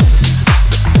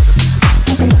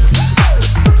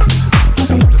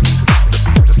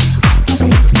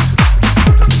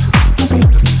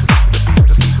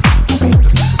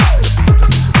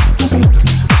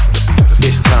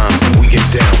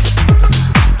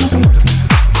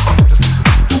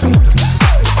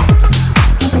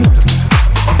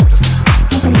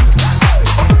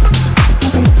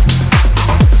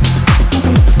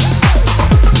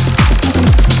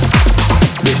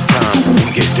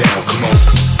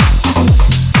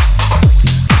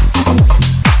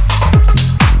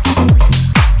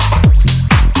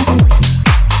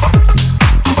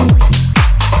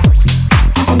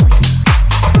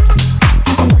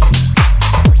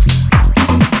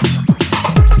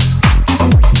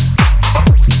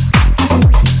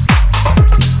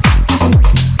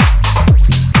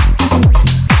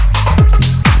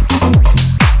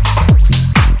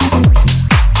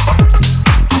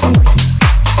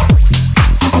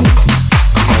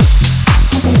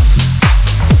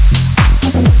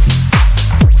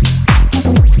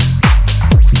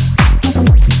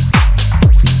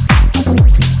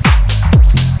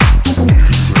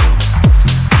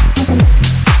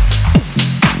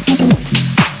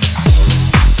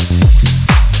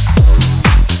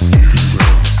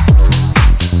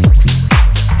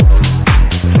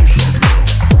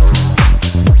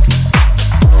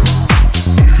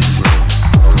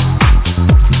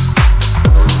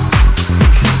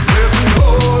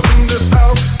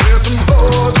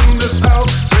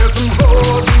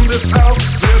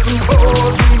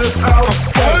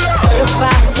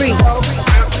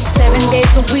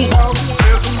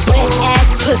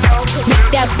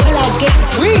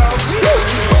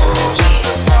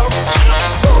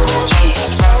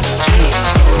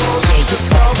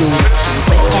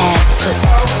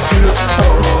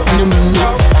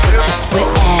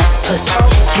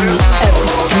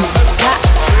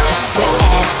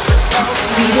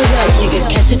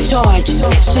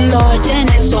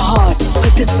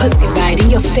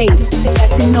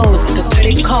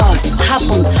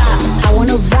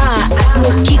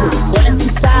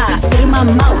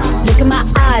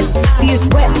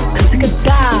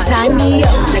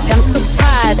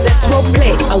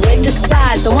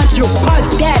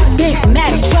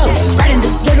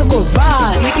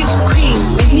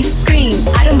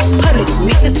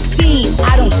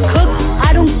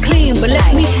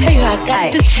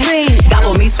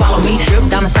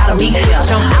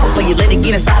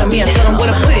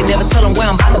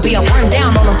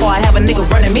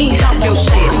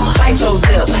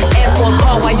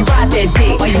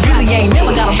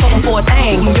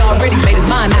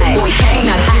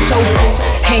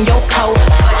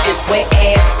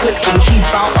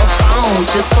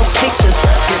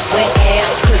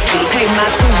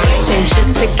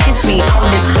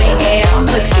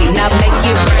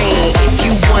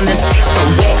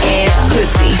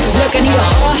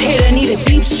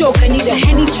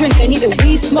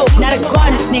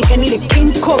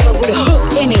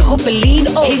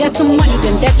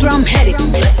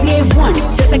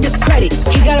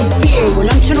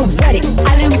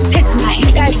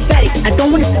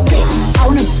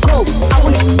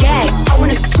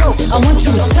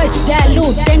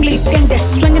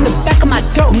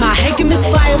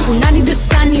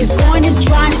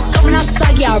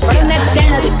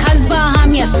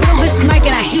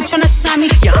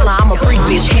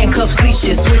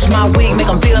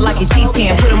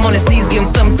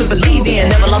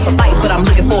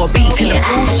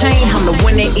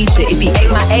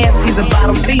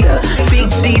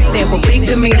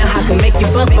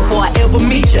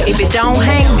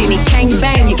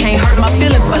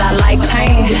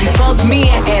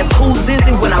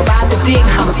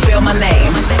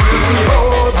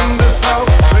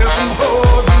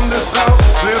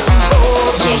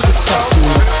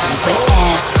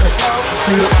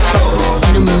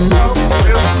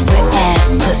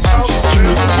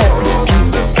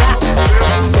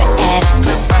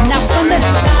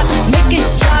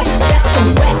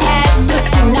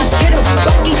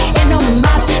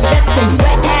 Some wet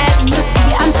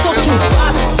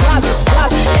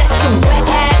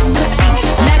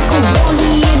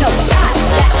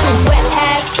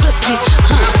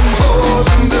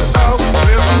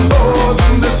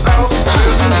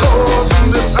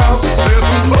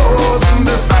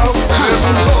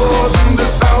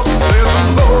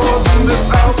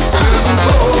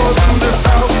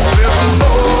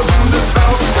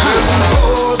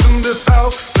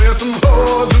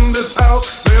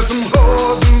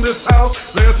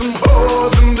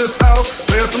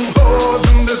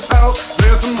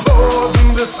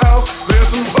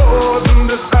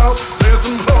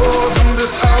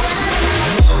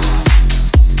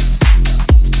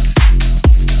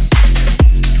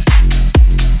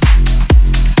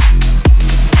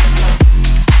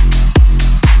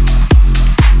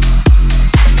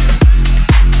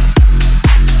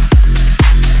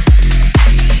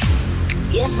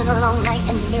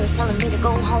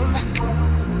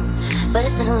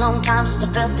long time since I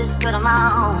felt this good on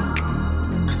my own.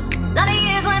 Lot of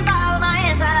years went by with my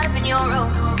hands tied up in your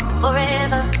ropes.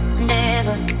 Forever and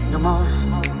ever, no more.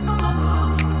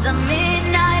 The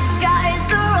midnight sky is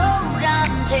the road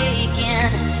I'm taking.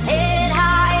 Head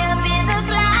high up in the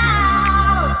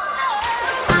clouds.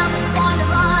 I was born to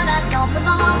run, I don't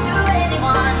belong to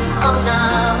anyone. Oh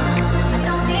no, I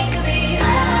don't need to be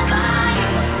hurt by you.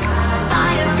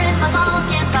 Fire in my lungs,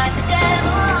 can't fight the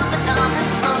devil on my tongue.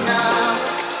 Oh no,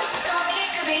 I don't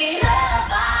need to be hurt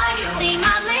by you. See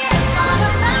my lips on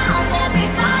her mouth,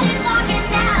 everybody's talking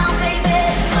now, baby.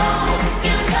 Oh,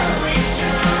 you know it's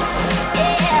true.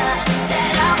 Yeah,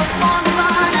 that I was born to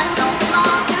run, I don't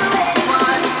belong to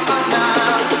anyone. Oh no,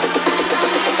 I don't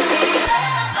need to be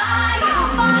hurt by you.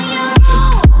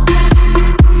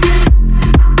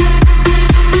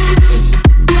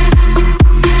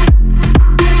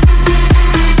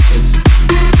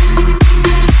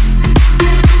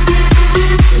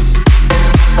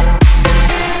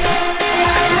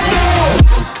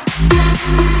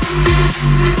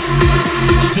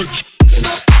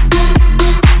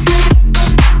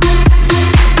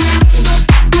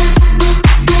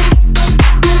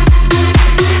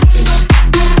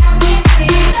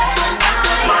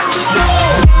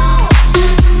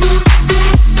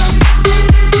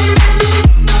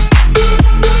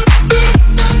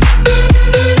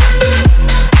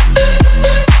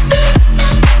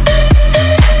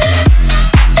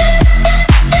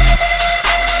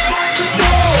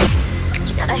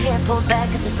 She got her hair pulled back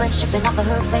cause the sweat's dripping off of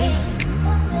her face.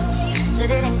 Said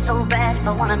it ain't so bad if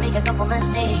I wanna make a couple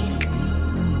mistakes.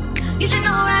 You should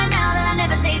know right now that I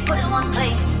never stay put in one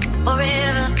place.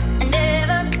 Forever and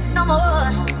ever, no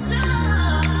more.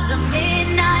 The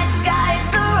midnight sky is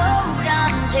the road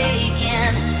I'm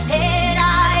taking. Head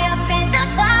high up in the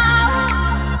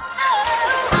clouds.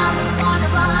 Oh, I was born to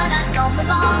run, I don't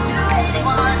belong to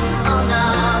anyone. Oh no,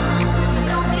 I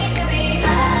don't need to be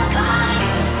hurt by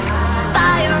you.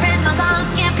 Fire in my lungs,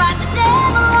 can't fight the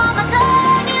devil on my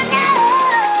tongue. You know,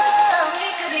 don't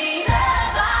need to be hurt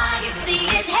by you. See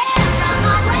his hair from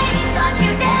my waist, but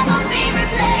you never be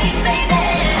replaced, baby.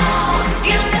 Oh,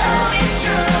 you know it's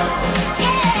true.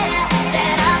 Yeah,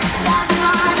 that I was born to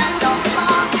run, I don't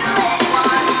belong to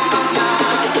anyone. Oh no,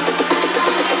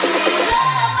 don't need to be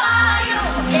hurt by you.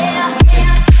 Yeah,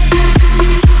 yeah.